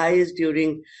realized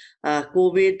during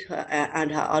COVID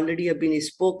and already have been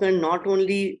spoken, not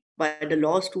only by the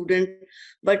law student,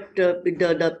 but it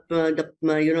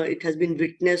has been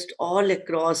witnessed all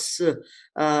across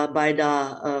by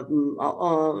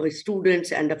the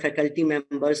students and the faculty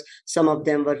members. Some of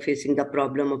them were facing the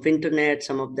problem of internet,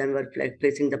 some of them were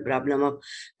facing the problem of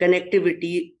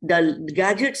connectivity, the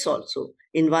gadgets also.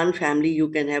 In one family, you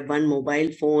can have one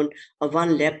mobile phone or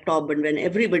one laptop, but when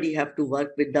everybody have to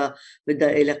work with the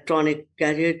electronic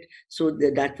gadget, so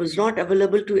that was not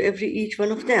available to each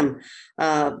one of them.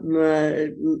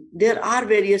 There are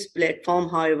various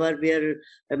platforms, however, where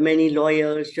many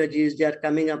lawyers, judges, they are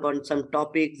coming up on some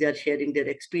topics, they are sharing their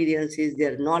experiences,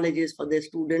 their knowledges for their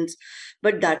students,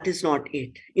 but that is not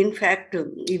it. In fact,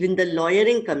 even the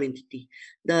lawyering community,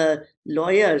 the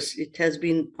lawyers, it has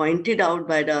been pointed out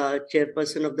by the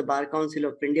chairperson of the Bar Council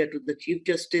of India to the Chief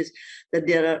Justice that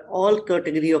there are all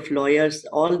category of lawyers,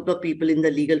 all the people in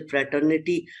the legal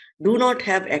fraternity do not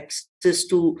have access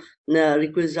to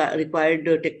required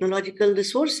technological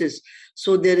resources.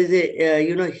 So there is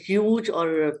a huge,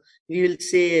 or we will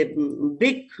say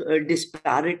big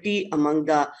disparity among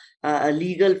the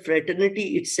legal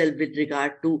fraternity itself with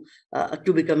regard to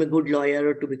become a good lawyer,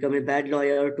 or to become a bad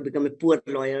lawyer, or to become a poor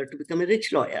lawyer, to become a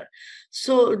rich lawyer.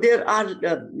 So there are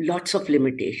lots of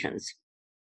limitations.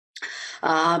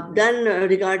 Then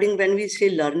regarding when we say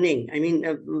learning, I mean,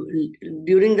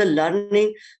 during the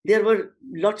learning, there were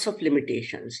lots of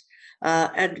limitations.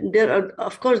 And there are,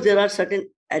 of course, there are certain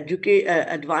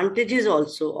advantages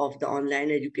also of the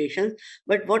online education.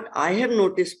 But what I have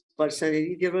noticed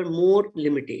personally, there were more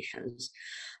limitations.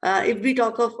 If we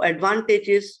talk of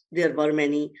advantages, there were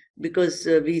many, because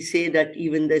we say that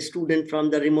even the student from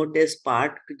the remotest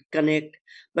part could connect.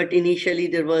 But initially,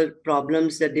 there were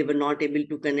problems that they were not able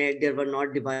to connect. There were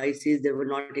not devices, there were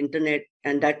not internet.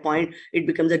 And at that point, it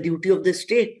becomes the duty of the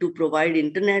state to provide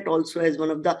internet also as one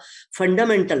of the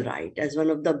fundamental right, as one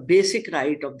of the basic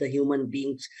right of the human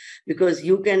beings, because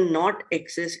you cannot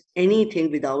access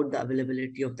anything without the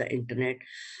availability of the internet.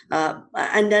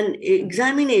 And then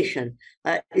examination.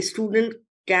 A student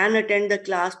can attend the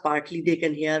class, partly they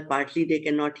can hear, partly they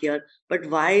cannot hear. But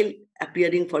while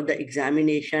appearing for the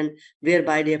examination,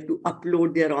 whereby they have to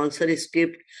upload their answer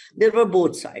script, there were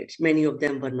both sides. Many of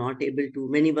them were not able to,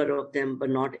 many of them were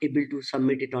not able to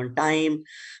submit it on time.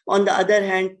 On the other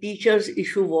hand, teachers'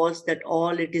 issue was that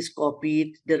all it is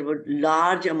copied. There were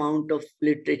large amount of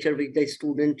literature which the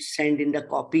students send in the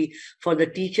copy. For the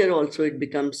teacher also, it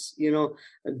becomes,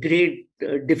 great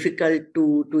difficult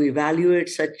to evaluate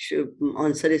such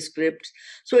answer scripts.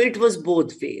 So it was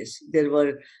both ways. There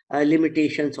were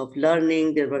limitations of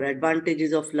learning, there were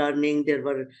advantages of learning, there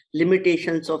were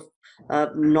limitations of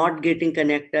not getting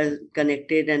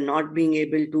connected and not being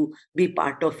able to be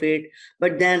part of it.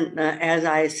 But then, as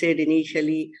I said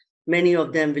initially, many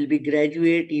of them will be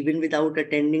graduate even without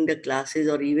attending the classes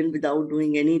or even without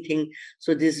doing anything.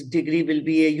 So this degree will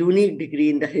be a unique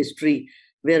degree in the history,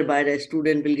 whereby the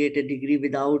student will get a degree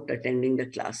without attending the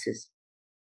classes.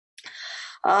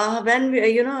 When we,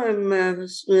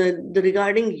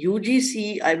 regarding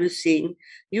UGC, I was saying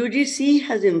UGC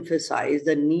has emphasized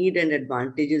the need and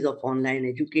advantages of online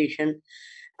education,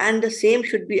 and the same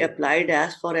should be applied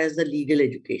as far as the legal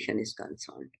education is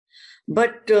concerned.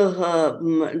 But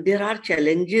there are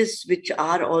challenges which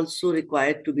are also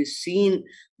required to be seen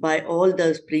by all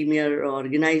the premier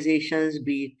organizations,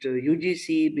 be it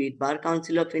UGC, be it Bar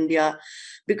Council of India,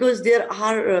 because there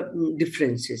are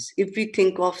differences. If we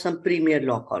think of some premier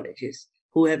law colleges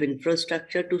who have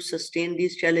infrastructure to sustain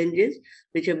these challenges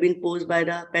which have been posed by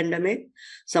the pandemic,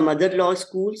 some other law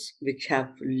schools which have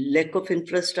lack of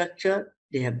infrastructure,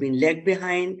 they have been lagged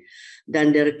behind.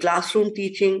 Then there are classroom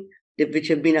teaching, which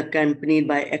have been accompanied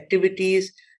by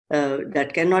activities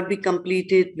that cannot be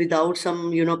completed without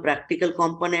some, practical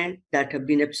component that have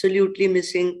been absolutely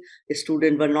missing. The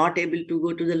students were not able to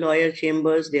go to the lawyer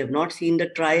chambers. They have not seen the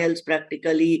trials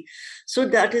practically. So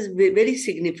that is very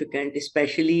significant,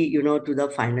 especially, to the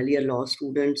final year law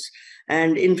students.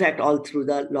 And in fact, all through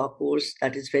the law course,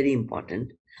 that is very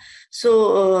important.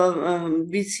 So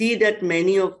we see that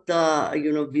many of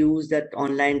the, views that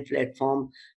online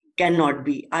platform cannot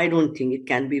be, I don't think it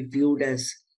can be viewed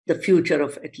as the future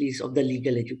of, at least, of the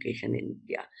legal education in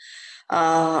India.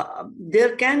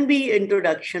 There can be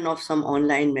introduction of some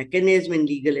online mechanism in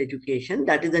legal education.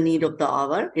 That is the need of the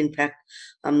hour. In fact,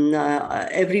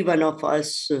 every one of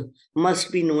us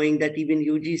must be knowing that even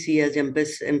UGC has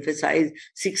emphasized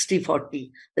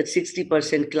 60-40, that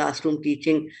 60% classroom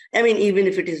teaching. I mean, even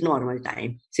if it is normal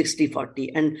time,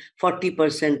 60-40, and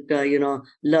 40%,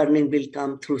 learning will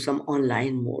come through some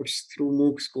online modes, through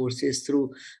MOOCs courses,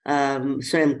 through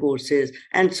SWAYAM courses,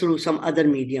 and through some other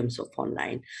mediums of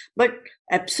online. But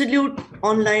absolute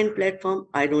online platform,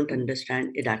 I don't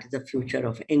understand that is the future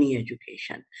of any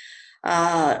education.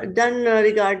 Then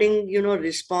regarding,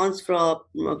 response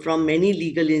from many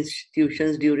legal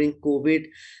institutions during COVID,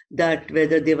 that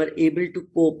whether they were able to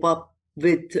cope up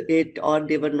with it or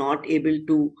they were not able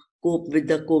to cope with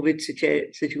the COVID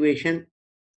situation.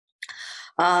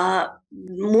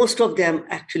 Most of them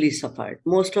actually suffered.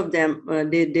 Most of them,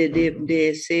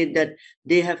 they say that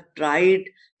they have tried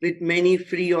with many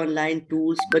free online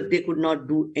tools, but they could not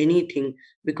do anything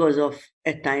because of,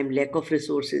 at time, lack of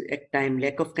resources, at time,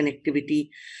 lack of connectivity.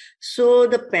 So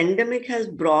the pandemic has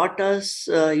brought us,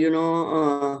 I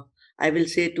will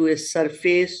say, to a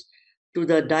surface, to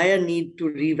the dire need to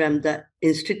revamp the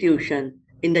institution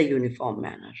in the uniform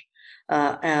manner.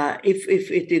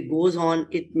 If it goes on,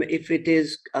 if it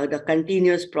is the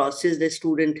continuous process the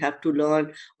student have to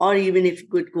learn, or even if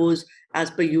it goes as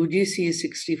per UGC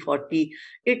 60-40,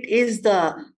 it is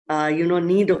the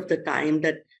need of the time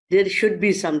that there should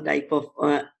be some type of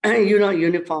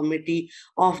uniformity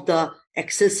of the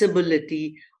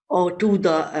accessibility or to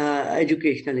the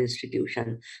educational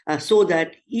institution, so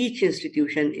that each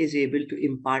institution is able to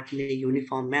impart in a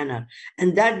uniform manner.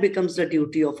 And that becomes the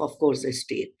duty of course, the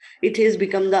state. It has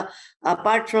become the,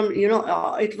 apart from,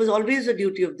 it was always the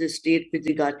duty of the state with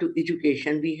regard to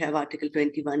education. We have Article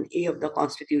 21A of the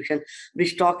Constitution,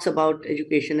 which talks about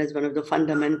education as one of the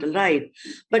fundamental rights.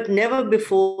 But never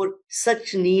before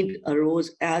such need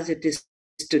arose as it is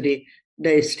today,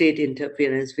 the state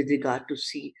interference with regard to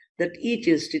see that each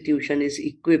institution is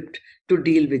equipped to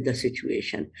deal with the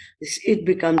situation. It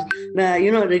becomes,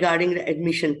 regarding the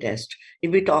admission test,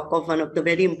 if we talk of one of the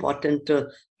very important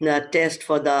test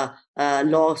for the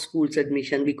law schools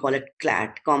admission, we call it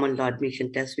CLAT, Common Law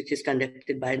Admission Test, which is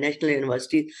conducted by national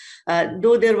universities.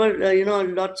 Though there were,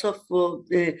 lots of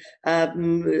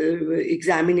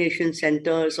examination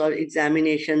centers or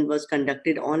examination was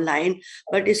conducted online,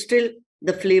 but still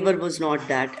the flavor was not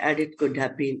that as it could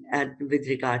have been with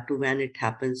regard to when it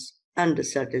happens under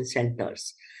certain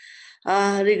centers.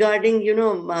 Regarding,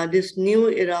 this new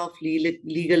era of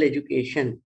legal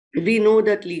education, we know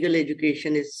that legal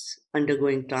education is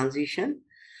undergoing transition.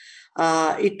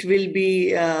 It will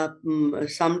be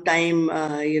sometime,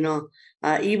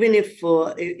 even if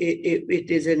it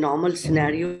is a normal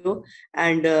scenario,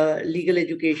 and legal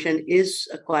education is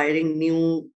acquiring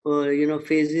new,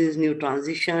 phases, new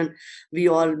transition. We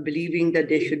all believing that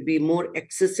there should be more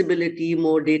accessibility,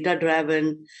 more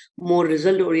data-driven, more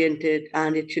result-oriented,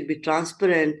 and it should be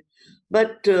transparent.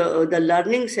 But the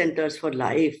learning centers for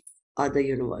life are the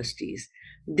universities.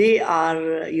 They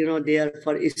are, there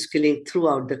for skilling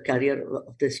throughout the career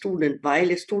of the student. While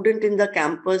a student in the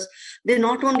campus, they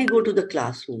not only go to the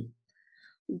classroom,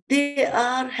 they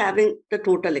are having the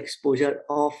total exposure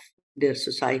of their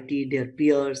society, their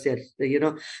peers,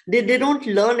 they don't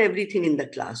learn everything in the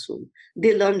classroom.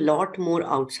 They learn a lot more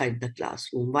outside the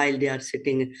classroom while they are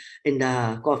sitting in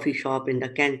the coffee shop, in the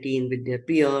canteen with their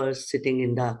peers, sitting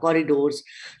in the corridors.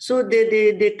 So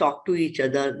they talk to each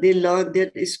other. They learn,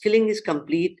 their skilling is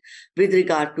complete with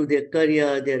regard to their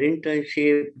career, their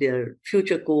internship, their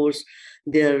future course,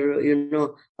 their,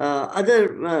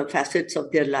 other facets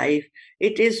of their life.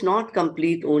 It is not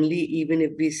complete only even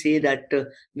if we say that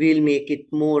we'll make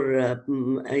it more,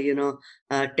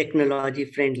 technology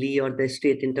friendly, or the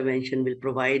state intervention will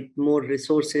provide more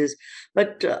resources.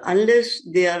 But unless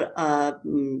there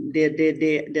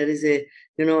is a,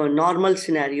 normal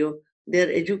scenario,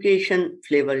 their education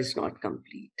flavor is not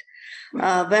complete.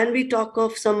 When we talk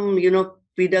of some,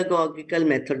 pedagogical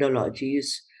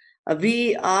methodologies,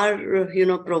 we are,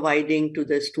 providing to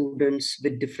the students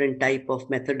with different type of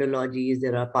methodologies.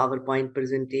 There are PowerPoint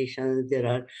presentations, there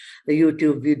are the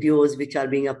YouTube videos which are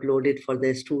being uploaded for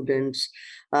the students.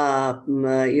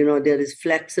 There is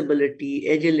flexibility,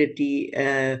 agility.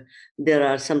 There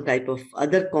are some type of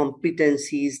other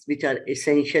competencies which are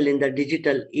essential in the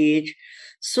digital age.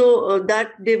 So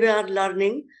that they are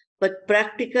learning, but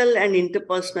practical and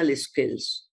interpersonal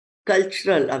skills,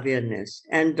 cultural awareness,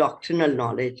 and doctrinal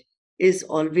knowledge is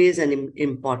always an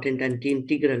important and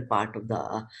integral part of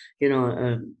the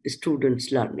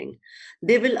students' learning.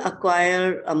 They will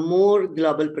acquire a more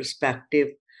global perspective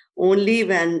only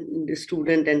when the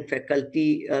student and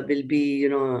faculty will be,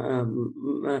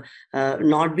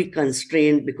 not be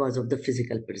constrained because of the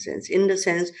physical presence. In the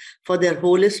sense, for their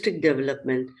holistic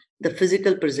development, the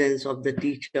physical presence of the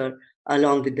teacher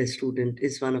along with the student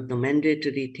is one of the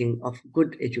mandatory thing of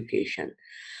good education.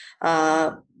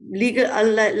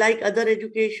 Like other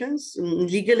educations,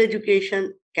 legal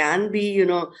education can be,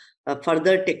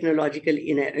 further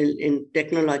technologically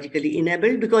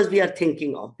enabled, because we are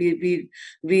thinking of, we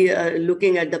are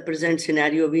looking at the present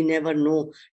scenario. We never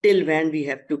know till when we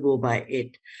have to go by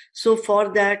it. So for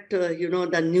that,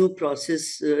 the new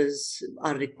processes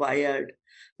are required,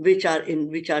 which are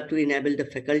to enable the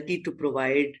faculty to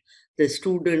provide the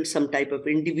students some type of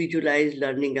individualized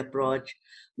learning approach,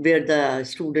 where the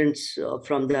students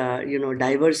from the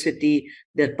diversity,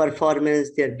 their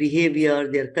performance, their behavior,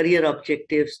 their career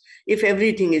objectives, if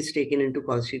everything is taken into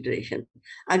consideration.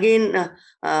 Again,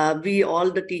 we all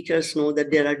the teachers know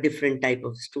that there are different type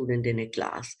of student in a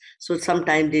class. So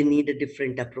sometimes they need a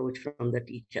different approach from the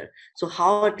teacher. So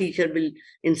how a teacher will,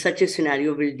 in such a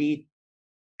scenario, will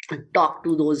talk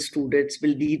to those students,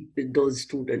 will lead with those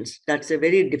students. That's a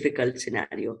very difficult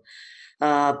scenario,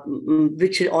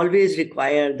 which always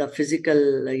require the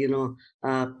physical,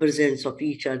 presence of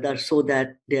each other so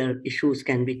that their issues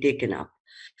can be taken up.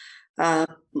 I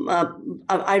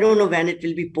don't know when it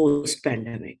will be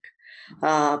post-pandemic.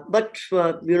 But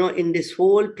in this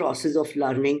whole process of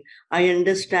learning, I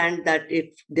understand that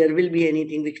if there will be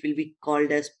anything which will be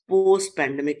called as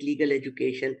post-pandemic legal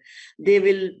education, they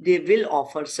will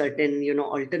offer certain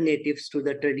alternatives to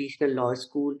the traditional law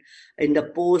school in the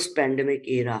post-pandemic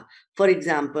era. For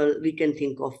example, we can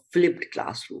think of flipped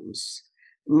classrooms,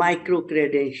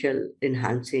 micro-credential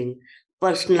enhancing,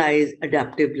 personalized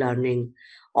adaptive learning,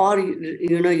 or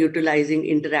utilizing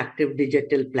interactive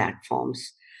digital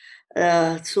platforms.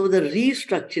 So the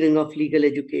restructuring of legal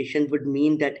education would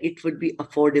mean that it would be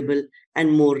affordable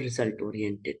and more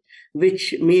result-oriented,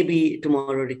 which may be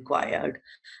tomorrow required.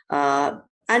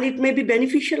 And it may be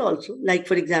beneficial also. Like,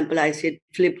 for example, I said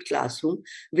flipped classroom,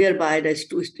 whereby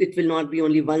it will not be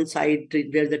only one side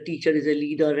where the teacher is a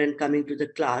leader and coming to the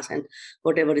class and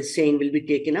whatever is saying will be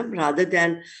taken up. Rather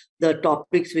than the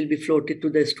topics will be floated to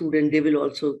the student, they will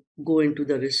also go into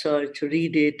the research,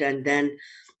 read it, and then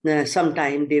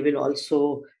sometime they will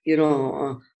also,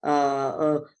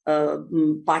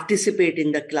 participate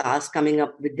in the class, coming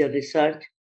up with their research.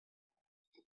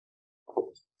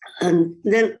 And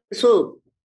then, so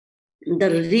the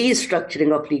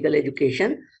restructuring of legal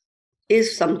education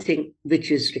is something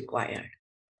which is required.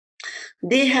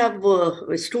 They have,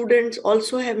 students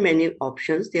also have many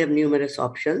options. They have numerous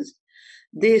options.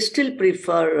 They still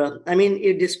prefer,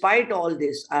 despite all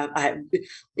this,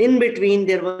 in between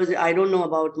there was, I don't know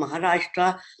about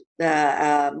Maharashtra,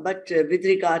 but with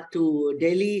regard to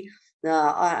Delhi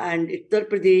and Uttar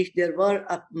Pradesh, there were,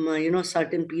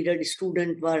 certain period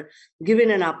students were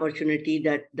given an opportunity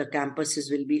that the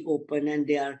campuses will be open and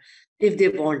if they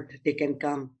want, they can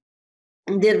come.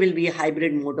 There will be a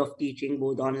hybrid mode of teaching,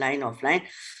 both online, offline.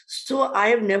 So I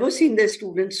have never seen the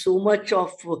students so much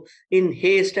in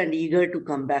haste and eager to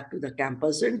come back to the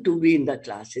campus and to be in the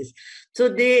classes. So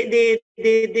they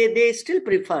still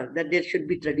prefer that there should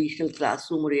be traditional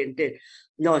classroom-oriented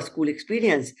law school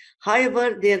experience.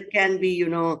 However, there can be,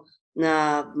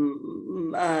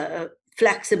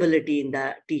 flexibility in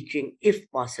the teaching if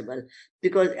possible,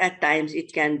 because at times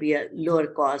it can be a lower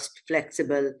cost,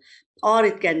 flexible, or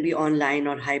it can be online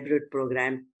or hybrid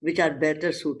program, which are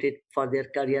better suited for their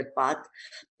career path,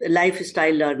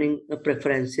 lifestyle learning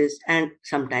preferences, and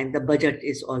sometimes the budget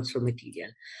is also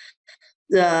material.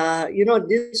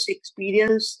 This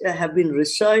experience have been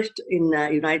researched in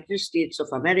United States of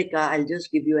America. I'll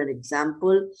just give you an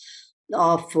example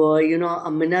of,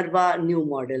 a Minerva new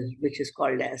model, which is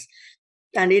called as.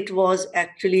 And it was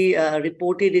actually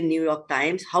reported in New York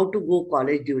Times, how to go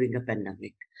college during a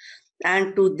pandemic.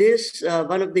 And to this,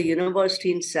 one of the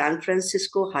university in San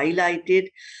Francisco highlighted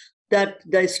that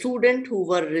the students who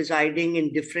were residing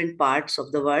in different parts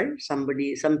of the world, some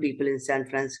people in San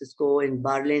Francisco, in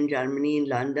Berlin, Germany, in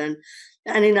London,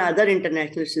 and in other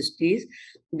international cities,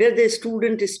 where the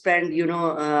student spend,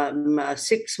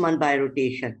 6 months by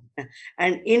rotation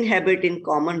and inhabit in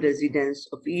common residence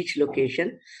of each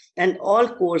location, and all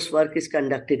coursework is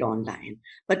conducted online.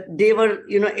 But they were,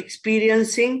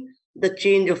 experiencing the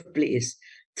change of place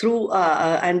through,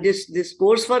 and this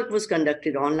coursework was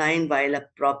conducted online via a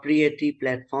proprietary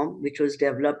platform, which was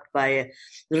developed by a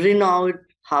renowned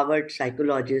Harvard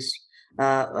psychologist,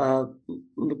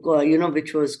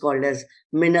 which was called as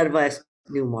Minerva's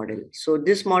new model. So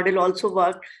this model also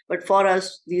worked, but for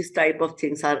us, these type of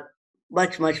things are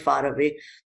much, much far away.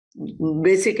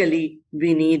 Basically,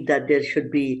 we need that there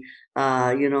should be,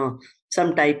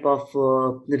 some type of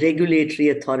regulatory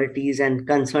authorities and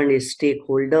concerned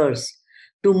stakeholders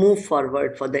to move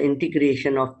forward for the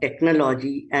integration of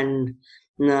technology and,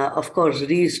 of course,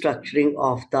 restructuring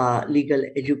of the legal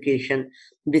education,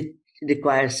 which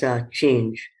requires a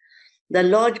change. The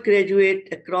law graduate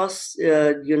across,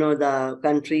 the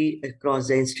country, across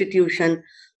the institution,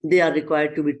 they are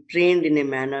required to be trained in a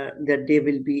manner that they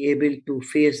will be able to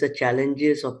face the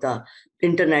challenges of the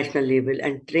international level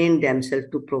and train themselves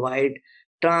to provide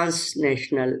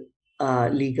transnational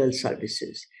legal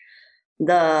services.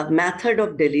 The method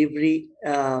of delivery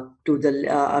to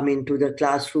the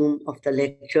classroom of the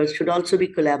lectures should also be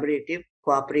collaborative,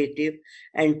 cooperative,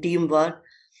 and teamwork,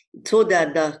 so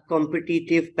that the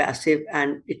competitive, passive,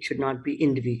 and it should not be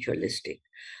individualistic.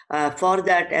 For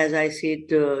that, as I said,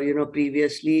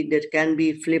 previously, there can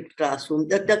be flipped classroom.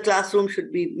 That the classroom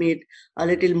should be made a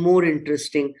little more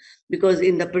interesting, because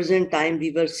in the present time,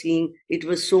 we were seeing it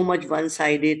was so much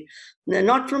one-sided,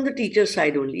 not from the teacher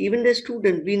side only, even the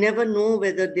student. We never know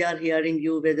whether they are hearing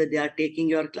you, whether they are taking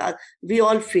your class. We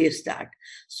all face that.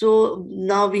 So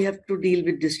now we have to deal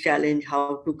with this challenge,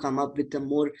 how to come up with the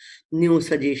more new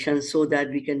suggestions so that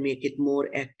we can make it more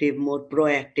active, more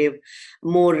proactive,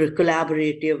 more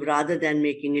collaborative, rather than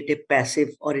making it a passive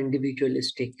or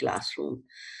individualistic classroom.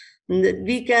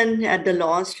 We can, at the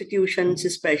law institutions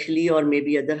especially, or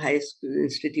maybe other higher school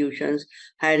institutions,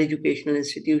 higher educational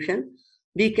institution,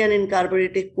 we can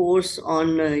incorporate a course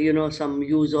on, some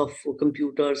use of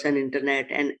computers and internet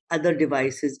and other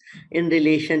devices in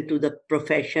relation to the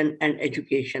profession and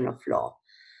education of law.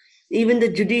 Even the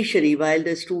judiciary, while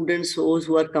the students, those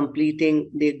who are completing,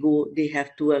 they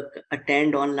have to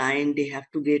attend online, they have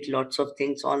to get lots of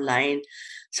things online.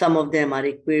 Some of them are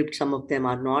equipped, some of them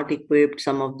are not equipped,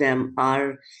 some of them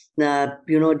are,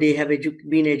 they have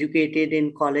been educated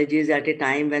in colleges at a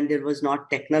time when there was not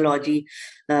technology.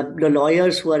 The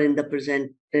lawyers who are in the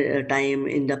present time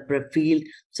in the field,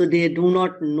 so they do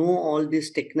not know all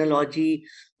this technology,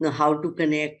 how to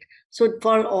connect. So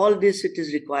for all this, it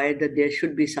is required that there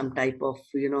should be some type of,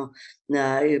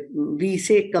 we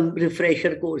say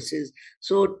refresher courses.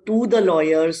 So to the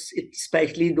lawyers,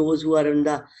 especially those who are in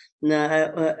the,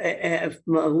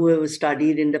 who have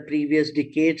studied in the previous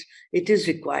decades, it is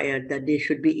required that they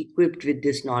should be equipped with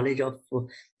this knowledge of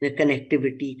the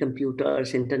connectivity,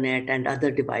 computers, internet, and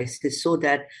other devices, so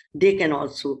that they can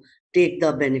also take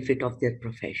the benefit of their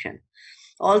profession.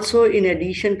 Also, in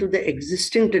addition to the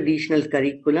existing traditional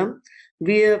curriculum,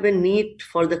 we have a need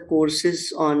for the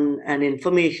courses on and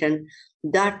information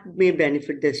that may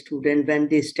benefit the student when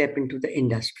they step into the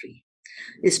industry,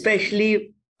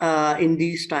 especially in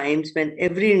these times when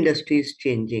every industry is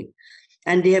changing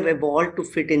and they have evolved to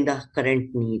fit in the current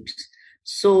needs.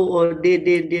 So they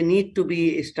need to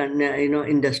be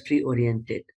industry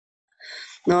oriented.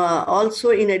 Now, also,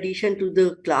 in addition to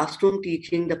the classroom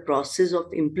teaching, the process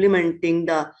of implementing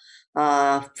the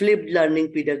flipped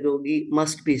learning pedagogy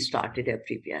must be started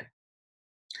everywhere.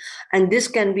 And this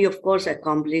can be, of course,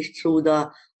 accomplished through the,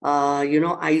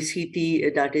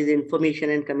 ICT, that is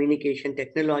information and communication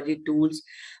technology tools,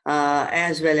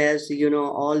 as well as,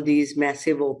 all these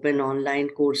massive open online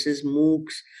courses,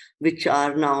 MOOCs, which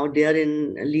are now there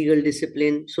in legal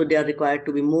discipline. So they are required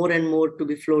to be more and more to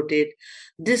be floated.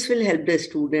 This will help the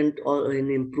student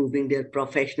in improving their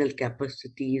professional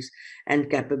capacities and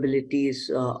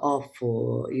capabilities of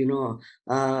the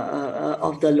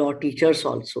law teachers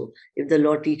also. If the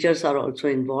law teachers are also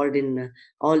involved in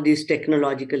all these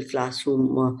technological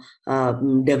classroom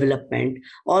development.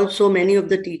 Also, many of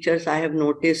the teachers I have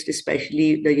noticed,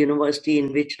 especially the university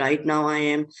in which right now I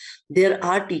am, there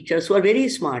are teachers who are very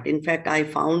smart. In fact, I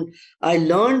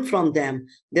learned from them.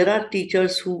 There are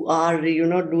teachers who are,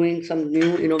 doing some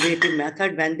new innovative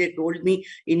method. When they told me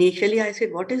initially, I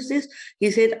said, what is this?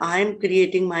 He said, I'm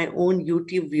creating my own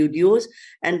YouTube videos.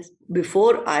 And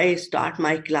before I start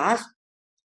my class,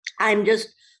 I'm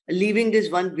just leaving this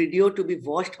one video to be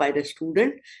watched by the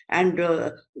student, and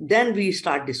then we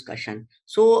start discussion.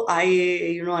 So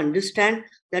I understand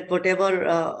that whatever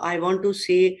I want to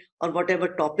say or whatever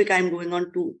topic I'm going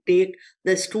on to take,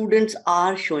 the students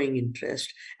are showing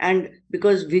interest. And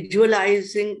because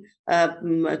visualizing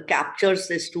captures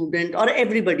the student or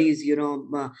everybody's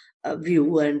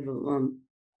view, and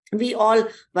we all,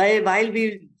 while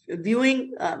we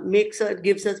viewing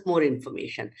gives us more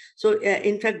information. So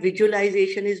in fact,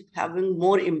 visualization is having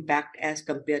more impact as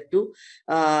compared to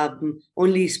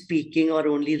only speaking or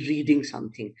only reading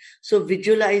something. So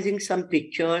visualizing some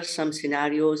pictures, some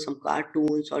scenarios, some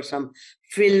cartoons, or some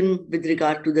film with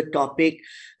regard to the topic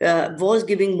was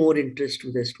giving more interest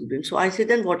to the students. So I said,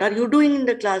 then what are you doing in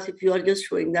the class if you are just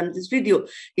showing them this video?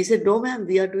 He said, no, ma'am,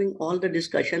 we are doing all the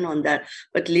discussion on that.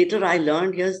 But later I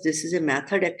learned, yes, this is a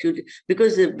method actually,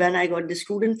 because when I got the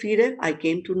student feedback, I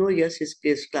came to know, yes, his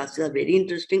classes are very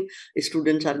interesting. The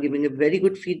students are giving a very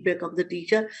good feedback of the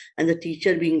teacher, and the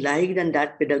teacher being liked, and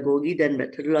that pedagogy, that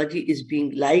methodology is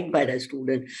being liked by the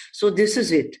student. So this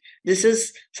is it. This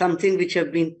is something which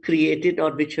have been created,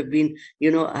 or which have been,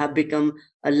 have become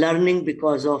a learning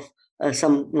because of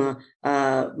some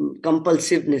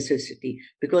compulsive necessity,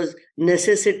 because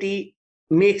necessity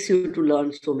makes you to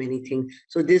learn so many things.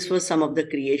 So this was some of the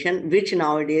creation, which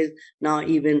nowadays, now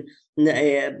even,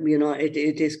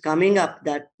 it is coming up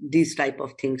that these type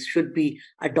of things should be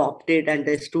adopted, and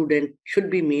the student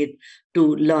should be made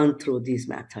to learn through these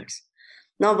methods.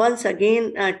 Now, once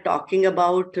again, talking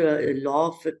about law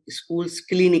of schools,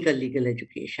 clinical legal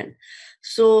education.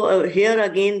 So here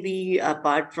again, we,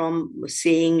 apart from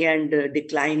saying and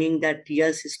declining that,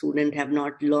 yes, students have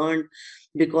not learned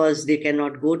because they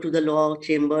cannot go to the law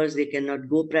chambers, they cannot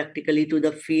go practically to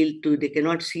the field, they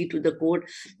cannot see to the court.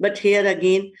 But here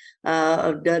again,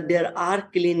 there are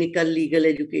clinical legal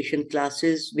education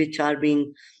classes which are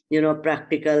being,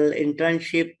 practical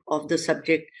internship of the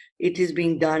subject. It is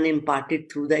being done, imparted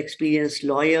through the experienced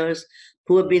lawyers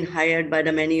who have been hired by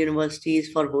the many universities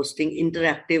for hosting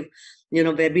interactive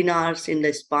webinars in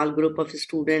the small group of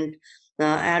students,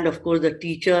 and of course the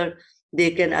teacher,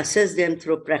 they can assess them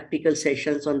through practical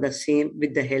sessions on the same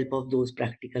with the help of those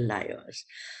practical layers.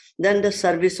 Then the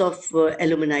service of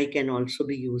alumni can also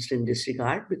be used in this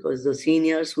regard, because the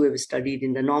seniors who have studied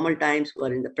in the normal times, who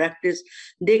are in the practice,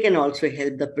 they can also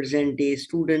help the present day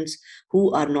students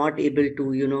who are not able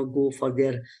to, go for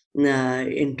their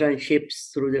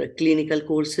internships through the clinical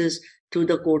courses, to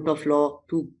the court of law,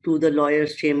 to the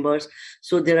lawyers' chambers.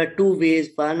 So there are two ways.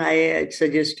 One, I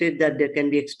suggested that there can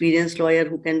be experienced lawyer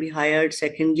who can be hired.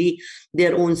 Secondly,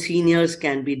 their own seniors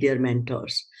can be their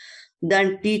mentors.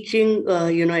 Then teaching,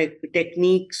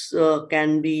 techniques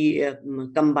can be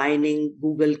combining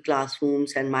Google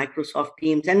Classrooms and Microsoft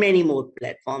Teams and many more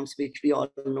platforms, which we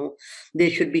all know.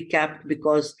 They should be kept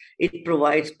because it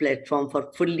provides platform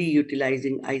for fully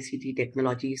utilizing ICT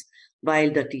technologies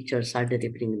while the teachers are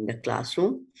delivering in the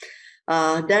classroom.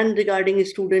 Then regarding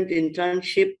student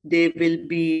internship, they will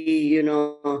be,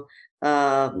 the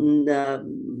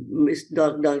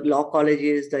law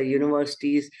colleges, the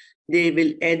universities, they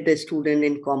will aid the student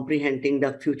in comprehending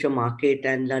the future market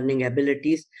and learning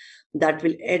abilities that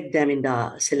will aid them in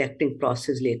the selecting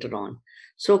process later on.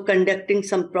 So conducting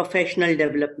some professional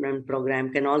development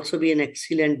program can also be an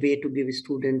excellent way to give a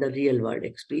student the real world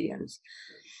experience.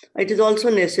 It is also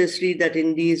necessary that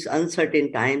in these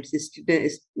uncertain times,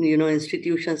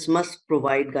 institutions must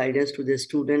provide guidance to the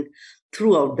student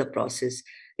throughout the process.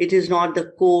 It is not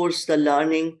the course, the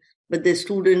learning, but the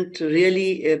student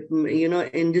really,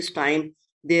 in this time,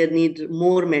 they need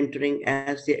more mentoring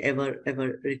as they ever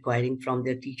requiring from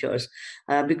their teachers,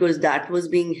 because that was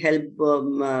being helped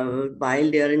while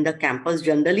they are in the campus.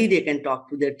 Generally, they can talk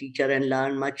to their teacher and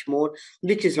learn much more,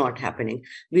 which is not happening.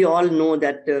 We all know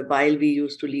that while we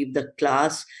used to leave the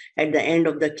class, at the end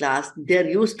of the class, there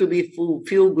used to be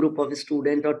few group of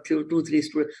students or 2-3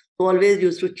 students who always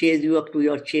used to chase you up to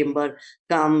your chamber,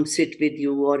 come sit with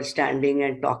you or standing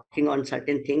and talking on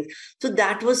certain things. So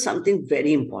that was something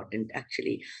very important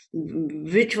actually,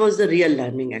 which was the real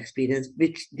learning experience,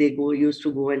 which they used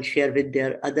to go and share with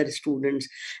their other students.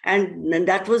 And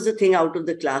that was the thing out of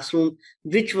the classroom,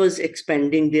 which was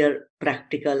expanding their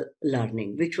practical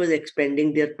learning, which was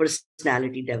expanding their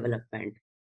personality development.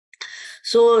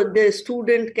 So the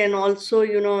student can also,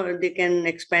 they can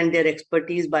expand their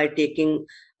expertise by taking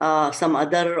some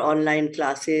other online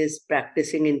classes,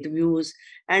 practicing interviews,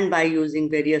 and by using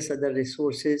various other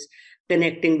resources,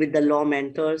 connecting with the law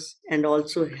mentors, and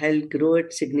also help grow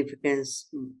its significance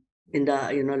in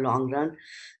the long run.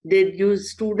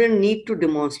 Students need to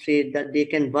demonstrate that they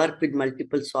can work with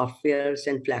multiple softwares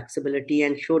and flexibility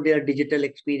and show their digital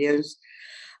experience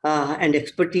and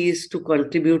expertise to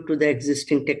contribute to the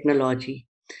existing technology.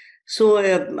 So,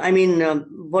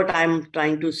 what I'm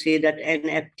trying to say that an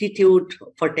aptitude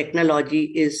for technology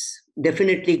is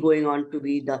definitely going on to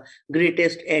be the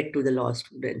greatest aid to the law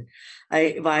student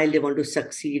while they want to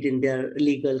succeed in their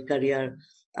legal career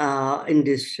in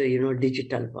this,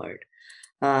 digital world.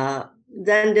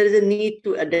 Then there is a need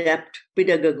to adapt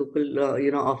pedagogical,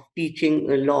 of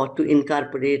teaching law to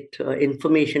incorporate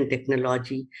information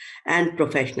technology and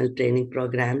professional training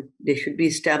program. They should be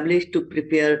established to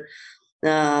prepare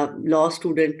law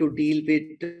student to deal with,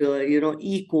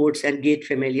 e-courts and get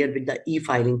familiar with the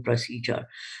e-filing procedure.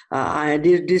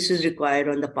 This is required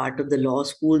on the part of the law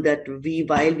school, that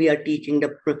while we are teaching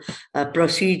the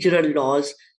procedural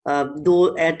laws,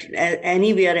 though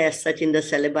anywhere as such in the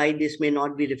syllabi, this may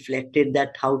not be reflected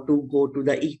that how to go to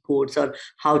the e-courts or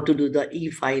how to do the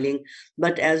e-filing.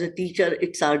 But as a teacher,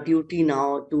 it's our duty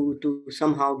now to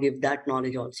somehow give that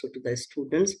knowledge also to the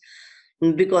students,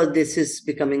 because this is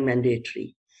becoming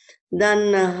mandatory.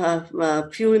 Then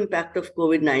few impact of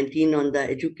COVID-19 on the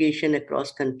education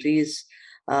across countries.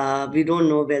 We don't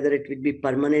know whether it will be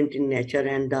permanent in nature,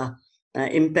 and the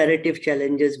imperative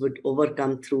challenges would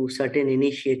overcome through certain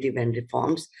initiative and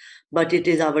reforms. But it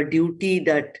is our duty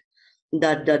that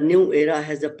the new era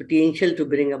has the potential to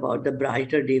bring about the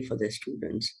brighter day for the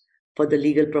students, for the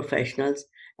legal professionals,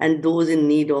 and those in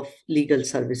need of legal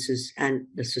services and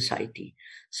the society.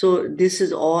 So this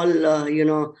is all,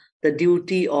 the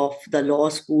duty of the law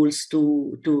schools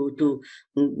to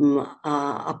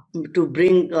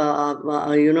bring,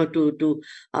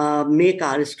 make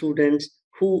our students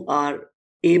who are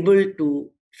able to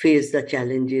face the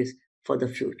challenges for the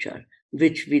future,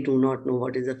 which we do not know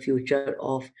what is the future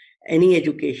of any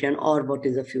education or what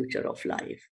is the future of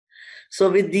life. So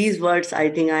with these words, I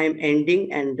think I am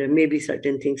ending, and maybe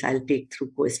certain things I'll take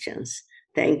through questions.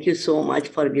 Thank you so much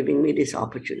for giving me this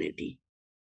opportunity.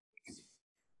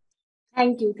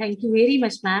 Thank you. Thank you very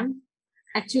much, ma'am.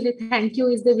 Actually, thank you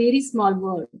is the very small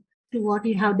word. to what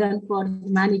you have done for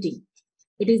humanity.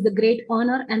 It is the great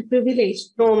honor and privilege.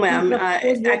 No, ma'am.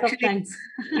 Actually,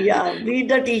 yeah, we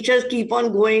the teachers keep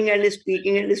on going and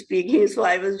speaking and speaking. So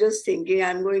I was just thinking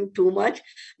I'm going too much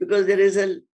because there is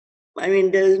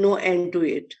no end to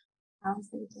it.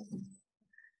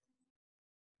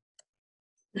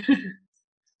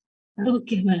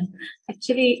 Okay, ma'am.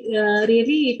 Actually,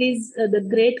 really, it is the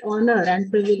great honor and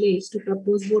privilege to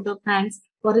propose vote of thanks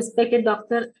for respected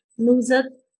Dr. Nuzhat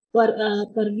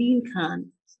Parveen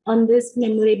Khan on this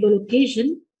memorable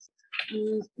occasion.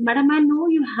 Madam, I know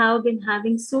you have been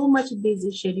having so much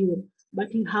busy schedule,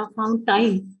 but you have found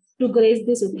time to grace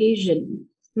this occasion.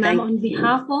 Ma'am, on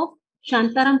behalf of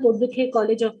Shantaram Potdukhe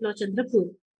College of Law, Chandrapur,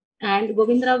 and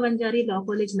Govindrao Wanjari Law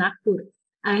College, Nagpur,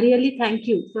 I really thank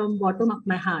you from bottom of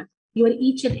my heart. Your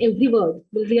each and every word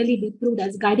will really be proved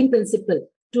as guiding principle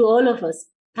to all of us.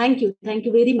 Thank you. Thank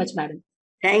you very much, madam.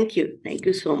 Thank you. Thank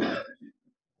you so much.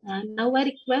 And now I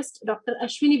request Dr.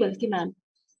 Ashwini Balki ma'am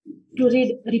to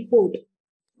read a report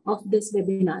of this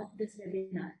webinar.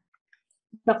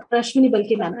 Dr. Ashwini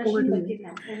Balki ma'am, over to you.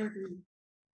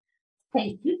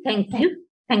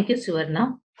 Thank you,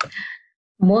 Suvarna.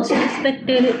 Most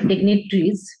respected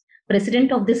dignitaries,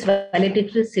 President of this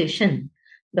valedictory session,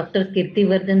 Dr.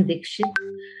 Kirtivardhan Dikshit,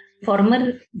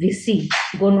 former VC,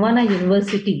 Gondwana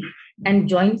University, and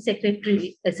Joint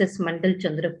Secretary, SS Mandal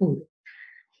Chandrapur.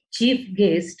 Chief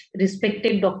guest,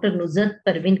 respected Dr. Nuzhat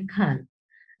Parveen Khan,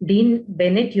 Dean,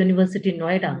 Bennett University,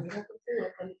 Noida.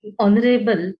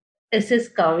 Honorable SS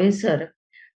Kave Sir,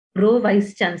 Pro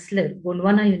Vice-Chancellor,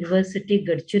 Gondwana University,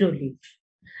 Gadchiroli.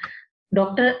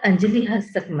 Dr. Anjali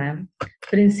Hastak ma'am,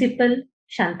 Principal,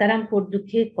 Shantaram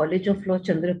Potdukhe College of Law,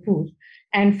 Chandrapur,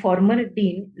 and former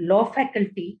Dean, Law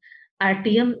Faculty,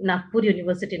 RTM, Nagpur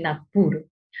University, Nagpur.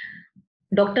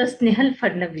 Dr. Snehal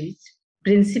Fadnavis,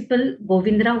 Principal,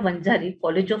 Govindrao Wanjari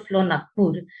College of Law,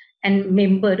 Nagpur, and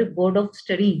Member, Board of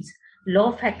Studies,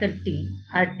 Law Faculty,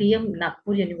 RTM,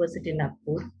 Nagpur University,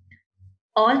 Nagpur.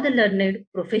 All the learned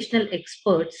professional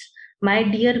experts, my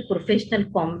dear professional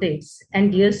comrades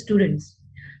and dear students,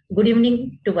 good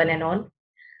evening to one and all.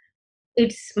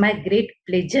 It's my great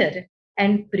pleasure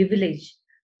and privilege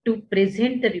to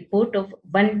present the report of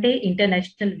one-day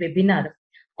international webinar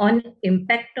on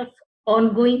impact of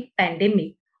ongoing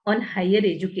pandemic on higher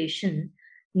education,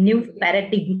 new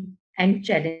paradigm and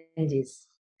challenges.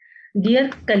 Dear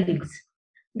colleagues,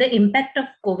 the impact of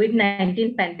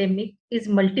COVID-19 pandemic is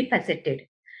multifaceted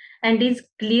and is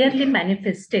clearly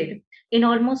manifested in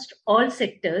almost all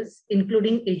sectors,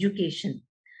 including education,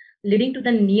 leading to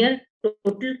the near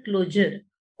total closure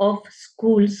of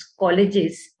schools,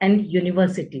 colleges, and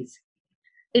universities.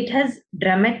 It has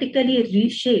dramatically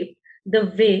reshaped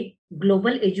the way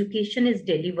global education is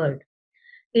delivered.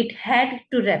 It had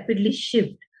to rapidly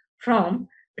shift from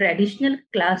traditional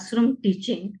classroom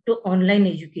teaching to online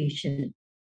education.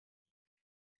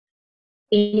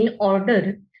 In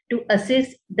order to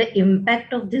assess the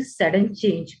impact of this sudden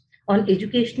change on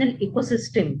educational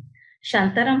ecosystem,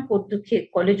 Shantaram Potdukhe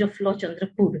College of Law,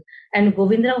 Chandrapur, and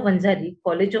Govindrao Wanjari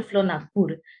College of Law,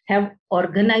 Nagpur have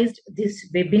organized this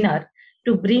webinar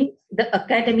to bring the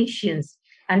academicians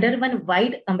under one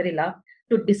wide umbrella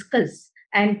to discuss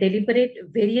and deliberate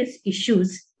various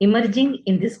issues emerging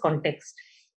in this context.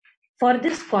 For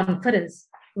this conference,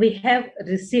 we have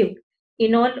received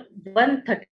in all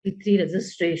 133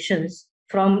 registrations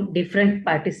from different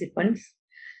participants,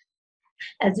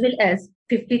 as well as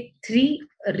 53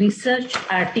 research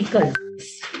articles,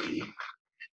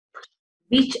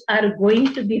 which are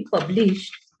going to be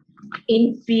published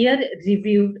in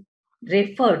peer-reviewed,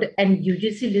 referred and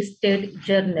UGC-listed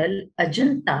journal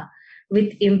Ajanta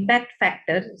with impact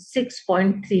factor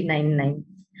 6.399.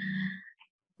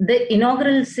 The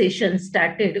inaugural session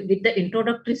started with the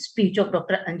introductory speech of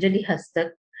Dr. Anjali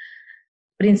Hastak,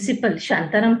 Principal,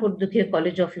 Shantaram Potdukhe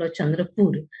College of Law,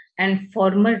 Chandrapur, and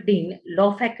former Dean,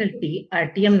 Law Faculty,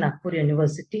 RTM, Nagpur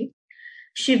University.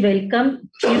 She welcomed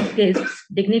chief guests,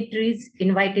 dignitaries,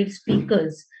 invited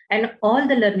speakers, and all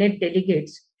the learned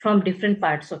delegates from different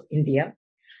parts of India.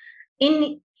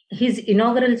 In his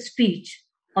inaugural speech,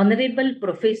 Honorable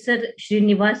Professor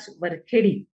Srinivasa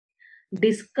Varakhedi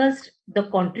discussed the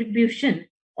contribution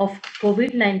of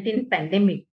COVID-19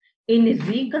 pandemic in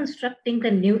reconstructing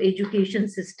the new education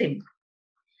system,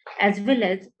 as well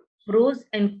as pros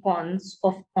and cons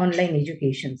of online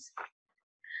educations.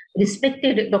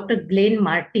 Respected Dr. Glen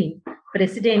Martin,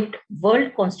 President,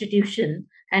 World Constitution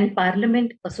and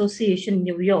Parliament Association,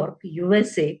 New York,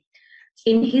 USA,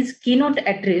 in his keynote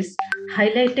address,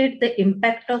 highlighted the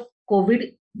impact of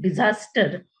COVID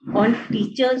disaster on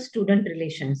teacher-student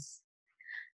relations.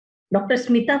 Dr.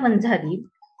 Smeeta Wanjari,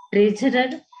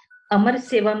 Treasurer Amar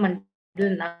Seva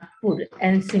Mandal Nagpur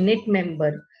and Senate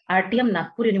member RTM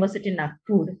Nagpur University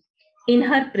Nagpur, in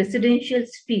her presidential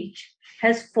speech,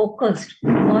 has focused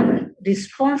on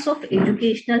response of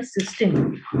educational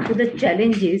system to the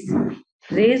challenges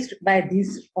raised by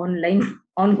this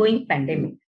ongoing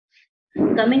pandemic.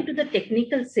 Coming to the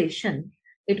technical session,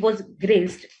 it was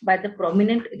graced by the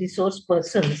prominent resource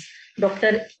persons,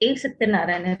 Dr. A.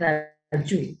 Satyanarayana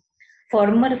Raju,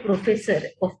 former professor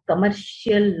of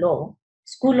commercial law,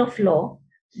 School of Law,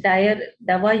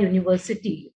 Dawa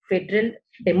University, Federal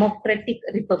Democratic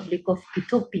Republic of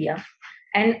Ethiopia,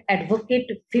 and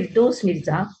Advocate Firdos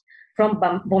Mirza from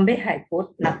Bombay High Court,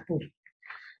 Nagpur.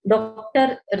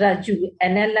 Dr. Raju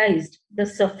analyzed the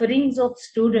sufferings of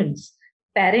students,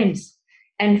 parents,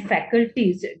 and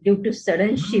faculties due to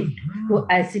sudden shift to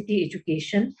ICT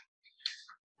education.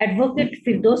 Advocate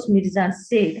Firdos Mirza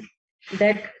said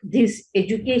that this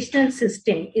educational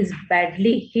system is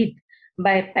badly hit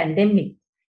by pandemic.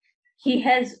 He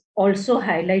has also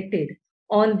highlighted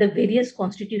on the various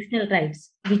constitutional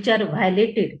rights which are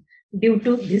violated due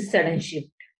to this sudden shift.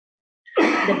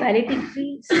 The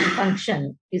valedictory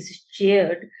function is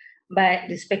chaired by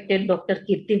respected Dr.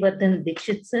 Kirtivardhan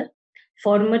Dikshit sir,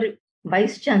 former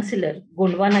Vice-Chancellor,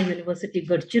 Gondwana University,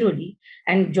 Gadchiroli,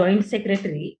 and Joint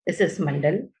Secretary, SS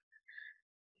Mandal.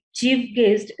 Chief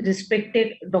guest,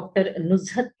 respected Dr.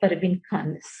 Nuzhat Parveen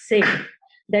Khan, said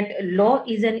that law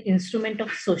is an instrument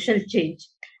of social change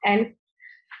and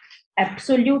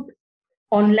absolute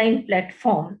online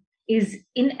platform is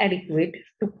inadequate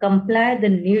to comply the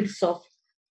needs of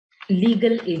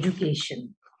legal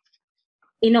education.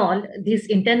 In all, this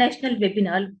international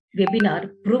webinar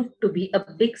proved to be a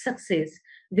big success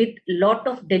with lot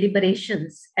of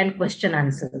deliberations and question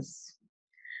answers.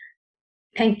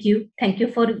 Thank you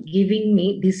for giving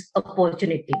me this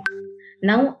opportunity.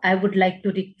 Now I would like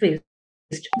to request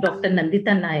Dr.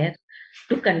 Nandita Nair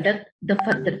to conduct the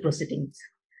further proceedings.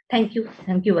 Thank you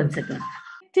once again.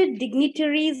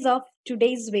 Dignitaries of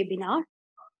today's webinar,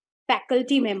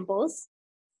 faculty members,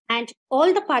 and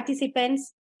all the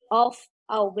participants of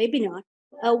our webinar,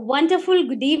 a wonderful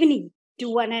good evening to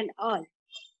one and all.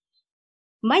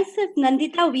 Myself,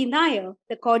 Nandita Vinaya,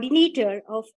 the coordinator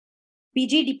of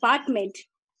PG Department,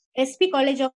 SP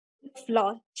College of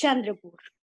Law, Chandrapur.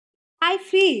 I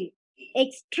feel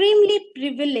extremely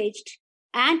privileged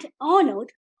and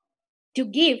honored to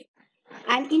give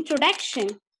an introduction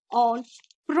on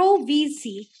Pro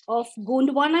VC of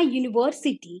Gondwana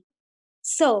University,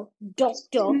 Sir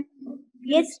Dr.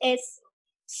 S.S.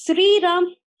 Sriram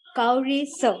Kaure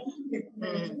sir.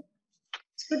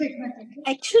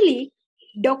 Actually,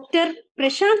 Dr.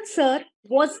 Prashant sir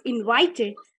was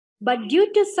invited, but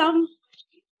due to some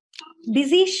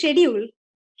busy schedule,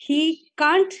 he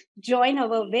can't join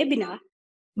our webinar.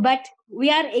 But we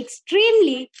are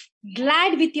extremely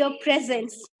glad with your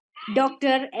presence,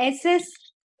 Dr. S.S.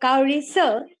 Kaure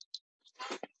sir.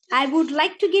 I would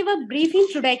like to give a brief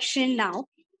introduction now.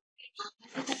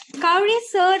 Kaure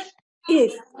sir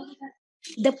is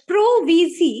the Pro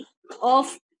VC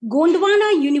of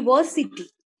Gondwana University,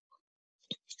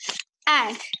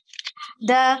 and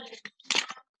the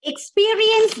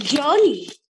experience journey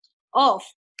of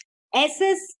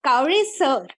S.S. Kaure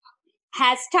sir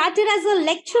has started as a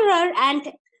lecturer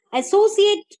and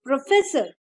associate professor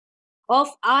of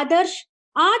Adarsh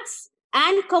Arts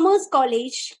and Commerce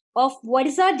College of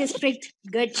Wadisa District,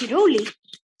 Gadchiroli,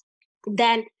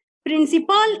 then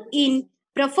principal in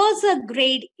professor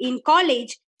grade in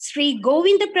college Sri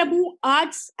Govindrao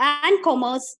Arts and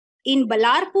Commerce in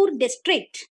Balarpur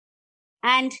District,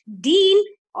 and dean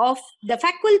of the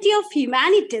Faculty of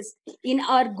Humanities in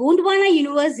our Gondwana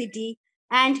University,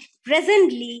 and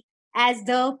presently as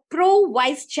the Pro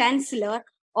Vice-Chancellor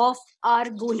of our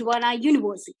Gondwana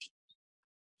University.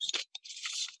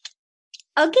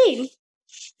 Again,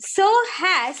 Sir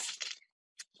has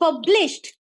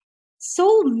published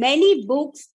so many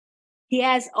books. He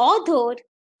has authored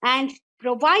and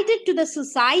provided to the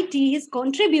society his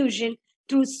contribution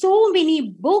through so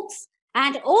many books,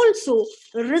 and also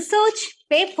research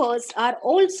papers are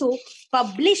also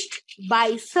published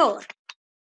by Sir.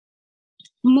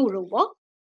 Moreover,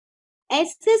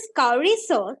 S.S. Kaure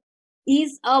sir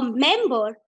is a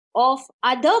member of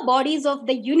other bodies of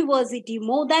the university,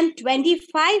 more than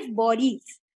 25 bodies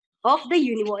of the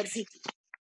university.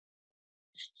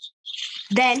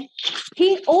 Then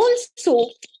he also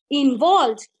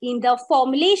involved in the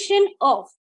formulation of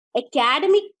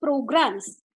academic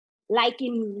programs like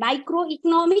in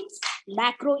microeconomics,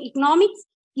 macroeconomics,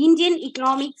 Indian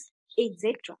economics,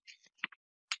 etc.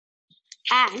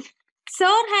 And Sir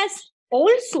has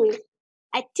also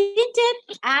attended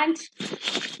and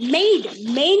made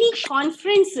many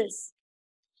conferences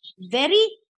very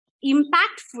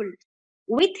impactful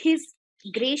with his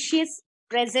gracious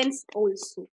presence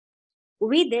also.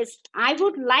 With this, I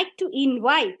would like to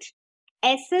invite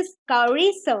S.S.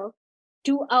 Kaure sir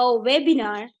to our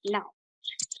webinar now.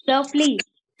 Sir, please.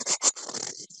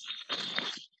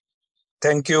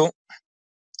 Thank you.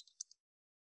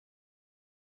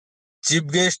 Chief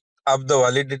guest of the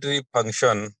valedictory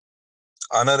function,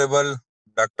 Honorable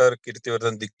Dr.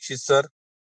 Kirtivardhan Dikshit sir,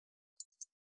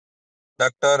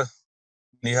 Dr.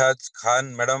 Nihaz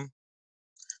Khan madam,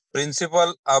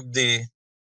 Principal of the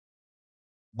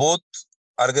both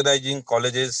organizing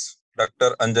colleges,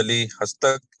 Dr. Anjali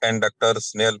Hastak and Dr.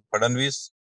 Snehal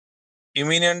Fadnavis,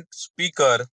 eminent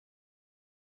speaker,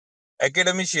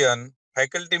 academician,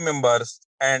 faculty members,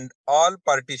 and all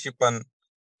participants,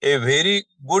 a very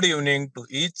good evening to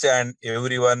each and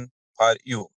everyone for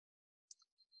you.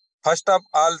 First of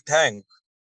all, thank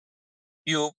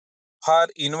you for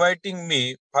inviting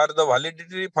me for the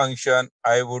valedictory function.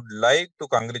 I would like to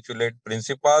congratulate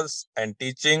principals and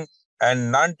teaching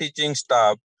and non-teaching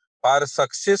staff for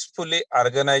successfully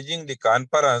organizing the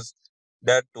conference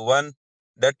that on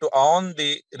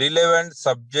the relevant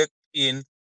subject in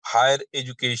higher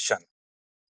education.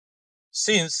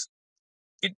 Since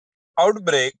its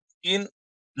outbreak in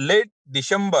late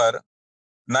December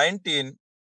 19,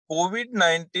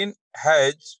 COVID-19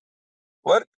 has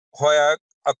worked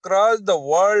across the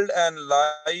world, and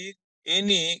like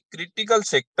any critical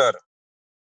sector,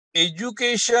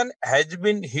 education has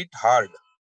been hit hard.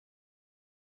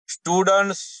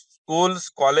 Students, schools,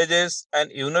 colleges,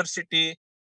 and universities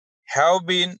have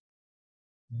been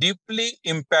deeply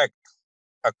impacted.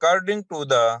 According to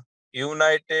the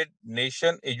United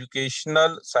Nations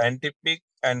Educational, Scientific,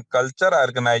 and Culture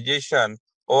Organization,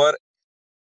 over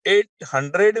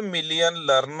 800 million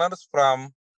learners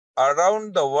from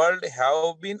around the world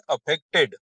have been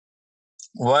affected.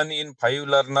 1 in 5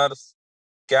 learners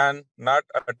cannot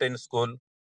attend school.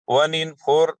 1 in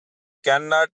 4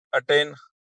 cannot attend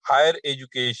higher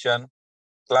education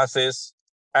classes,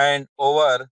 and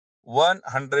over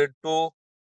 102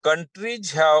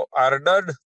 countries have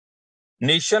ordered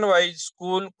nationwide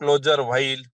school closure,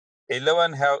 while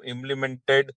 11 have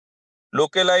implemented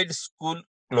localized school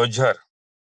closure.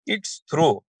 It's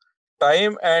through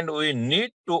time and we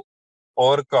need to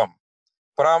overcome.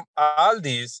 From all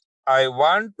these, I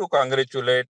want to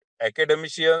congratulate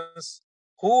academicians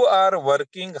who are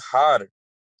working hard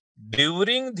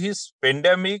during this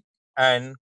pandemic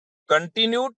and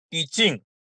continued teaching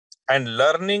and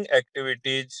learning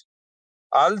activities.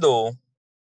 Although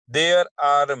there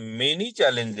are many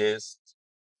challenges,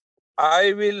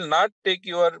 I will not take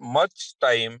your much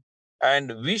time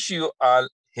and wish you all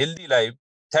healthy life.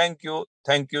 Thank you.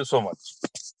 Thank you so much.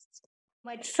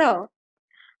 But sir,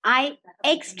 I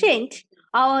extend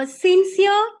our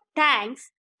sincere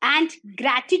thanks and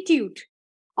gratitude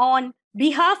on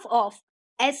behalf of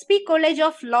SP College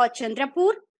of Law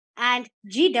Chandrapur and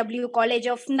GW College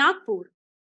of Nagpur.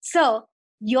 Sir,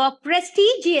 your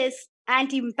prestigious and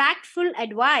impactful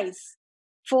advice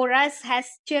for us has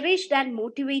cherished and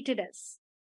motivated us.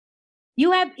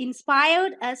 You have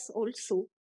inspired us also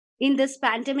in this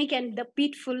pandemic and the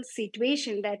pitful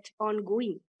situation that's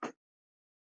ongoing.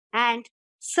 And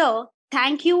sir,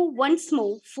 thank you once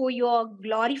more for your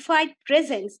glorified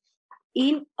presence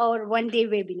in our one-day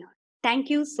webinar. Thank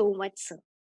you so much, sir.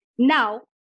 Now,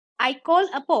 I call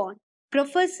upon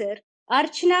Professor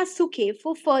Archana Sukhe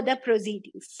for further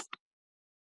proceedings.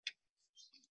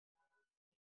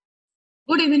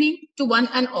 Good evening to one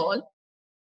and all.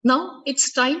 Now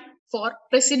it's time for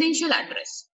presidential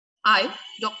address. I,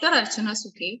 Dr. Archana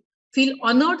Sukhe, feel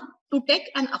honored to take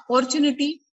an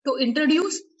opportunity to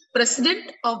introduce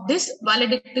President of this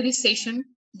valedictory session,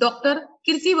 Dr.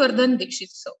 Kirtivardhan Dikshit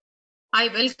sir. I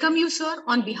welcome you, sir,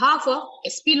 on behalf of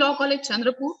SP Law College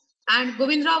Chandrapur and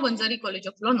Govindrao Vanzari College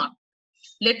of Law.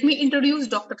 Let me introduce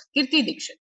Dr. Kirti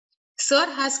Dikshit. Sir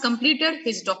has completed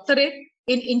his doctorate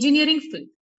in engineering field.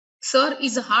 Sir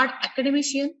is a hard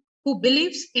academician who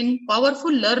believes in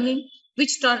powerful learning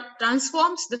which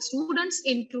transforms the students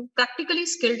into practically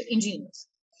skilled engineers.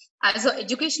 As an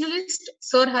educationalist,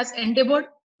 Sir has endeavored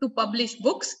to publish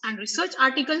books and research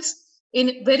articles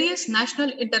in various national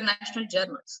international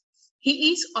journals.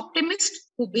 He is an optimist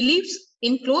who believes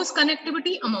in close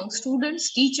connectivity among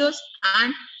students, teachers,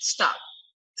 and staff.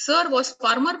 Sir was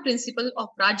former principal of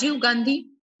Rajiv Gandhi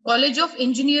College of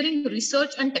Engineering,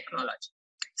 Research and Technology.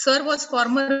 Sir was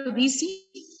former VC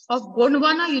of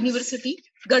Gondwana University,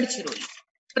 Gadchiroli.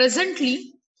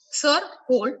 Presently, Sir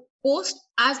holds post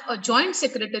as a joint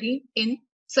secretary in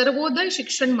Sarvodaya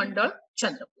Shikshan Mandal,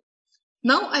 Chandrapur.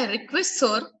 Now I request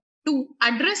Sir to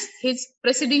address his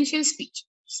presidential speech.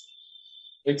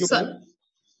 Thank you, Sir. madam.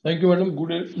 Thank you, madam.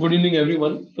 Good evening,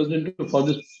 everyone present for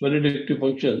this valedictory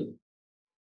function.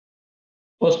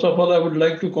 First of all, I would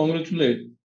like to congratulate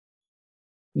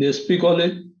the SP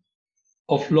College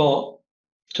of Law,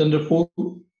 Chandrapur,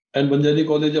 and Wanjari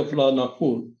College of Law,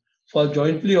 Nagpur, for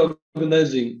jointly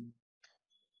organizing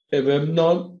a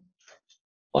webinar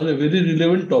on a very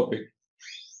relevant topic,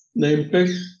 the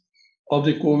impact of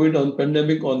the COVID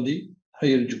pandemic on the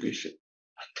higher education.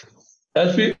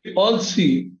 As we all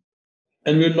see,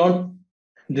 and will not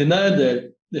deny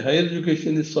that the higher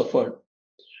education is suffered,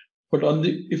 but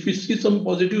if we see some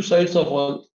positive sides of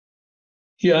all,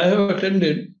 here I have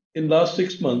attended in last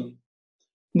 6 months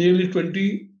nearly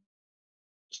 20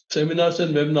 seminars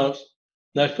and webinars,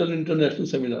 national and international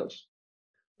seminars,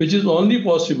 which is only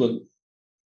possible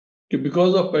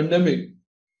because of pandemic.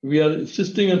 We are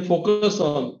insisting and focus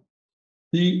on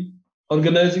the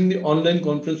organizing the online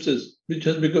conferences, which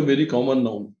has become very common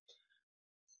now.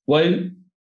 While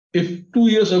if 2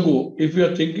 years ago, if we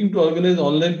are thinking to organize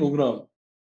online program,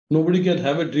 nobody can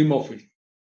have a dream of it.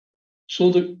 So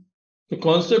the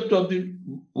concept of the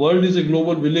world is a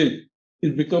global village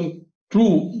is become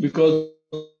true because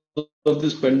of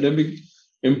this pandemic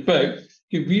impact.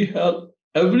 We have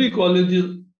every college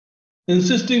is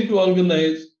insisting to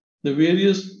organize the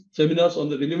various seminars on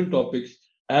the relevant topics,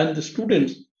 and the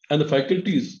students and the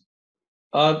faculties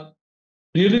are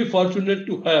really fortunate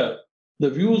to have the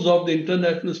views of the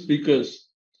international speakers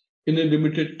in a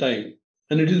limited time.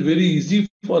 And it is very easy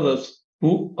for us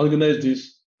to organize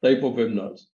this type of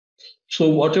webinars. So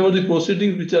whatever the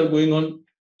proceedings which are going on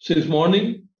since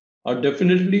morning are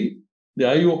definitely the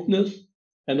eye openers.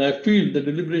 And I feel the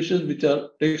deliberations which are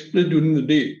takes place during the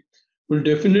day will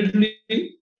definitely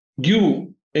give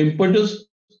impetus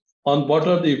on what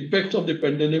are the effects of the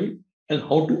pandemic and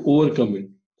how to overcome it.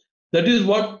 That is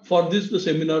what for this the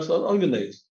seminars are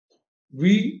organized.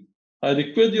 I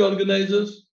request the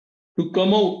organizers to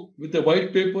come out with a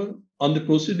white paper on the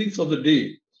proceedings of the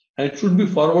day and should be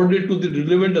forwarded to the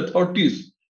relevant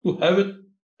authorities to have a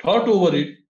thought over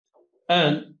it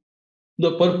and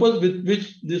the purpose with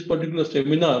which this particular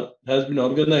seminar has been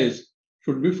organized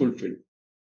should be fulfilled.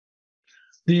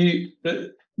 The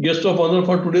guest of honor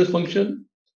for today's function,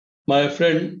 my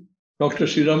friend Dr.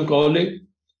 Sriram Kaule,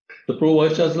 the Prof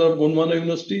Vice-Chancellor of Gondwana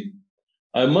University.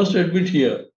 I must admit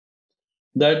here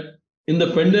that in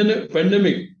the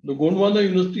pandemic, the Gondwana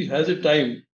University has a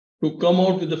time to come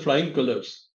out with the flying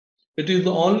colors. It is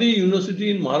the only university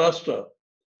in Maharashtra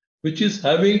which is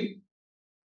having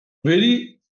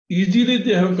very easily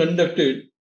they have conducted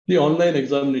the online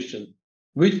examination,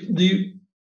 which the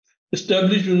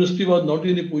established university was not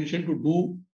in a position to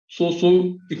do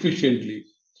so efficiently.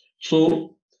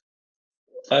 So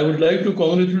I would like to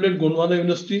congratulate Gondwana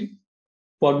University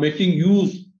for making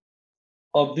use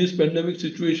of this pandemic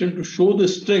situation to show the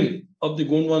strength of the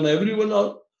Gondwana. Everyone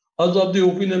is of the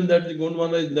opinion that the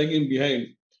Gondwana is lagging behind.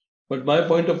 But my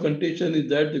point of contention is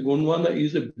that the Gondwana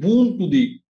is a boon to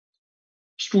the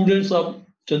students of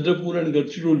Chandrapur and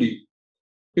Gadchiroli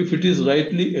if it is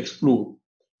rightly explored.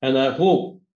 And I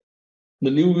hope the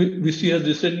new VC has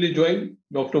recently joined.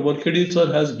 Dr. Varakhedi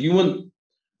sir has given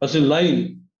us a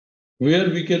line where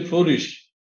we can flourish.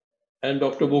 And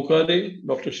Dr. Bokare,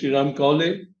 Dr. Sriram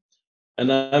Kaule,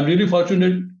 and I am really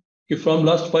fortunate if from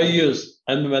last 5 years,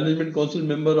 I am a management council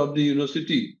member of the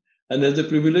university and has the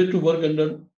privilege to work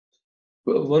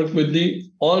with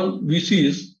all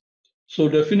VCs. So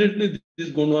definitely this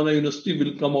Gondwana University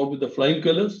will come out with the flying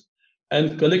colors,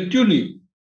 and collectively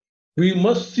we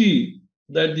must see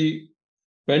that the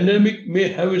pandemic may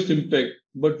have its impact,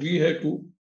 but we have to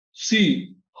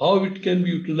see how it can be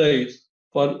utilized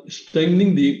for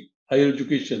strengthening the higher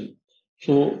education.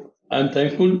 So I'm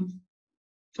thankful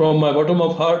from my bottom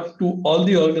of heart to all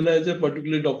the organizers,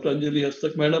 particularly Dr. Anjali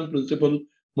Hastak Madam, Principal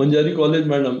Wanjari College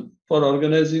Madam, for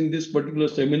organizing this particular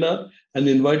seminar and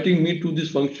inviting me to this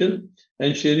function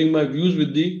and sharing my views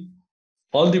with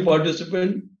all the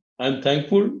participants. I'm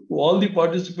thankful to all the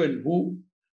participants who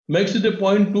makes it a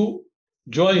point to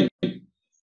join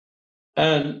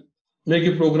and make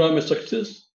a program a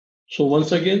success. So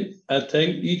once again, I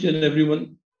thank each and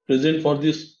everyone present for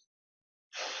this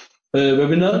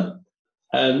webinar.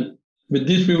 And with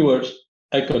these few words,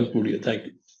 I conclude here. Thank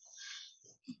you.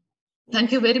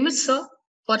 Thank you very much, sir,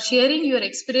 for sharing your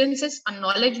experiences and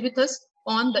knowledge with us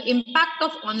on the impact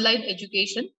of online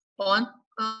education on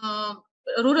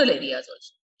rural areas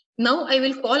also. Now I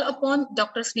will call upon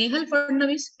Dr. Snehal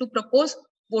Fadnavis to propose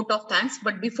vote of thanks.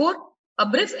 But before, a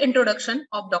brief introduction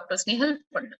of Dr. Snehal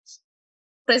Fadnavis.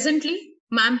 Presently,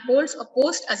 ma'am holds a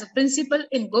post as a principal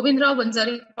in Govindrao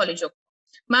Vanzari College of Law.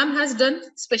 Ma'am has done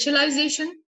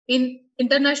specialization in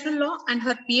international law and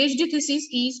her PhD thesis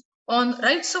is on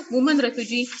rights of women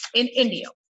refugee in India.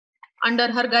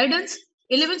 Under her guidance,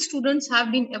 11 students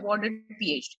have been awarded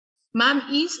PhD. Ma'am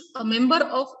is a member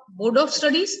of Board of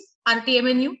Studies,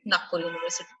 RTMNU, Nagpur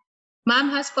University. Ma'am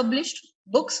has published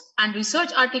books and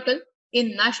research articles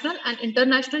in national and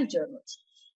international journals.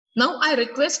 Now I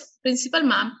request Principal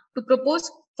Ma'am to propose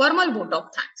formal vote of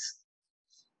thanks.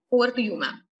 Over to you,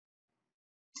 ma'am.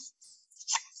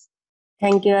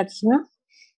 Thank you, Archana.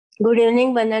 Good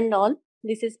evening, one and all.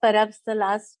 This is perhaps the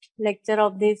last lecture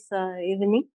of this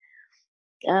evening.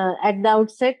 At the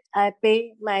outset, I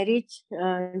pay my rich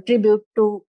tribute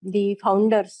to the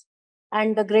founders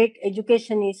and the great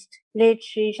educationist, late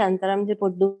Sri Shantaram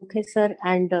Potdukhe sir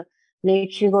and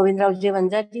late Sri Govindrao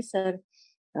Vanjari sir,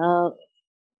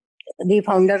 the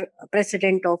founder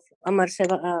president of Amar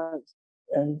Seva,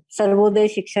 Sarvodaya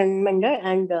Shikshan Mandal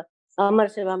and Amar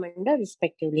Seva Mandal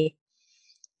respectively.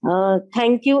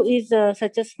 Thank you is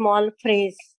such a small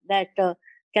phrase that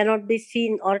cannot be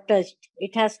seen or touched.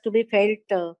 It has to be felt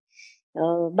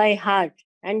by heart,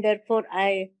 and therefore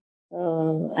I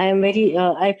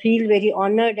feel very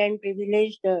honored and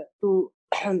privileged to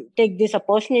take this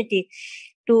opportunity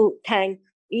to thank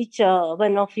each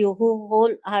one of you who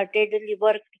wholeheartedly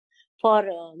worked for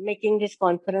making this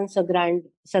conference a grand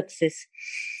success.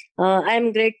 I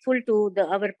am grateful to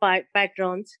our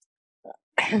patrons,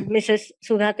 Mrs.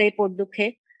 Sudhatai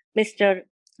Potdukhe, Mr.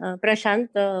 Prashant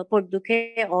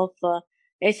Potdukhe of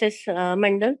SS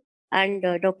Mandal, and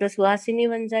Dr. Suhasini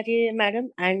Wanjari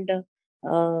Madam, and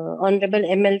Honorable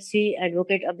MLC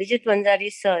Advocate Abhijit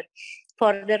Wanjari Sir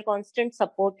for their constant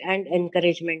support and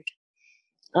encouragement.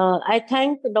 I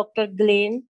thank Dr.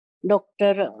 Glen,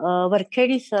 Dr.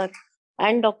 Varakhedi Sir,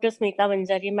 and Dr. Smeeta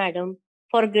Wanjari Madam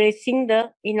for gracing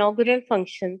the inaugural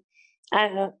function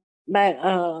by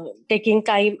taking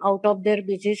time out of their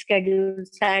busy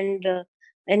schedules and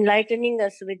enlightening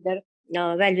us with their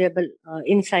valuable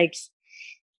insights.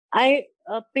 I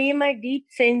pay my deep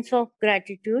sense of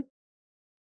gratitude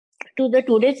to the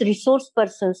today's resource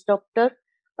persons, Dr.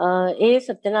 A.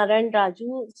 Satyanarayan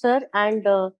Raju sir and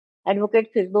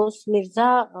Advocate Firdos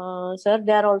Mirza sir.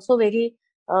 They are also very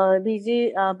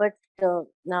busy, but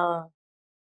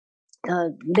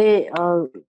they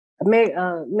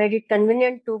made it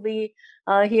convenient to be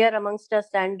here amongst us,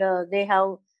 and they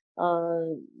have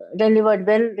delivered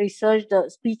well-researched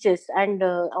speeches and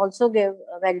also gave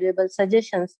valuable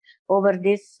suggestions over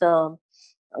this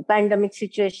pandemic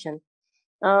situation.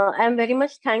 I am very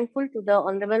much thankful to the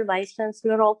Honorable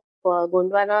Vice-Chancellor of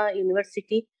Gondwana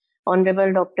University,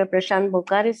 Honorable Dr. Prashant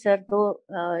Bokare sir, though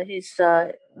he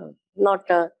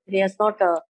has not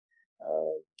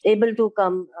able to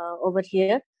come over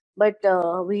here. But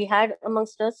we had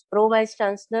amongst us Pro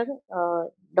Vice-Chancellor,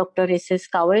 Dr. S.S.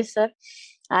 Kawale sir,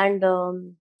 and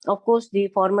of course the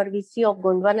former VC of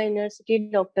Gondwana University,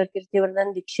 Dr.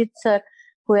 Kirtivardhan Dikshit sir,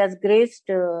 who has graced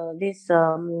this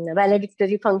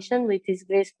valedictory function with his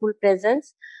graceful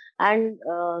presence, and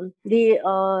the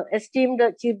esteemed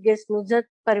Chief Guest Nuzhat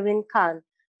Parveen Khan,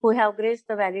 who have graced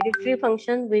the valedictory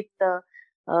function with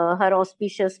her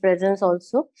auspicious presence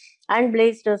also, and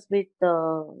blessed us with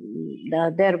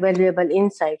their valuable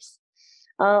insights.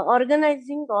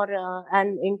 Organizing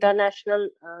an international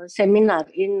seminar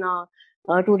in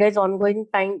today's ongoing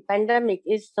pandemic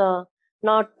is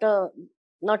not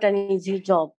an easy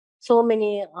job. So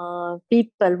many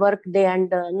people work day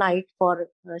and night for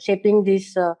shaping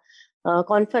this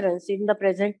conference in the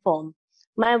present form.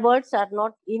 My words are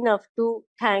not enough to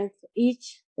thank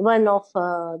each one of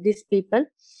these people,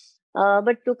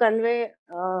 but to convey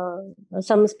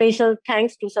some special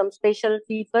thanks to some special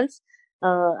peoples.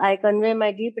 I convey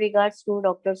my deep regards to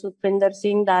Dr. Sukhvinder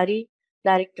Singh Dari,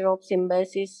 Director of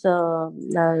Symbiosis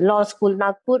Law School,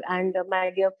 Nagpur, and my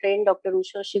dear friend Dr.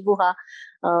 Usha Shiguha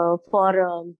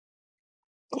for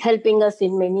helping us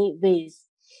in many ways.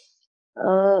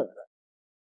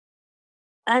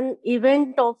 An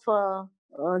event of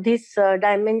this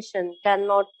dimension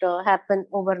cannot happen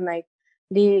overnight.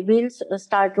 The wheels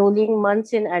start rolling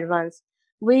months in advance.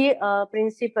 We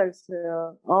principals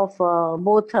of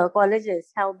both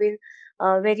colleges have been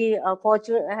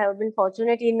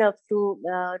fortunate enough to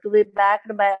be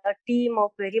backed by a team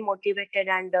of very motivated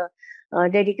and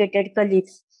dedicated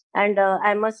colleagues, and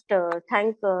I must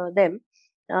thank them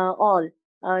all.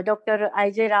 Dr.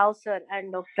 I.J. Rao sir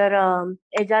and Dr.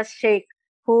 Ejaz Sheikh,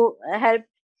 who helped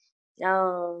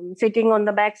sitting on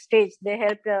the backstage. They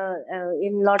helped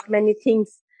in lot many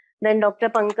things. Then Dr.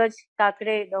 Pankaj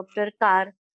Kakre, Dr.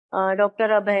 Kar, Dr.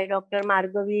 Abhay, Dr.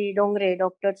 Margavi Dongre,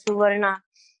 Dr. Suvarna,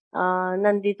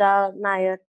 Nandita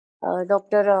Nair,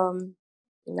 Dr.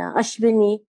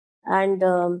 Ashwini, and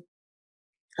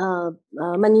Dr.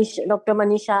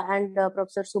 Manisha and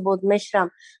Professor Subodh Meshram.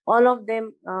 All of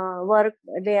them worked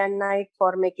day and night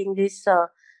for making this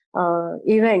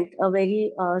event a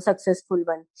very successful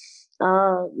one.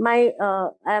 I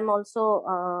am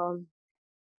also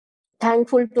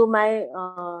thankful to my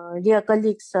dear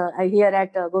colleagues here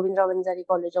at Govindrao Vanjari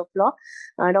College of Law,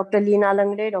 Dr. Leena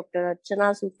Langde, Dr.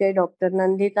 Archana Suke, Dr.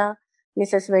 Nandita,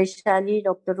 Mrs. Vaishali,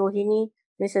 Dr. Rohini,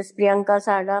 Mrs. Priyanka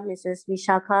Sada, Mrs.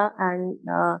 Vishakha, and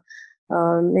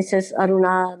Mrs.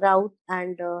 Aruna Raut,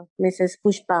 and Mrs.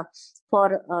 Pushpa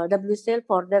for WCL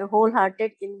for their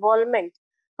wholehearted involvement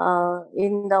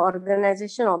in the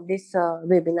organization of this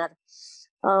webinar.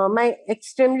 My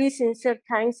extremely sincere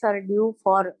thanks are due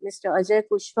for Mr. Ajay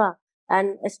Kushwa,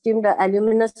 an esteemed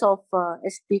alumnus of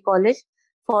SP College,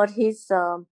 for his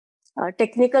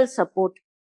technical support.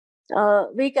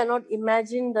 We cannot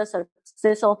imagine the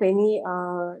success of any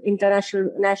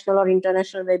national or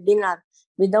international webinar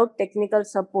without technical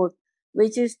support,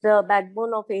 which is the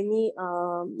backbone of any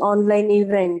online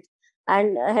event.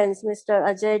 And hence, Mr.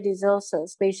 Ajay deserves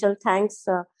special thanks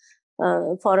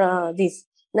for this.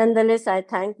 Nonetheless, I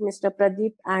thank Mr.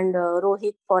 Pradeep and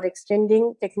Rohit for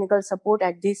extending technical support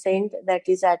at this end, that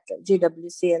is at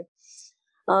GWCL.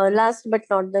 Last but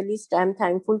not the least, I am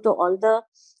thankful to all the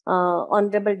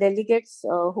honorable delegates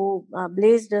who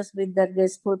blessed us with their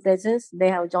graceful presence. They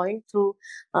have joined through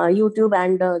YouTube,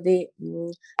 and they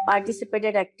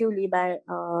participated actively by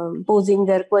posing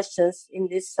their questions in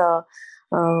this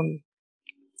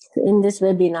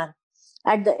webinar.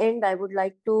 At the end, I would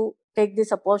like to take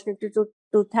this opportunity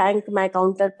to thank my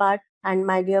counterpart and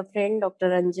my dear friend, Dr.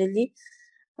 Anjali,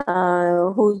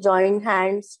 who joined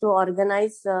hands to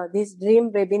organize this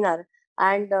dream webinar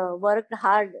and worked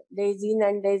hard days in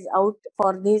and days out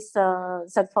for this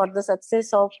for the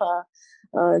success of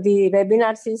the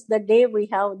webinar since the day we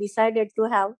have decided to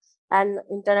have an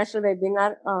international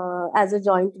webinar as a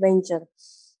joint venture.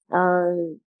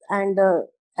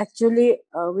 Actually,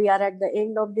 we are at the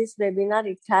end of this webinar.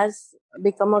 It has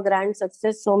become a grand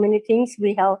success. So many things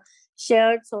we have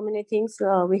shared, so many things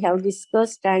we have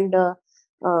discussed, and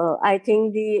I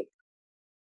think the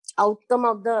outcome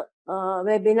of the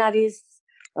webinar is,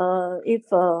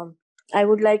 if I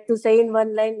would like to say in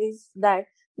one line, is that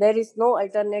there is no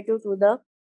alternative to the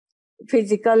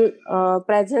physical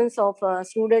presence of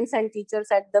students and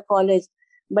teachers at the college.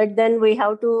 But then we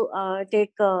have to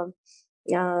take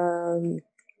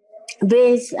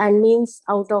ways and means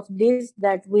out of this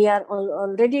that we are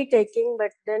already taking,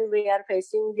 but then we are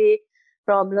facing the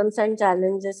problems and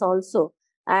challenges also.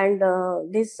 And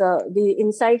the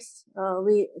insights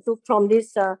we took from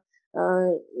this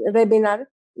webinar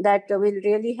that will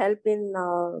really help in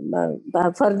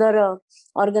further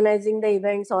organizing the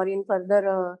events, or in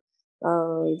further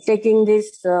taking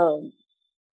this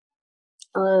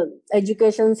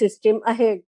education system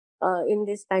ahead in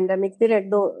this pandemic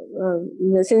period, though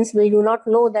since we do not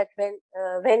know that when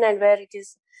and where it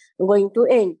is going to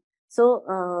end. So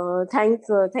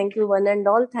thank you one and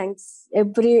all. Thanks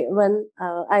everyone.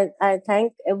 I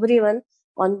thank everyone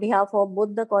on behalf of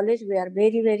both the college. We are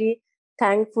very, very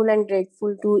thankful and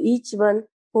grateful to each one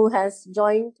who has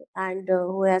joined and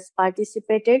who has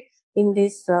participated in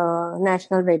this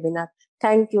national webinar.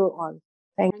 Thank you all.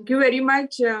 Thank you very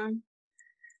much,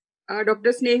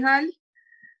 Dr. Snehal.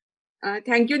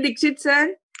 Thank you, Dikshit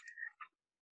sir,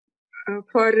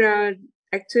 for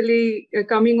actually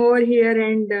coming over here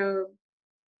and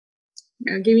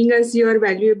giving us your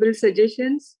valuable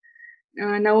suggestions.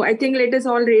 Now, I think let us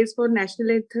all raise for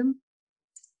national anthem.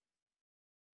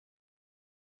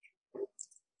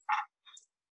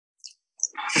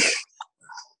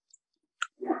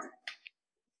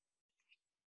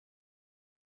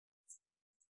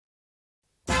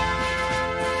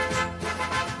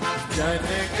 Jana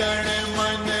Gana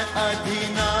मन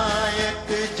अधिनायक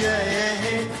जय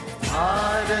हे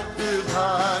भारत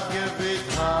भाग्य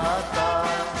विधाता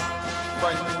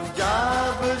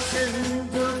पंजाब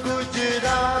सिंध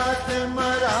गुजरात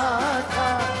मराठा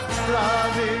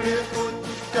द्राविड़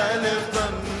उत्कल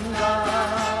बंगा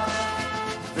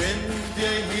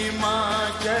विंध्य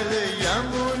हिमाचल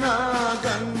यमुना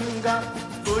गंगा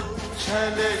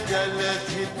उच्छल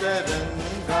जलधि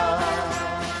तरंगा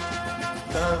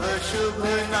तव शुभ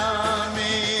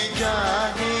नामे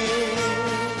जागे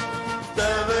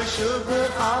तव शुभ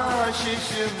आशीष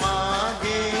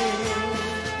मागे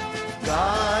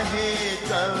गाहे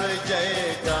तव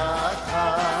जयकार